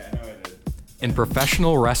toilet. In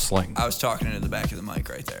professional wrestling. I was talking into the back of the mic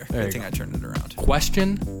right there. I think I turned it around.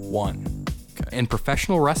 Question 1. Okay. In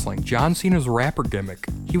professional wrestling, John Cena's rapper gimmick,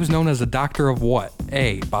 he was known as a doctor of what?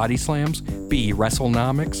 A. Body slams, B.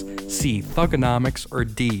 Wrestlenomics, C. Thugonomics, or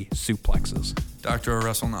D. Suplexes? Doctor of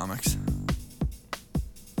Wrestlenomics.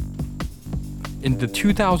 In the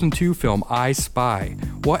 2002 film I Spy,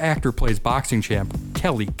 what actor plays boxing champ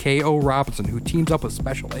Kelly K.O. Robinson, who teams up with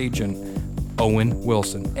special agent Owen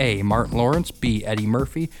Wilson? A. Martin Lawrence, B. Eddie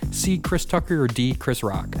Murphy, C. Chris Tucker, or D. Chris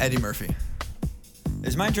Rock? Eddie Murphy.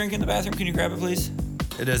 Is my drink in the bathroom? Can you grab it, please?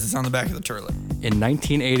 It is. It's on the back of the toilet. In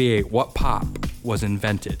 1988, what pop was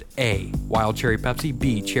invented? A. Wild Cherry Pepsi,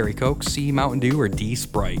 B. Cherry Coke, C. Mountain Dew, or D.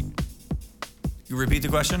 Sprite? You repeat the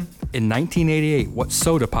question? In 1988, what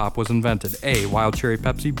soda pop was invented? A. Wild Cherry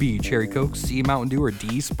Pepsi, B. Cherry Coke, C. Mountain Dew, or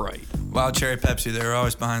D. Sprite? Wild Cherry Pepsi. They were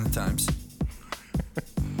always behind the times.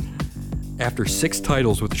 After 6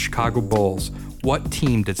 titles with the Chicago Bulls, what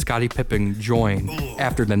team did Scottie Pippen join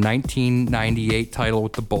after the 1998 title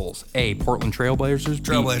with the Bulls? A. Portland Trailblazers.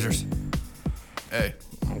 Trailblazers. Hey.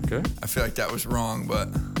 Okay. I feel like that was wrong, but...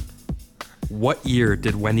 What year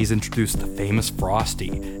did Wendy's introduce the famous Frosty?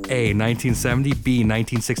 A. 1970, B.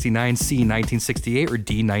 1969, C. 1968, or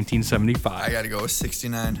D. 1975? I gotta go with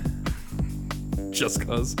 69. Just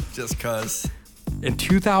cuz. Just cuz. In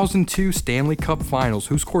 2002 Stanley Cup Finals,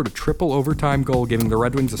 who scored a triple overtime goal, giving the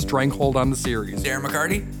Red Wings a stranglehold on the series? Darren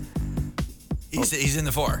McCarty? He's in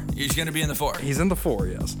the 4. He's going to be in the 4. He's in the 4,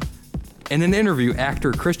 yes. In an interview,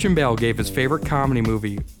 actor Christian Bale gave his favorite comedy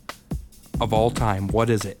movie of all time. What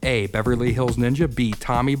is it? A. Beverly Hills Ninja, B.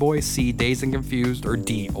 Tommy Boy, C. Dazed and Confused, or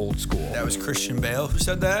D. Old School? That was Christian Bale who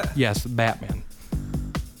said that? Yes, Batman.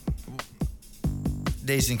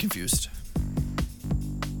 Dazed and Confused.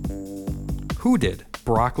 Who did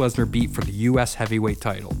Brock Lesnar beat for the U.S. heavyweight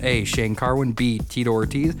title? A. Shane Carwin, B. Tito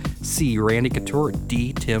Ortiz, C. Randy Couture,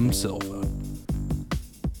 D. Tim Silva?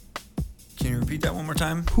 Can you repeat that one more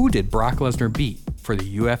time? Who did Brock Lesnar beat for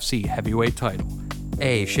the UFC heavyweight title?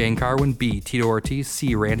 A. Shane Carwin, B. Tito Ortiz,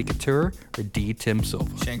 C. Randy Couture, or D. Tim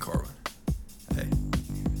Silva? Shane Carwin. Hey.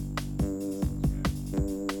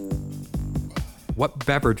 What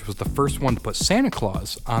beverage was the first one to put Santa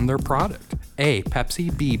Claus on their product? A.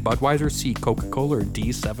 Pepsi, B. Budweiser, C. Coca-Cola, or D.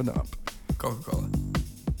 7-Up? Coca-Cola.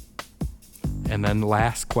 And then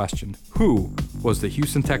last question. Who was the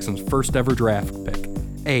Houston Texans' first ever draft pick?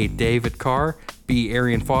 A. David Carr, B.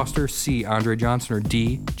 Arian Foster, C. Andre Johnson, or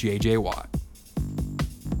D. J.J. Watt?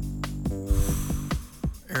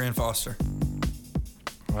 Arian Foster.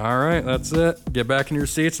 All right, that's it. Get back in your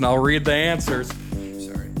seats and I'll read the answers.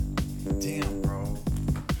 Sorry. Damn, bro.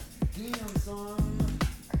 Damn, son.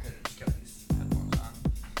 I could have just kept these headphones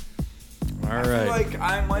on. All I right. feel like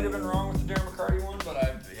I might have been wrong with the Darren McCarty one, but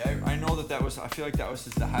I know that was, I feel like that was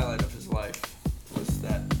just the highlight of his life. Was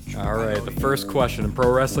that. All right, the first question. In pro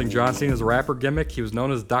wrestling, John Cena's rapper gimmick, he was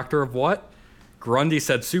known as Doctor of what? Grundy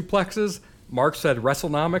said suplexes. Mark said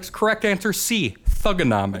Wrestlenomics. Correct answer C.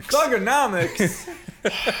 Thugonomics. Thugonomics.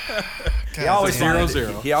 He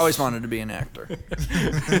always wanted to be an actor.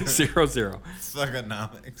 0-0.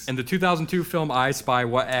 Thugonomics. In the 2002 film I Spy,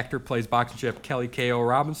 what actor plays boxing champ Kelly K.O.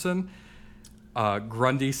 Robinson?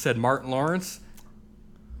 Grundy said Martin Lawrence.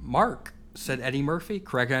 Mark said Eddie Murphy.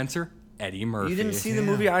 Correct answer, Eddie Murphy. You didn't see the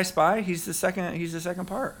movie I Spy? He's the second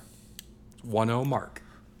part. 1-0 Mark.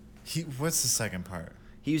 What's the second part?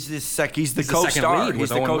 He's the co-star. He's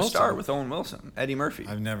the Owen co-star Wilson. with Owen Wilson. Eddie Murphy.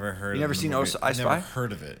 I've never heard of it. You never seen I Spy? I've never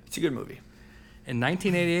heard of it. It's a good movie. In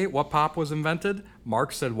 1988, what pop was invented?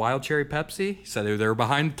 Mark said Wild Cherry Pepsi. He said they were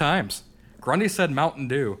behind the times. Grundy said Mountain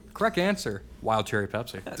Dew. Correct answer, Wild Cherry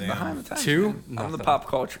Pepsi. That's behind the times. 2. I'm the pop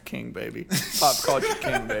culture king, baby. Pop culture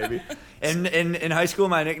king, baby. And in high school,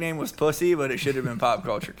 my nickname was Pussy, but it should have been Pop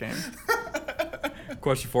Culture King.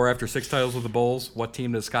 Question 4. After 6 titles with the Bulls, what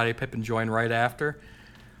team did Scottie Pippen join right after?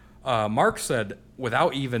 Mark said,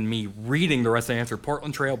 without even me reading the rest of the answer,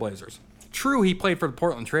 Portland Trailblazers. True, he played for the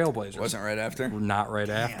Portland Trailblazers. Wasn't right after? Not right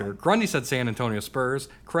after. Grundy said San Antonio Spurs.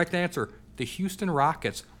 Correct answer, the Houston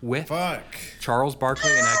Rockets with Charles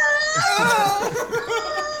Barkley and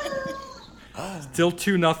Still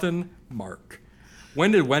 2-0, Mark.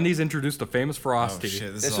 When did Wendy's introduce the famous Oh, Frosty?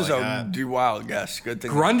 shit. This was a wild guess. Good thing.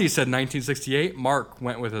 Grundy said 1968. Mark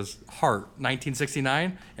went with his heart.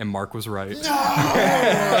 1969, and Mark was right.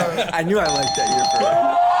 I knew I liked that year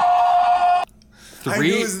for I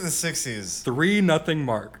knew it was in the 60s. 3-0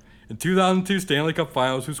 Mark. In 2002 Stanley Cup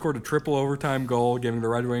Finals, who scored a triple overtime goal, giving the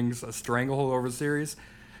Red Wings a stranglehold over the series?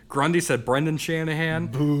 Grundy said Brendan Shanahan.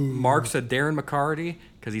 Boom. Mark said Darren McCarty,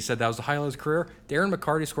 because he said that was the highlight of his career. Darren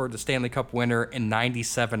McCarty scored the Stanley Cup winner in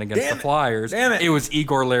 '97 against the Flyers. Damn it. It was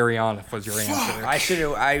Igor Larionov was your answer.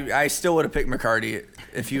 I still would have picked McCarty.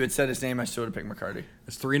 If you had said his name, I still would have picked McCarty.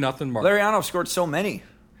 It's 3-0 Mark. Larionov scored so many.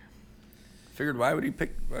 Figured why would he?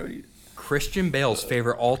 Christian Bale's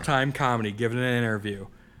favorite all-time comedy, given in an interview.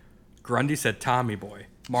 Grundy said Tommy Boy.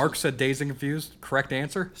 Mark said Dazed and Confused. Correct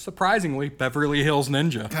answer, surprisingly, Beverly Hills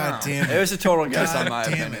Ninja. God damn it. It was a total guess on my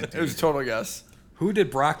damn opinion. it, It was a total guess. Who did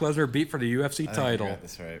Brock Lesnar beat for the UFC I think title? you got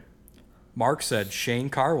this right. Mark said Shane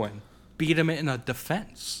Carwin. Beat him in a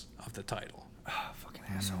defense of the title. Fucking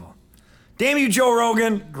asshole. Damn you, Joe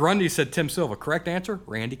Rogan. Grundy said Tim Silva. Correct answer,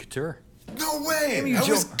 Randy Couture. No way! Damn you, I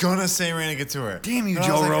Joe- was gonna say Randy Couture. Damn you, But I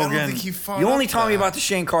Joe was like, Rogan. I don't think he fought You only up taught me that. about the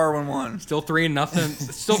Shane Carwin one. Still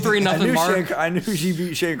 3-0. Still 3-0 Mark. I knew she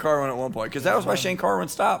beat Shane Carwin at one point because that was why Shane Carwin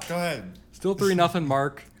stopped. Go ahead. Still 3-0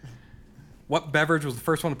 Mark. What beverage was the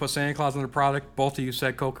first one to put Santa Claus in their product? Both of you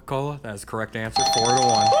said Coca-Cola. That is the correct answer.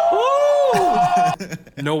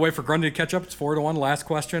 4-1. No way for Grundy to catch up. It's 4-1. Last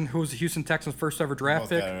question. Who was the Houston Texans' first ever draft Both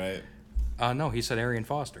pick? got it right. No, he said Arian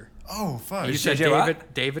Foster. Oh, fuck. You said JJ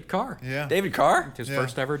Watt? David Carr. Yeah. David Carr? His Yeah.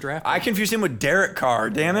 first ever draft I pick. confused him with Derek Carr.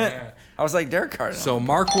 Damn it. Yeah. I was like, Derek Carr. So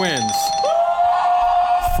Mark wins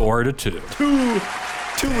 4-2.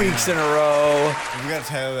 2 weeks in a row. We gotta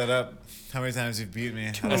tally that up. How many times you've beat me?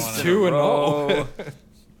 I don't That's want to. 2-0. Oh.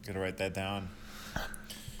 Gotta write that down.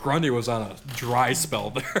 Grundy was on a dry spell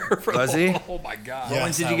there. Was he? Oh my God. What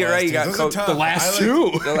ones did I you get was, right? You dude. got Those are Coke. tough. The last I like-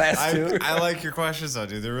 two. The last two. I like your questions though,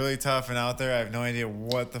 dude. They're really tough and out there. I have no idea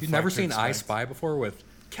what the You've fuck never to seen I expect. Spy before with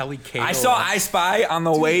Kelly Cato? I saw I Spy on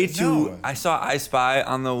the way to. no. I saw I Spy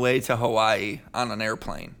on the way to Hawaii on an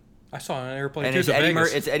airplane, I saw it on an airplane and too it's to Eddie,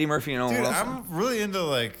 Vegas. it's Eddie Murphy and Owen Dude, Wilson. I'm really into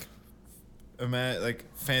like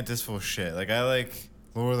fantastical shit. Like I like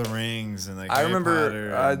Lord of the Rings and like I Harry remember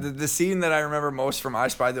Potter and- the scene that I remember most from I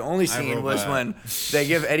Spy. The only scene Robot. was when they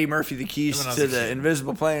give Eddie Murphy the keys When I was to a the kid.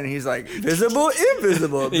 invisible plane, and he's like, "Visible,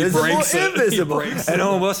 invisible, He visible, breaks it. He invisible." breaks And it.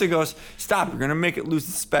 Owen Wilson goes, "Stop! You're gonna make it lose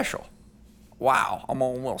the special." Wow, I'm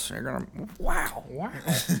Owen Wilson. You're gonna wow, Wow.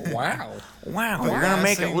 wow. The You're gonna last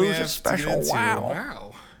make it thing we lose have its to get special. into- Wow. Wow.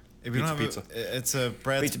 If you don't Pizza, have it's a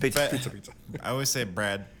Brad Pizza. I always say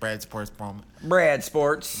Brad sports moment. Brad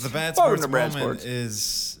Sports. The bad Welcome sports to Brad moment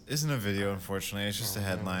Sports. isn't a video, unfortunately. It's just a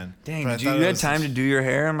headline. Dang, But I did you thought it had was time to do your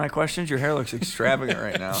hair in my questions? Your hair looks extravagant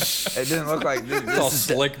right now. It didn't look like this. It's all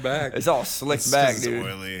slick back. It's all slicked It's back, 'cause it's dude.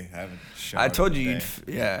 oily. I haven't showered I told you in a you'd.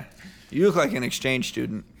 day. Yeah, you look like an exchange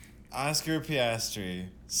student. Oscar Piastri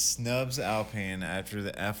snubs Alpine after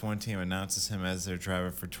the F1 team announces him as their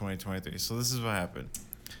driver for 2023. So this is what happened.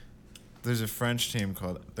 There's a French team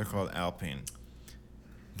called Alpine.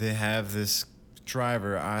 They have this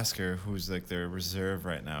driver Oscar who's like their reserve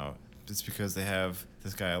right now. It's because they have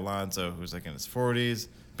this guy Alonso who's like in his 40s,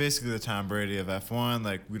 basically the Tom Brady of F1.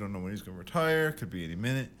 Like we don't know when he's gonna retire. Could be any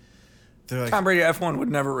minute. They're like Tom Brady F1 would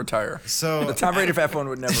never retire. So The Tom Brady of F1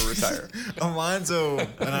 would never retire. Alonso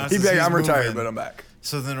announces He'd be like, he's "I'm retired, moving. but I'm back."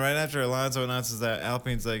 So then right after Alonso announces that,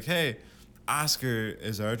 Alpine's like, hey, Oscar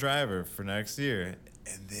is our driver for next year.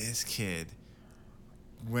 And this kid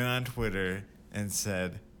went on Twitter and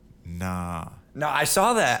said, nah. No, I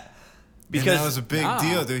saw that Because because that was a big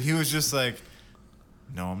deal, dude. He was just like,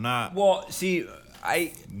 no, I'm not. well, see,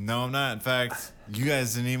 No, I'm not. In fact, you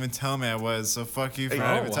guys didn't even tell me I was, so fuck you for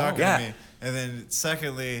not even wow. talking Yeah. to me. And then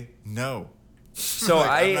secondly, no. so Like,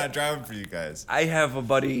 I'm I not driving for you guys. I have a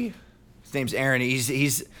buddy. His name's Aaron.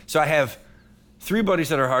 He's so I have 3 buddies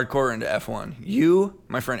that are hardcore into F1. You,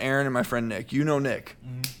 my friend Aaron, and my friend Nick. You know Nick.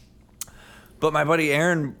 But my buddy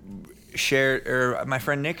Aaron shared, or my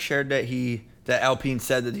friend Nick shared that Alpine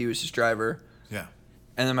said that he was his driver. Yeah.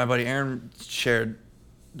 And then my buddy Aaron shared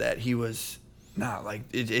that he was not like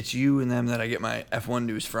it's you and them that I get my F1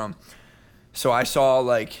 news from. So I saw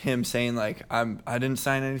like him saying like I didn't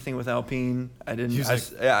sign anything with Alpine. I didn't. He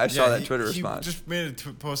was I saw that he- Twitter he response. just made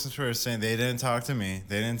a post on Twitter saying they didn't talk to me.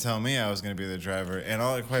 They didn't tell me I was going to be the driver. And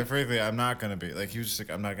quite frankly, I'm not going to be. Like he was just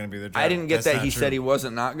like, I'm not going to be the driver. I didn't get That's that not he true. said he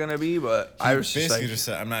wasn't not gonna be, but I was just basically like, just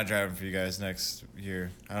said I'm not driving for you guys next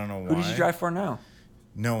year. I don't know why. who did you drive for now?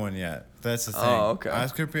 No one yet. That's the thing. Oh, okay.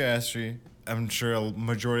 Oscar Piastri. I'm sure a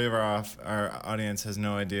majority of our audience has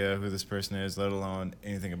no idea who this person is, let alone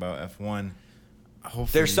anything about F1. hopefully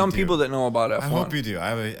There's some you do. people that know about F1. I hope you do.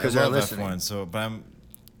 I they're love listening. F1, so but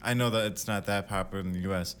I know that it's not that popular in the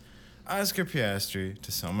U.S. Oscar Piastri,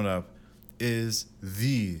 to sum it up, is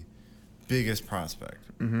the biggest prospect.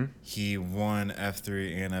 Mm-hmm. He won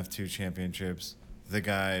F3 and F2 championships. The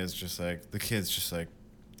guy is just like, the kid's just like,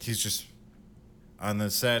 he's just on the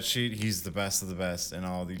stat sheet. He's the best of the best in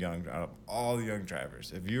all the young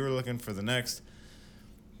drivers. If you were looking for the next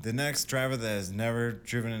driver that has never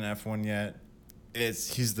driven an F1 yet,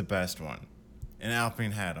 he's the best one. And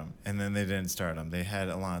Alpine had him, and then they didn't start him. They had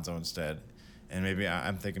Alonso instead. And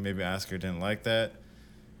I'm thinking maybe Oscar didn't like that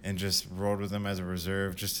and just rode with him as a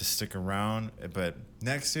reserve just to stick around. But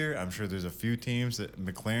next year, I'm sure there's a few teams that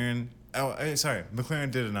McLaren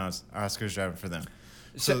did announce Oscar's driving for them.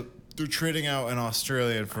 So they're trading out an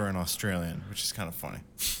Australian for an Australian, which is kind of funny.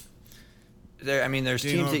 There's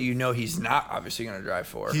teams that he's not obviously going to drive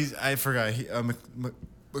for. I forgot.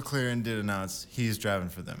 McLaren did announce he's driving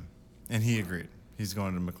for them, and he agreed. He's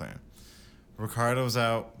going to McLaren. Ricciardo's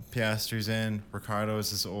out. Piastri's in. Ricciardo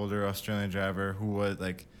is this older Australian driver who was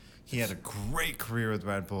he had a great career with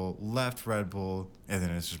Red Bull, left Red Bull, and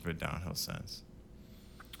then it's just been downhill since.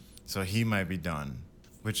 So he might be done,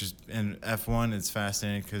 which is in F1. It's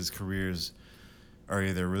fascinating because careers are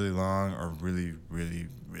either really long or really, really,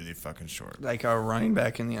 really fucking short. Like a running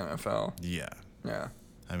back in the NFL. Yeah. Yeah.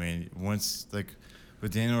 I mean, once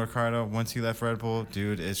with Daniel Ricciardo, once he left Red Bull,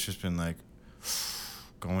 dude, it's just been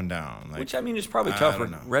going down. Which is probably tough.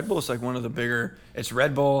 Red Bull is one of the bigger. It's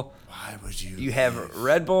Red Bull. Why would you? You have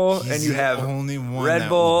Red Bull, and you have the only one Red that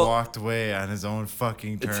Bull walked away on his own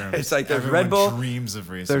fucking terms. It's like there's Everyone Red Bull. Dreams of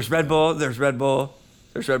racing. There's Red Bull. There's Red Bull.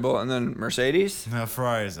 There's Red Bull, and then Mercedes. No,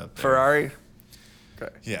 Ferrari's up there. Ferrari.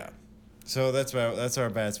 Okay. Yeah. So that's our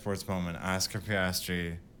bad sports moment. Oscar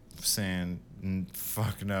Piastri saying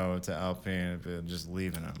fuck no to Alpine and just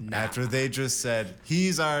leaving him after they just said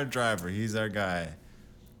he's our driver, he's our guy.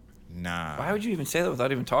 Nah. Why would you even say that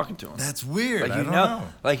without even talking to him? That's weird. I don't know.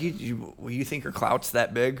 You think your clout's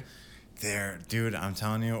that big? Dude, I'm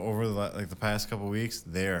telling you, over the past couple weeks,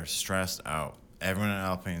 they are stressed out. Everyone at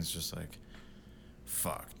Alpine's just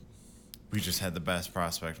fuck. We just had the best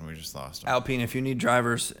prospect and we just lost him. Alpine, if you need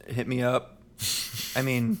drivers, hit me up.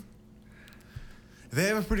 They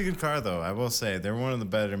have a pretty good car, though. I will say they're one of the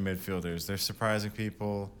better midfielders. They're surprising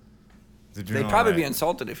people. They'd probably be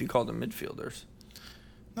insulted if you called them midfielders.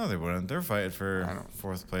 No, they wouldn't. They're fighting for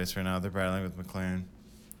fourth place right now. They're battling with McLaren.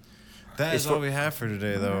 That is all we have for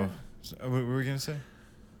today, though. So, what were we gonna say?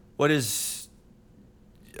 What is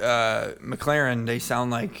McLaren? They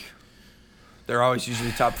sound like they're always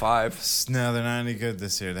usually top 5. No, they're not any good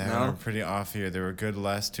this year. They had a pretty off year. They were good the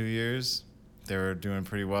last 2 years. They were doing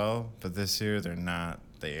pretty well, but this year they're not.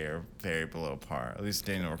 They are very below par. At least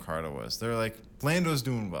Daniel Ricciardo was. They're Lando's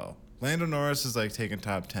doing well. Lando Norris is taking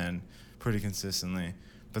top 10 pretty consistently,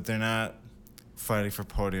 but they're not fighting for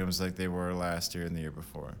podiums like they were last year and the year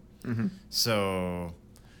before. Mm-hmm. So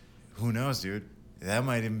who knows, dude? That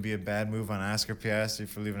might even be a bad move on Oscar Piastri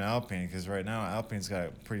for leaving Alpine, because right now Alpine's got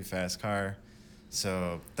a pretty fast car.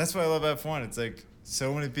 So that's why I love F1. It's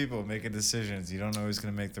so many people making decisions. You don't know who's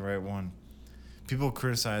going to make the right one. People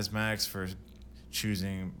criticize Max for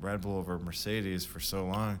choosing Red Bull over Mercedes for so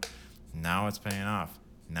long. Now it's paying off.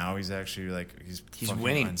 Now he's actually he's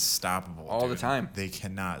winning, unstoppable all the time. They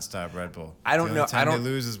cannot stop Red Bull. I don't know. The only time they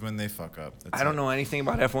lose is when they fuck up. I don't know anything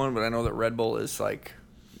about F1, but I know that Red Bull is the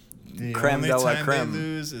creme de la only time creme. they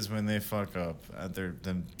lose is when they fuck up at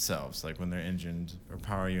themselves, when their engines or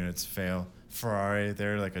power units fail. Ferrari,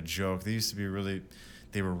 they're a joke. They used to be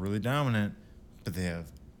they were really dominant, but they have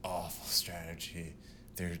awful strategy.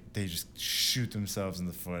 They just shoot themselves in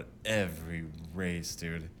the foot every race,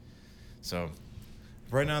 dude. So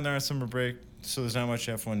right now they're on summer break, so there's not much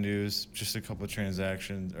F1 news. Just a couple of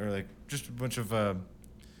transactions, or just a bunch of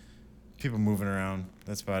people moving around.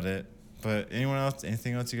 That's about it. But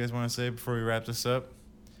anything else you guys want to say before we wrap this up?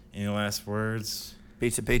 Any last words?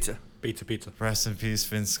 Pizza, pizza. Pizza, pizza. Rest in peace,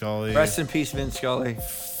 Vin Scully. Rest in peace, Vin Scully.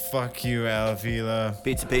 Fuck you, Al Avila.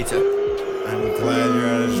 Pizza, pizza. I'm glad you're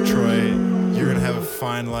out of Detroit. You're going to have a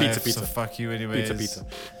fine life, Pizza, pizza. so fuck you anyways. Pizza, pizza.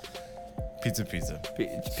 Pizza, pizza.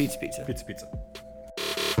 Pizza, pizza. Pizza, pizza.